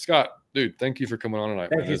Scott, dude, thank you for coming on tonight.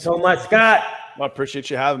 Thank you so much, Scott. Well, I appreciate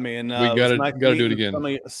you having me. And we gotta do it again.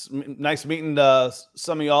 Nice meeting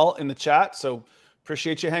some of y'all in the chat. So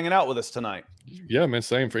appreciate you hanging out with us tonight. Yeah, man.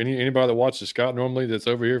 Same for anybody that watches Scott normally that's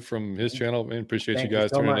over here from his channel. Man, appreciate you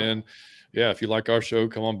guys tuning in. Yeah, if you like our show,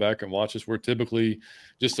 come on back and watch us. We're typically,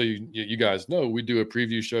 just so you guys know, we do a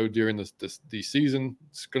preview show during the season.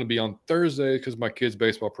 It's going to be on Thursday because my kids'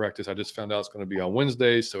 baseball practice. I just found out it's going to be on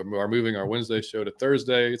Wednesday, so we're moving our Wednesday show to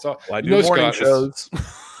Thursday. It's all. Well, I do morning shows.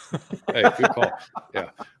 Hey, good call.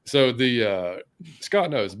 Yeah. So the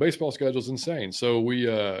Scott knows baseball schedule is insane. So we,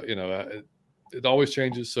 it always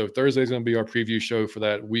changes. So Thursday is going to be our preview show for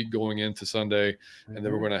that week going into Sunday. And then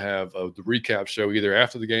we're going to have the recap show either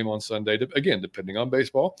after the game on Sunday, again, depending on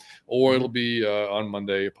baseball, or it'll be on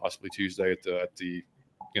Monday, possibly Tuesday at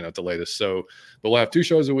the latest. So, but we'll have 2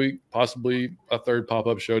 shows a week, possibly a third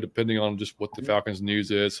pop-up show, depending on just what the Falcons news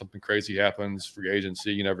is. Something crazy happens, free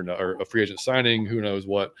agency, you never know, or a free agent signing, who knows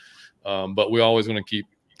what. But we always want to keep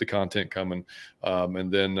the content coming. And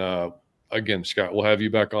then, again, Scott, we'll have you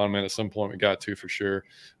back on, man, at some point. We got to for sure.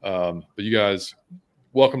 But you guys,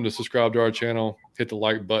 welcome to subscribe to our channel. Hit the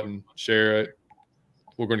like button, share it.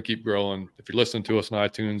 We're going to keep growing. If you're listening to us on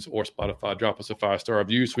iTunes or Spotify, drop us a 5-star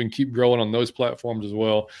review so we can keep growing on those platforms as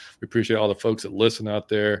well. We appreciate all the folks that listen out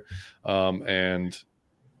there. And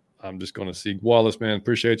I'm just going to see Wallace, man.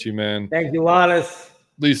 Appreciate you, man. Thank you, Wallace.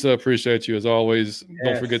 Lisa, appreciate you as always. Yes.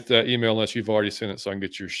 Don't forget that email unless you've already sent it so I can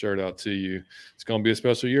get your shirt out to you. It's going to be a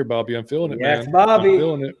special year, Bobby. I'm feeling it, man. Yes, Bobby. I'm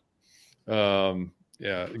feeling it.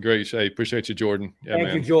 Yeah, great. Hey, appreciate you, Jordan. Yeah,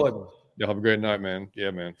 Thank you, Jordan. Y'all have a great night, man.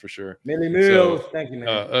 Yeah, man, for sure. Millie Mills. Thank you,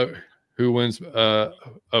 man. Who wins?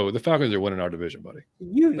 The Falcons are winning our division, buddy.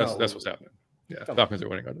 That's what's happening. Yeah, Falcons are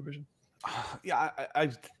winning our division. Yeah,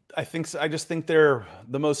 I think so. I just think they're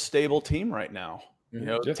the most stable team right now.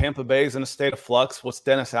 Tampa Bay is in a state of flux. What's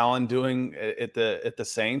Dennis Allen doing at the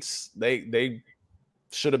Saints? They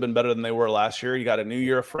should have been better than they were last year. You got a new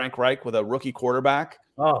year of Frank Reich with a rookie quarterback.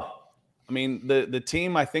 Oh, I mean, the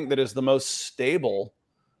team I think that is the most stable,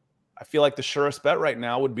 I feel like the surest bet right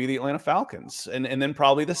now would be the Atlanta Falcons, and then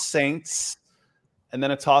probably the Saints, and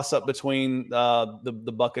then a toss up between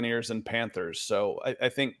the Buccaneers and Panthers. So I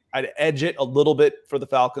think I'd edge it a little bit for the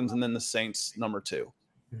Falcons, and then the Saints number 2.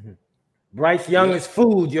 Bryce Young is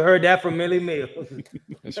food. You heard that from Millie Mills.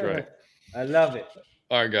 That's right. I love it.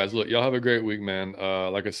 All right, guys. Look, y'all have a great week, man.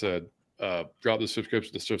 Like I said, drop the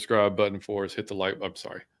subscribe button for us. Hit the like. I'm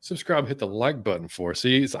sorry. Subscribe. Hit the like button for us.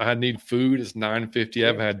 See, I need food. It's 9:50. I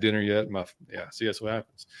haven't had dinner yet. See, that's what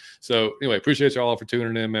happens. So anyway, appreciate y'all for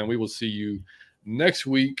tuning in, man. We will see you next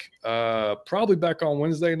week. Probably back on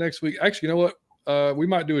Wednesday next week. Actually, you know what? We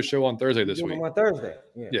might do a show on Thursday this week. On Thursday,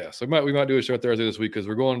 yeah. So we might do a show Thursday this week because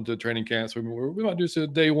we're going to training camps. We might do a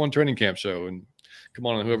day one training camp show and come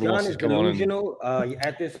on, and whoever John wants to come on.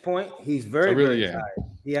 At this point, he's very tired.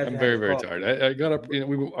 I'm very tired. I got up.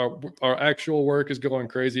 Our actual work is going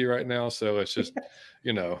crazy right now, so it's just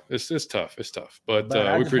it's tough. It's tough. But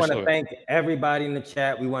I just want to thank everybody in the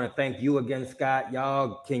chat. We want to thank you again, Scott.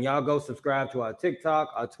 Can y'all go subscribe to our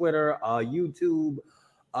TikTok, our Twitter, our YouTube.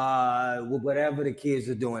 Whatever the kids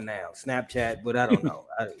are doing now, Snapchat, but I don't know.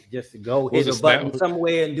 Just go hit a button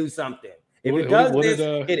somewhere and do something. If it does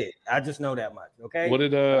hit it. I just know that much. Okay.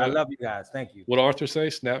 I love you guys. Thank you. What Arthur say?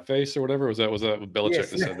 Snap face or whatever? Was that with Belichick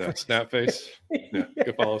that said that? Snap face. Yeah,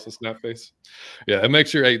 go follow us on Snap face. Yeah, and make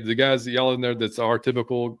sure the guys y'all in there that's our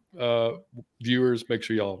typical viewers, make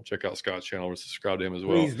sure y'all check out Scott's channel and subscribe to him as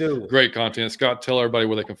well. Please do. Great content. Scott, tell everybody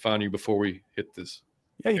where they can find you before we hit this.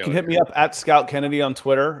 Yeah, you can hit me up at Scout Kennedy on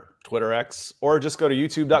Twitter X, or just go to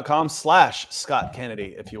youtube.com/Scott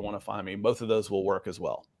Kennedy if you want to find me. Both of those will work as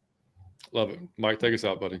well. Love it. Mike, take us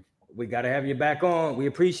out, buddy. We got to have you back on. We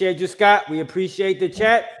appreciate you, Scott. We appreciate the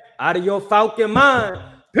chat. Out of your Falcon mind.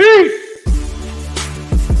 Peace.